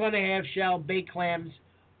 clams on the half shell, baked clams,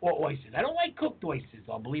 or oysters. I don't like cooked oysters,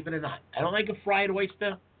 though, believe it or not. I don't like a fried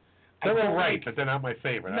oyster. They're all right, but they're not my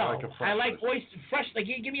favorite. No, I like a fresh I like oyster fresh. Like,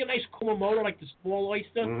 give me a nice Kumamoto, like the small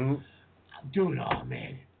oyster. Mm-hmm. Dude, oh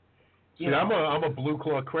man. See, I'm a blue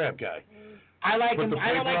claw crab guy. I like Put them. the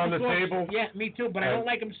I don't paper like on the the soft, table. Yeah, me too. But I don't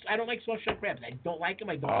like them. I don't like soft shell crabs. I don't like them.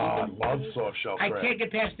 I don't eat I them. love soft shell crab. I can't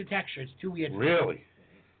get past the texture. It's too weird. Really?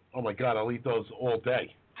 Oh my God, I'll eat those all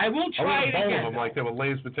day. I will try I'll eat it a bowl again. of them Though. like they were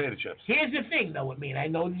Lay's potato chips. Here's the thing, though, with me, and I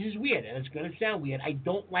know this is weird, and it's going to sound weird. I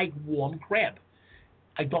don't like warm crab.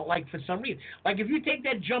 I don't like for some reason. Like, if you take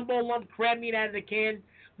that jumbo lump crab meat out of the can,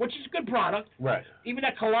 which is a good product, right? Even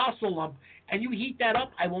that colossal lump, and you heat that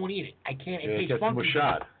up, I won't eat it. I can't. It It tastes gets funky.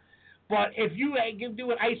 mushed. But if you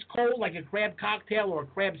do it ice cold, like a crab cocktail or a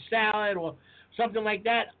crab salad or something like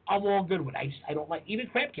that, I'm all good with it. I don't like even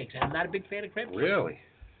crab cakes. I'm not a big fan of crab cakes. Really?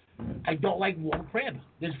 I don't like warm crab.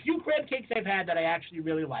 There's a few crab cakes I've had that I actually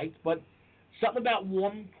really liked, but something about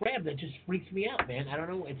warm crab that just freaks me out, man. I don't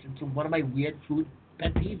know. It's one of my weird food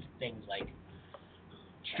pet peeve things. Like,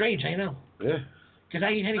 strange, I know. Yeah. Because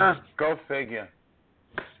I eat anything. Go figure.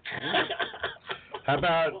 How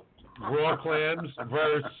about raw clams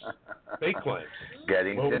versus baked clams?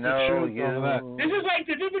 Getting What to would you know choose you. over that? This is like,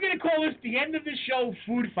 we're going to call this the end of the show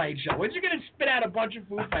food fight show. We're just going to spit out a bunch of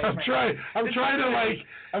food fights. I'm trying to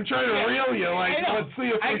reel you. Like, I know. let's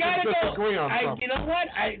see if we can disagree on something. You know what?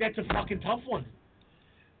 That's a fucking tough one.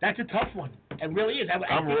 That's a tough one. It really is.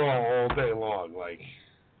 I'm raw all day long. Like,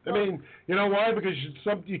 I mean, you know why? Because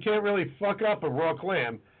you can't really fuck up a raw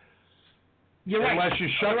clam. You're right. Unless you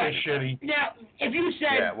shuck You're it shitty. Now, if you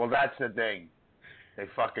said... Yeah, well, that's the thing. They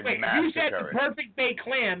fucking Wait, if massacre you said it. the perfect baked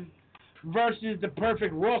clam versus the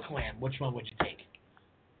perfect raw clam, which one would you take?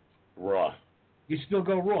 Raw. You still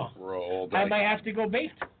go raw? Raw all day. I might have to go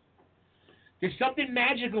baked. There's something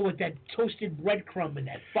magical with that toasted breadcrumb and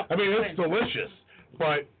that fucking I mean, it's clam. delicious,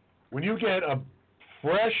 but when you get a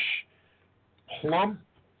fresh, plump,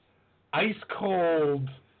 ice-cold,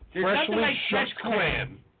 There's freshly nothing like fresh shucked clam.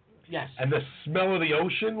 clam, Yes. and the smell of the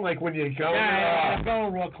ocean, like when you go... Yeah, I'm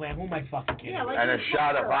going raw clam. Who am I fucking kidding? Yeah, like And a in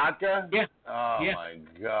shot of Florida. vodka? Yeah. Oh, Yeah. my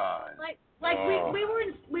God. Like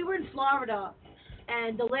we were in Florida,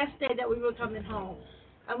 and the last day that we were coming home,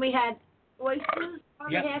 and we had oysters on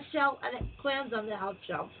Yep. the half shell and clams on the half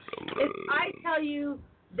shell. If I tell you,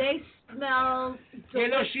 they smell Yeah,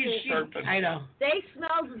 no, delicious. she's I know. They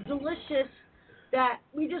smell delicious. That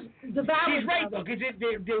we just devoured. She's right, them. though, because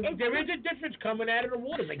there is a difference coming out of the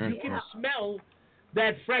waters. Like, you can smell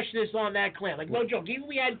that freshness on that clam. Like, no joke. Even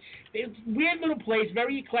we had weird little place,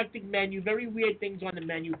 very eclectic menu, very weird things on the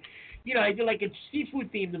menu. You know, they did like a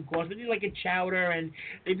seafood themed, of course. They did like a chowder, and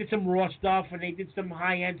they did some raw stuff, and they did some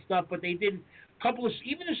high-end stuff, but they did a couple of,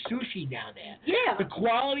 even the sushi down there. Yeah. The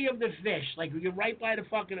quality of the fish, like, you're right by the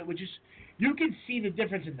fucking, which is, you can see the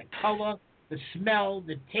difference in the color, the smell,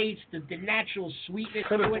 the taste, the natural sweetness.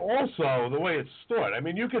 But to it's it. also the way it's stored. I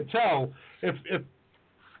mean, you could tell if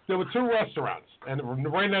there were two restaurants and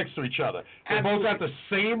right next to each other. They both got the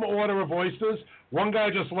same order of oysters. One guy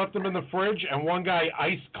just left them in the fridge, and one guy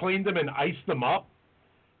cleaned them and iced them up.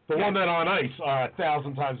 The one that on ice are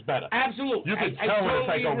 1,000 times better. Absolutely. You could I tell when it's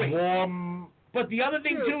totally like agree. a warm. But the other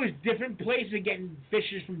thing, too, is different places are getting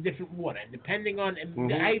fishes from different water. And depending on,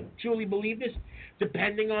 and I truly believe this,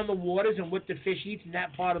 depending on the waters and what the fish eats in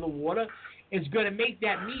that part of the water, is going to make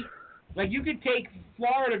that meat. Like, you could take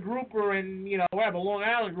Florida grouper and, you know, whatever, Long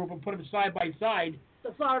Island grouper and put them side by side.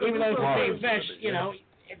 The Florida even though grouper. it's the same fish, you know,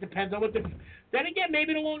 it depends on what the... Then again,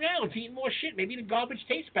 maybe the Long Island's eating more shit. Maybe the garbage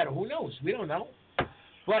tastes better. Who knows? We don't know.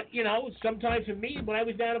 But, you know, sometimes for me, when I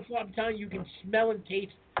was down in Florida, I'm telling you, you can smell and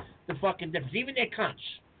taste the fucking difference. Even their conch.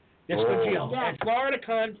 Their squigillo. Yeah. And Florida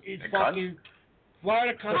conch is fucking...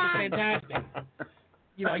 Florida conch is fantastic.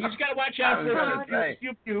 You know, you just got to watch out for a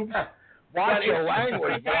few pubes. Watch your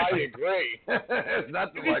language, but I agree. It's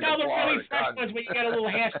nothing You can like tell a the really Florida fresh conch. ones when you got a little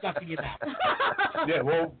hair stuck in your mouth. Yeah,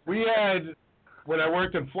 well, we had, when I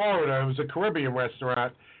worked in Florida, it was a Caribbean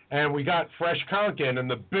restaurant, and we got fresh conch in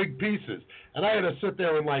the big pieces. And I had to sit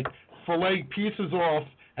there and, like, fillet pieces off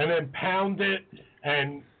and then pound it.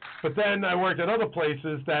 But then I worked at other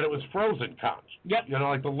places that it was frozen conch. Yep. You know,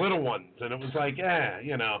 like the little ones. And it was like,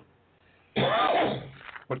 you know.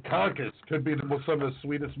 But conch could be some of the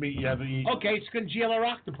sweetest meat you ever eat. Okay, scongeal or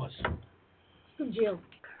octopus? Scongeal.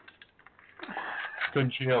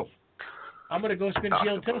 Scongeal. I'm going to go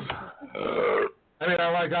scongeal, too. I mean,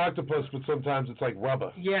 I like octopus, but sometimes it's like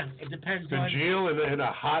rubber. Yeah, it depends on... Scongeal in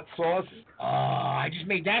a hot sauce? I just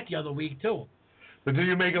made that the other week, too. But do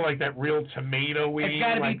you make it like that real tomato-y? It's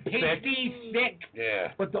got to like be pasty, thick.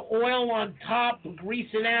 Yeah. But the oil on top,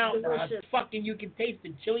 greasing out, Delicious. fucking, you can taste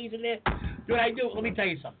the chilies in there. What I do, let me tell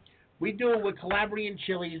you something. We do it with Calabrian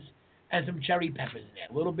chilies and some cherry peppers in there.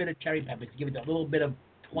 A little bit of cherry peppers to give it a little bit of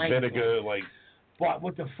twang. Vinegar, like... But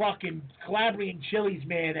with the fucking Calabrian chilies,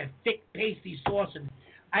 man, that thick, pasty sauce, and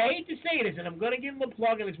I hate to say this, and I'm going to give them a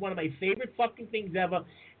plug, and it's one of my favorite fucking things ever,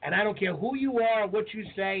 and I don't care who you are or what you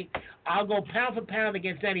say, I'll go pound for pound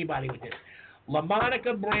against anybody with this. La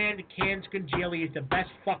Monica brand canned scongeal is the best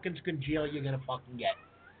fucking scongeal you're going to fucking get.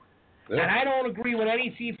 Yeah. And I don't agree with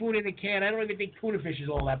any seafood in a can. I don't even think tuna fish is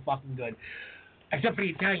all that fucking good. Except for the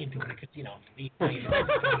Italian tuna, because, you know, the Italian tuna.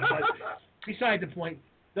 But beside the point,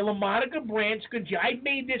 the La Monica brand scongeal. I've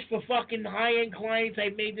made this for fucking high-end clients.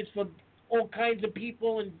 I've made this for all kinds of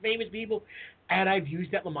people and famous people. And I've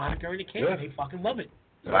used that La Monica in a can. Yeah. They fucking love it.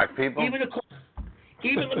 Black people?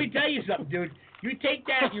 Even let me tell you something, dude. You take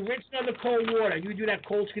that, you rinse it under cold water, you do that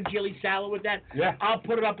cold scongeal salad with that, yeah. I'll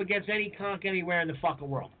put it up against any conch anywhere in the fucking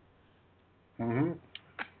world. Mm-hmm.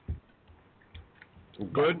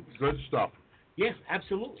 Good stuff. Yes,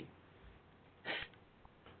 absolutely.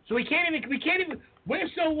 So we can't even, we're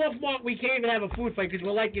so off mark, we can't even have a food fight because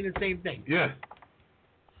we're liking the same thing. Yeah.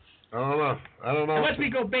 I don't know. Unless we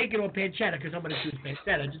go bacon or pancetta, because I'm going to choose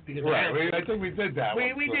pancetta just because. Right. I think we did that.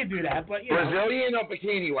 We did do that, but you know. Brazilian or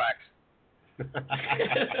bikini wax?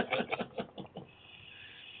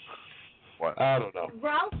 What? I don't know.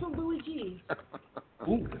 Ralph's or Louis G's?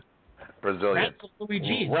 Ooh. Brazilian. Ralph's or Louis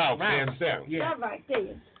G's. Ralph, hands down. Yeah. All right, there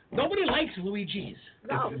you Nobody likes Louis G's.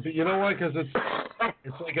 No. You know why? Because it's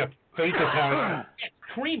like a fake Italian. It's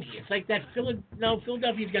creamy. It's like that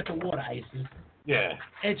Philadelphia's got the water ice. Yeah.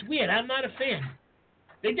 It's weird. I'm not a fan.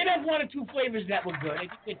 They did have one or two flavors that were good. I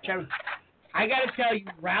think the cherry. I got to tell you,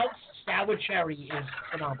 Ralph's sour cherry is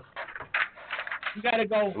phenomenal. You got to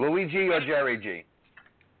go. Luigi or Jerry G?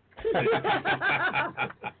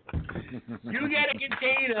 You get a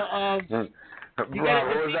container of. You Bro, got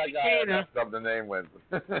what a was that guy container. I messed up the name with?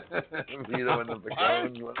 Vito and the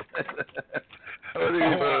Pecans. I was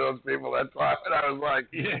one of those people that time, and I was like,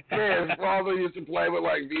 yeah, his father used to play with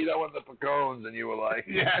like Vito and the Pecans, and you were like,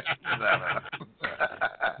 yeah.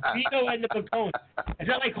 Vito and the Pecans. Is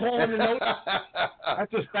that like calling the notes?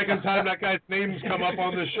 That's the second time that guy's name's come up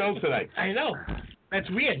on this show today. I know. That's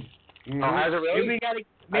weird. Mm-hmm. Oh, has it really? I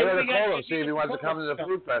gotta call him, see if he wants to come to the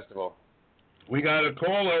food festival. We got a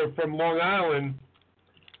caller from Long Island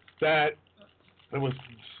that it was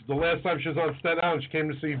the last time she was on Staten Island. She came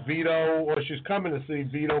to see Vito, or she's coming to see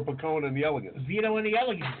Vito Picone and the Elegance. Vito and the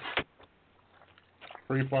Elegance.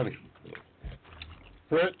 Pretty funny.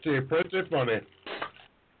 Pretty funny.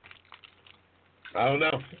 I don't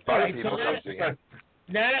know. All right, so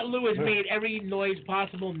now that Lou has made every noise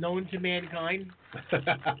possible known to mankind,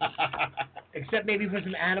 except maybe for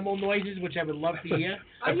some animal noises, which I would love to hear.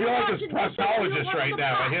 I feel like this proctologist right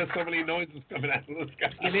now. I hear so many noises coming out of this guy.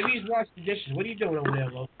 Yeah, maybe he's washing the dishes. What are you doing over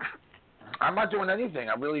there, Lou? I'm not doing anything.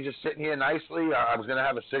 I'm really just sitting here nicely. I was going to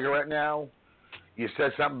have a cigarette now. You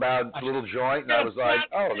said something about a little joint, and I was like,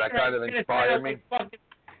 oh, that kind of inspired me.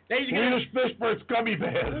 Swedish fish for its gummy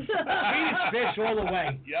bears. Swedish fish all the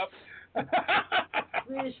way. Yep.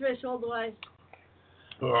 Swedish fish all the way.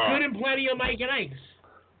 Good and plenty of Mike and Ike's.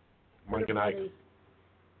 Mike and Ike.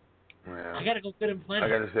 Yeah. I gotta go good and plenty. I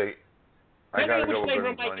gotta say, I gotta go with good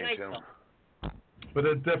and plenty Ike, too. But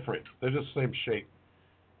they're different. They're just the same shape.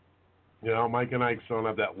 You know, Mike and Ike's don't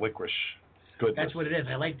have that licorice goodness. That's what it is.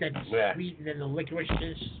 I like that sweet and then the licorice.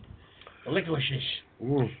 The licorice.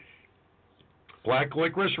 Black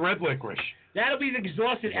licorice, red licorice. That'll be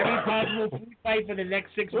exhausted every possible food fight for the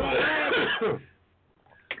next 6 months.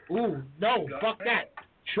 Ooh, no, fuck that.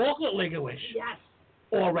 Chocolate licorice. Yes.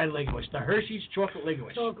 Or red licorice. The Hershey's chocolate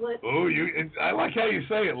licorice. Chocolate. Oh, I like how you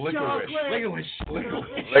say it, licorice. Licorice.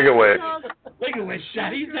 Licorice. Licorice. How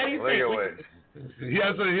do you say Licorice.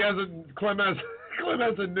 Clem has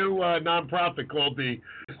a new non-profit called the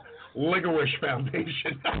Licorice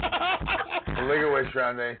Foundation. Licorice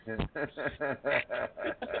Foundation.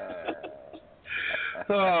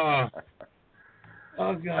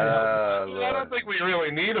 Oh, God. I don't think we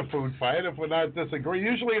really need a food fight if we're not disagreeing.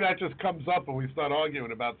 Usually that just comes up and we start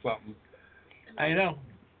arguing about something. I know.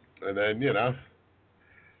 And then,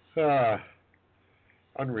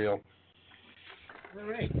 unreal. All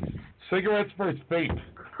right. Cigarettes versus vape.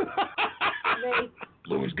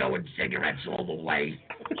 Lou's going cigarettes all the way.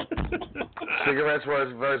 Cigarettes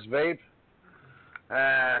versus vape?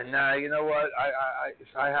 Nah, you know what?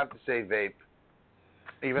 I have to say vape.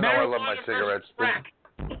 Even though I love my cigarettes.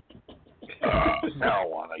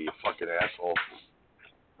 Marijuana, you fucking asshole.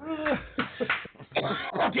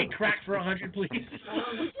 I'll take crack for 100, please.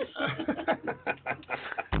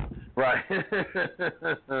 Right.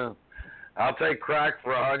 I'll take crack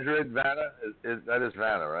for 100. Vanna, that is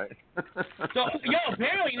Vanna, right? So,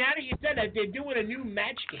 apparently now that you said that, they're doing a new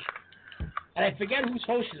match game, and I forget who's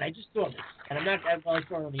hosting. I just saw this, and I saw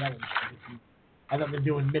it on the other one. I thought they're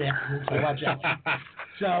doing mid-afternoon, so watch out.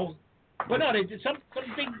 So, but no, they did something.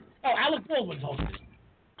 Oh, Alec Baldwin's hosting.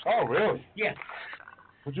 Oh, really? Yeah.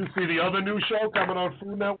 Did you see the other new show coming on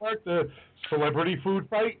Food Network, the Celebrity Food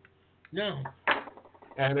Fight? No.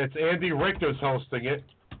 And it's Andy Richter's hosting it.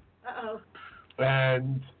 Uh-oh.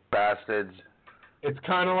 And bastards. It's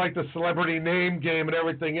kind of like the celebrity name game and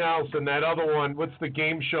everything else. And that other one, what's the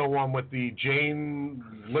game show one with the Jane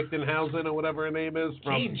Lichtenhausen or whatever her name is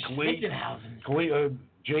from Glee?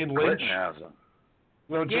 Jane Lynch.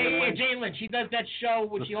 No, Jane Lynch. She does that show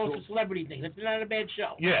where she hosts a celebrity thing. That's not a bad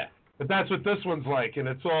show. Yeah, but that's what this one's like, and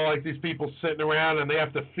it's all like these people sitting around and they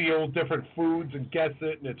have to feel different foods and guess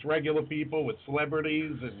it, and it's regular people with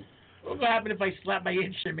celebrities and. What would happen if I slap my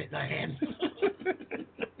instrument in my hand?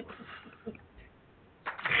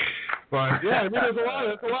 But yeah, I mean, there's a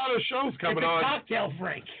lot of shows coming on. Cocktail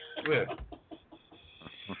Frank. Yeah.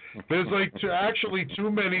 There's like actually too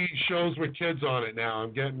many shows with kids on it now.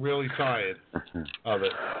 I'm getting really tired of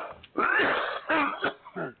it. Well,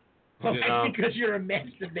 that's because you're a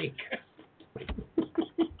master baker.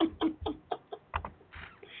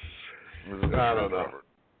 I don't know.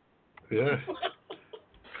 Yeah.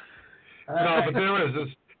 No, but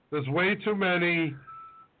there's way too many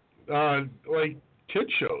like kid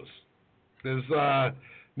shows. There's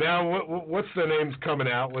now what's the name's coming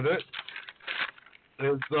out with it?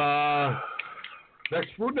 There's next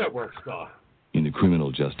Food Network star. In the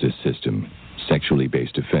criminal justice system, sexually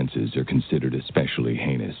based offenses are considered especially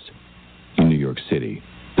heinous. In New York City,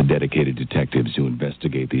 the dedicated detectives who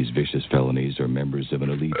investigate these vicious felonies are members of an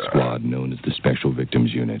elite squad known as the Special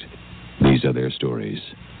Victims Unit. These are their stories.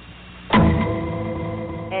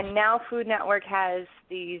 And now Food Network has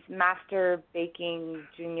these master baking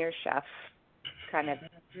junior chefs kind of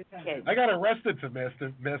kids. I got arrested for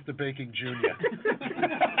master baking junior.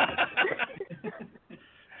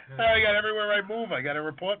 I got everywhere I move. I got to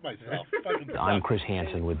report myself. I'm Chris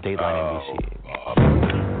Hansen with Dateline NBC.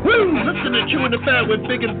 Woo! Listen to Chewing the Fat with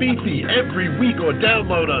Big and Beefy every week, or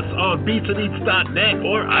download us on beatsandeats.net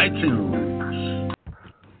or iTunes.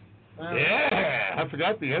 Yeah, I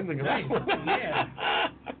forgot the ending of that one. Yeah.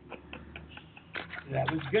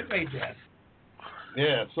 That was good right there.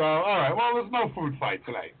 Yeah, so, all right. Well, there's no food fight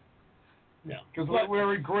tonight. No. Because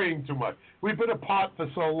we're agreeing too much. We've been apart for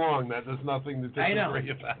so long that there's nothing to disagree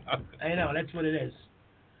about. I know, that's what it is.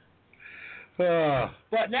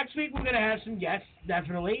 But next week we're going to have some guests,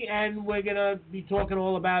 definitely, and we're going to be talking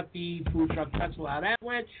all about the food truck festival, how that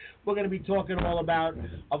went. We're going to be talking all about,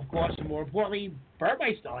 of course, and more importantly,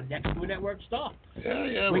 Burmeister on next Food Network stuff.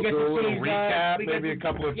 Yeah, we'll do a little recap, maybe a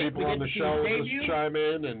couple of people on the show will just chime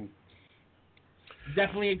in. And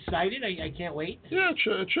definitely excited. I can't wait. Yeah,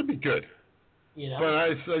 it should be good. You know? But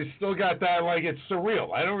I still got that, like, it's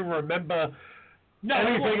surreal. I don't even remember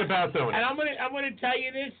anything about doing it. And I'm gonna tell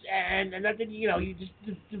you this, and nothing, you just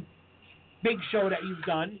the big show that you've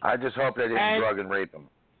done. I just hope they didn't drug and rape him.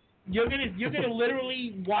 You're gonna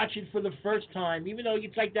literally watch it for the first time, even though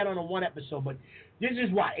it's like that on a one episode. But this is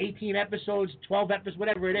 18 episodes, 12 episodes,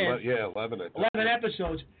 whatever it is. Yeah, 11. 11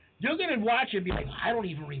 episodes. You're gonna watch it and be like, I don't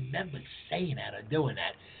even remember saying that or doing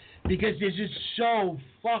that. Because there's just so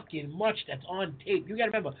fucking much that's on tape. You got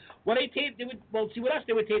to remember, when they taped, with us,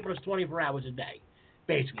 they would tape us 24 hours a day,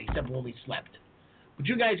 basically, except when we slept. But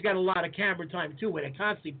you guys got a lot of camera time, too, where they're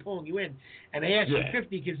constantly pulling you in, and they ask you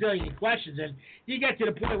 50 gazillion questions, and you get to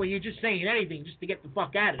the point where you're just saying anything just to get the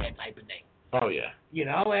fuck out of there type of thing. Oh, yeah.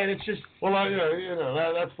 And it's just... Well,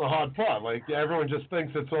 that's the hard part. Like, everyone just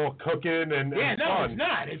thinks it's all cooking and fun. It's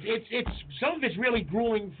not. It's some of it's really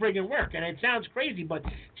grueling friggin' work, and it sounds crazy, but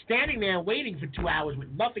standing there waiting for 2 hours with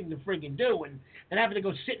nothing to friggin' do, and having to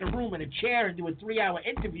go sit in a room in a chair and do a 3-hour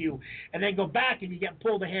interview, and then go back and you get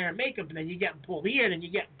pulled the hair and makeup, and then you get pulled here, and then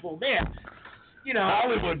you get pulled there.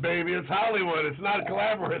 Hollywood, baby. It's Hollywood. It's not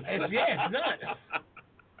glamorous. It's not.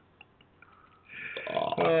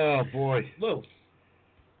 Oh, boy. Lou.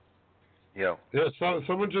 Yeah. Yeah,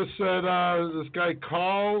 someone just said, this guy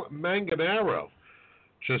Carl Manganaro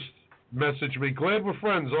just messaged me. Glad we're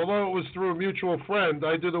friends. Although it was through a mutual friend,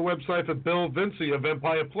 I did a website for Bill Vinci of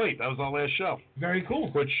Empire Plate. That was our last show. Very cool.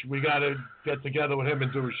 Which we got to get together with him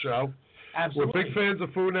and do a show. Absolutely. We're big fans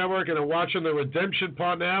of Food Network and are watching the Redemption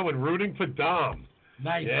part now and rooting for Dom.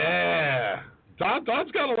 Nice. Yeah.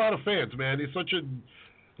 Dom's got a lot of fans, man. He's such a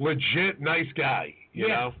legit nice guy, you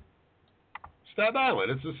know. Staten Island.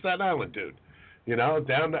 It's a Staten Island dude.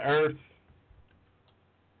 Down to earth.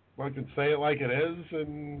 One can say it like it is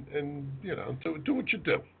and do what you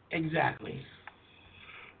do. Exactly.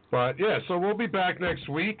 But, yeah, so we'll be back next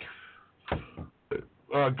week.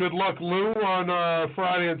 Good luck, Lou, on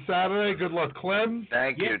Friday and Saturday. Good luck, Clem.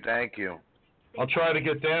 Thank you. I'll try to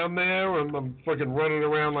get down there. I'm fucking running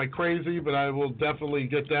around like crazy, but I will definitely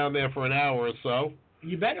get down there for an hour or so.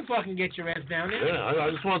 You better fucking get your ass down there. Yeah, I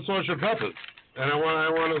just want Sgt. Pepper's. And I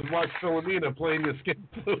want to watch Philomena playing the skin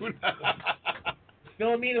flute.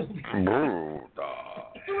 Philomena.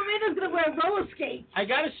 Philomena's going to wear roller skates. I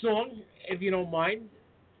got a song, if you don't mind.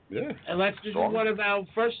 Yeah. And let's just do one of our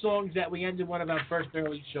first songs that we ended one of our first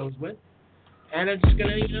early shows with. And I'm just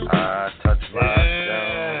going to, touch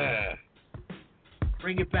my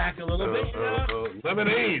bring it back a little bit.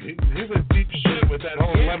 Lemonade. He was deep shit with that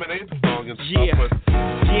whole Lemonade song and stuff.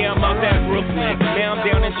 Yeah, I'm out at Brooklyn. Now I'm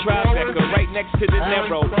down in Tribeca, right next to the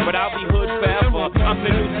Narrow. But I'll be hood forever. I'm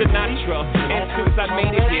the new Sinatra. And since I made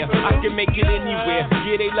it here, I can make it anywhere.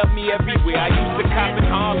 Yeah, they love me everywhere. I used to cop in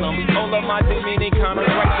Harlem. All of my Dominicanos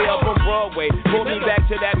right there up on Broadway. Pull me back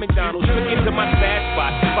to that McDonald's. Took it to my stash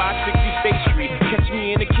spot, 560 State Street. Catch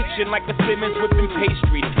me in the kitchen like a Simmons whipping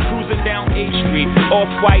pastry. Cruising down A Street.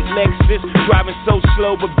 Off-white Lexus, driving so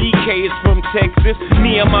slow, but BK is from Texas.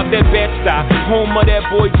 Me, I'm out that Bed-Stuy, home of that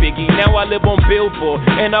boy Biggie. Now I live on Billboard,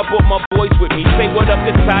 and I brought my boys with me. Say what up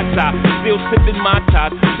to Tata, still sipping my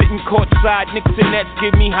top. Sitting courtside, Knicks and Nets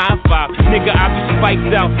give me high five. Nigga, I be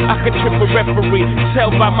spiked out, I could trip a referee.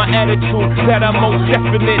 Tell by my attitude that I most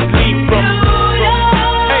definitely from.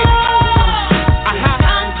 Hey.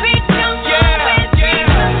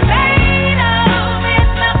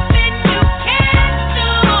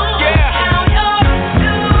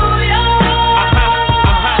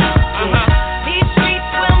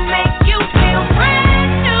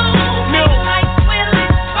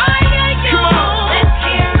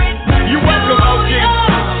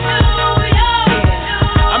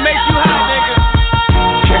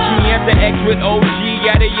 With OG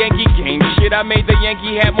at a Yankee game. Shit, I made the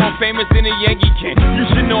Yankee hat more famous than a Yankee can. You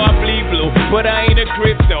should know I bleed blue, but I ain't a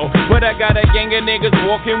crypto. But I got a gang of niggas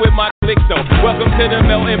walking with my click though. Welcome to the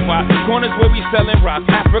melting pot. Corners where we selling rock.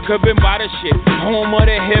 Africa been by the shit. Home of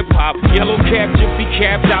the hip hop. Yellow cap, gypsy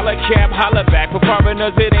cap, dollar cap, holla back. For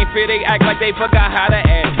foreigners it ain't fair, they act like they forgot how to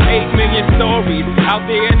act. 8 million stories out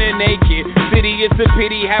there in the naked city. It's a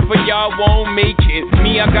pity half of y'all won't make it.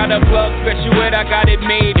 Me, I got a plug special and I got it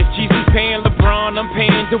made. If Jesus paying LeBron, I'm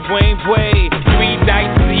paying Dwayne Wade. 3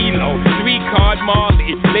 dice CeeLo, 3 card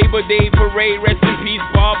Marley. Labor Day parade, rest in peace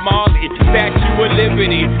Bob Marley. Statue with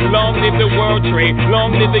liberty. Long live the World Trade,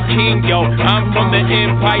 long live the king, yo. I'm from the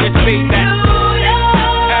Empire State that...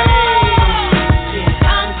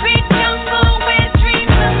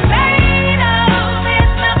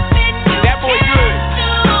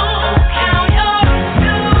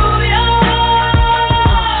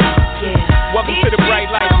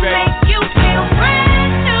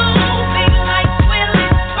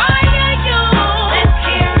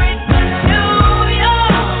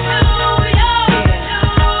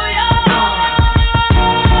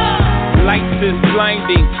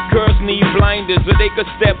 So they could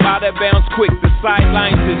step out of bounds quick. The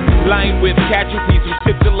sidelines is lined with casualties who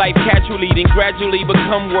sip the life casually, then gradually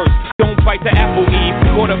become worse. Don't fight the apple eve,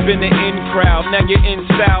 caught up in the in crowd. Now you're in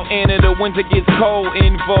style, and in the winter gets cold.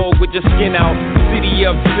 In vogue with your skin out. City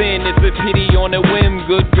of sin, it's a pity on a whim.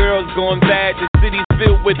 Good girls going bad, the city's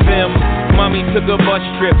filled with them. Mommy took a bus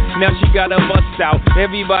trip, now she got a bus out.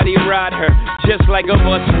 Everybody ride her, just like a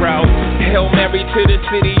bus route. Hail Mary to the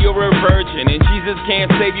city, you're a virgin, and Jesus can't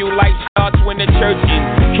save you. Life starts when the church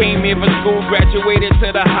ends. Came here for school, graduated to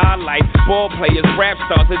the highlight. Ball players, rap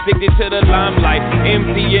stars, addicted to the limelight.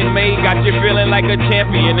 MC and May got you feeling like a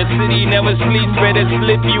champion. The city never sleeps, better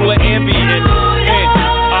slip you an ambient.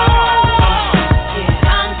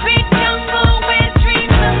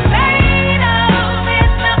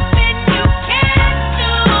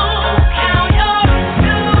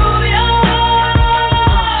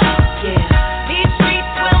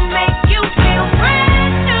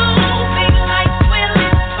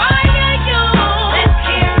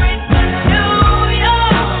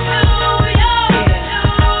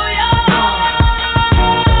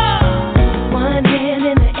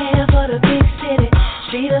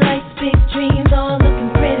 Street lights, big dreams, all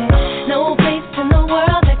looking pretty. No place in the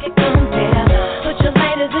world that could come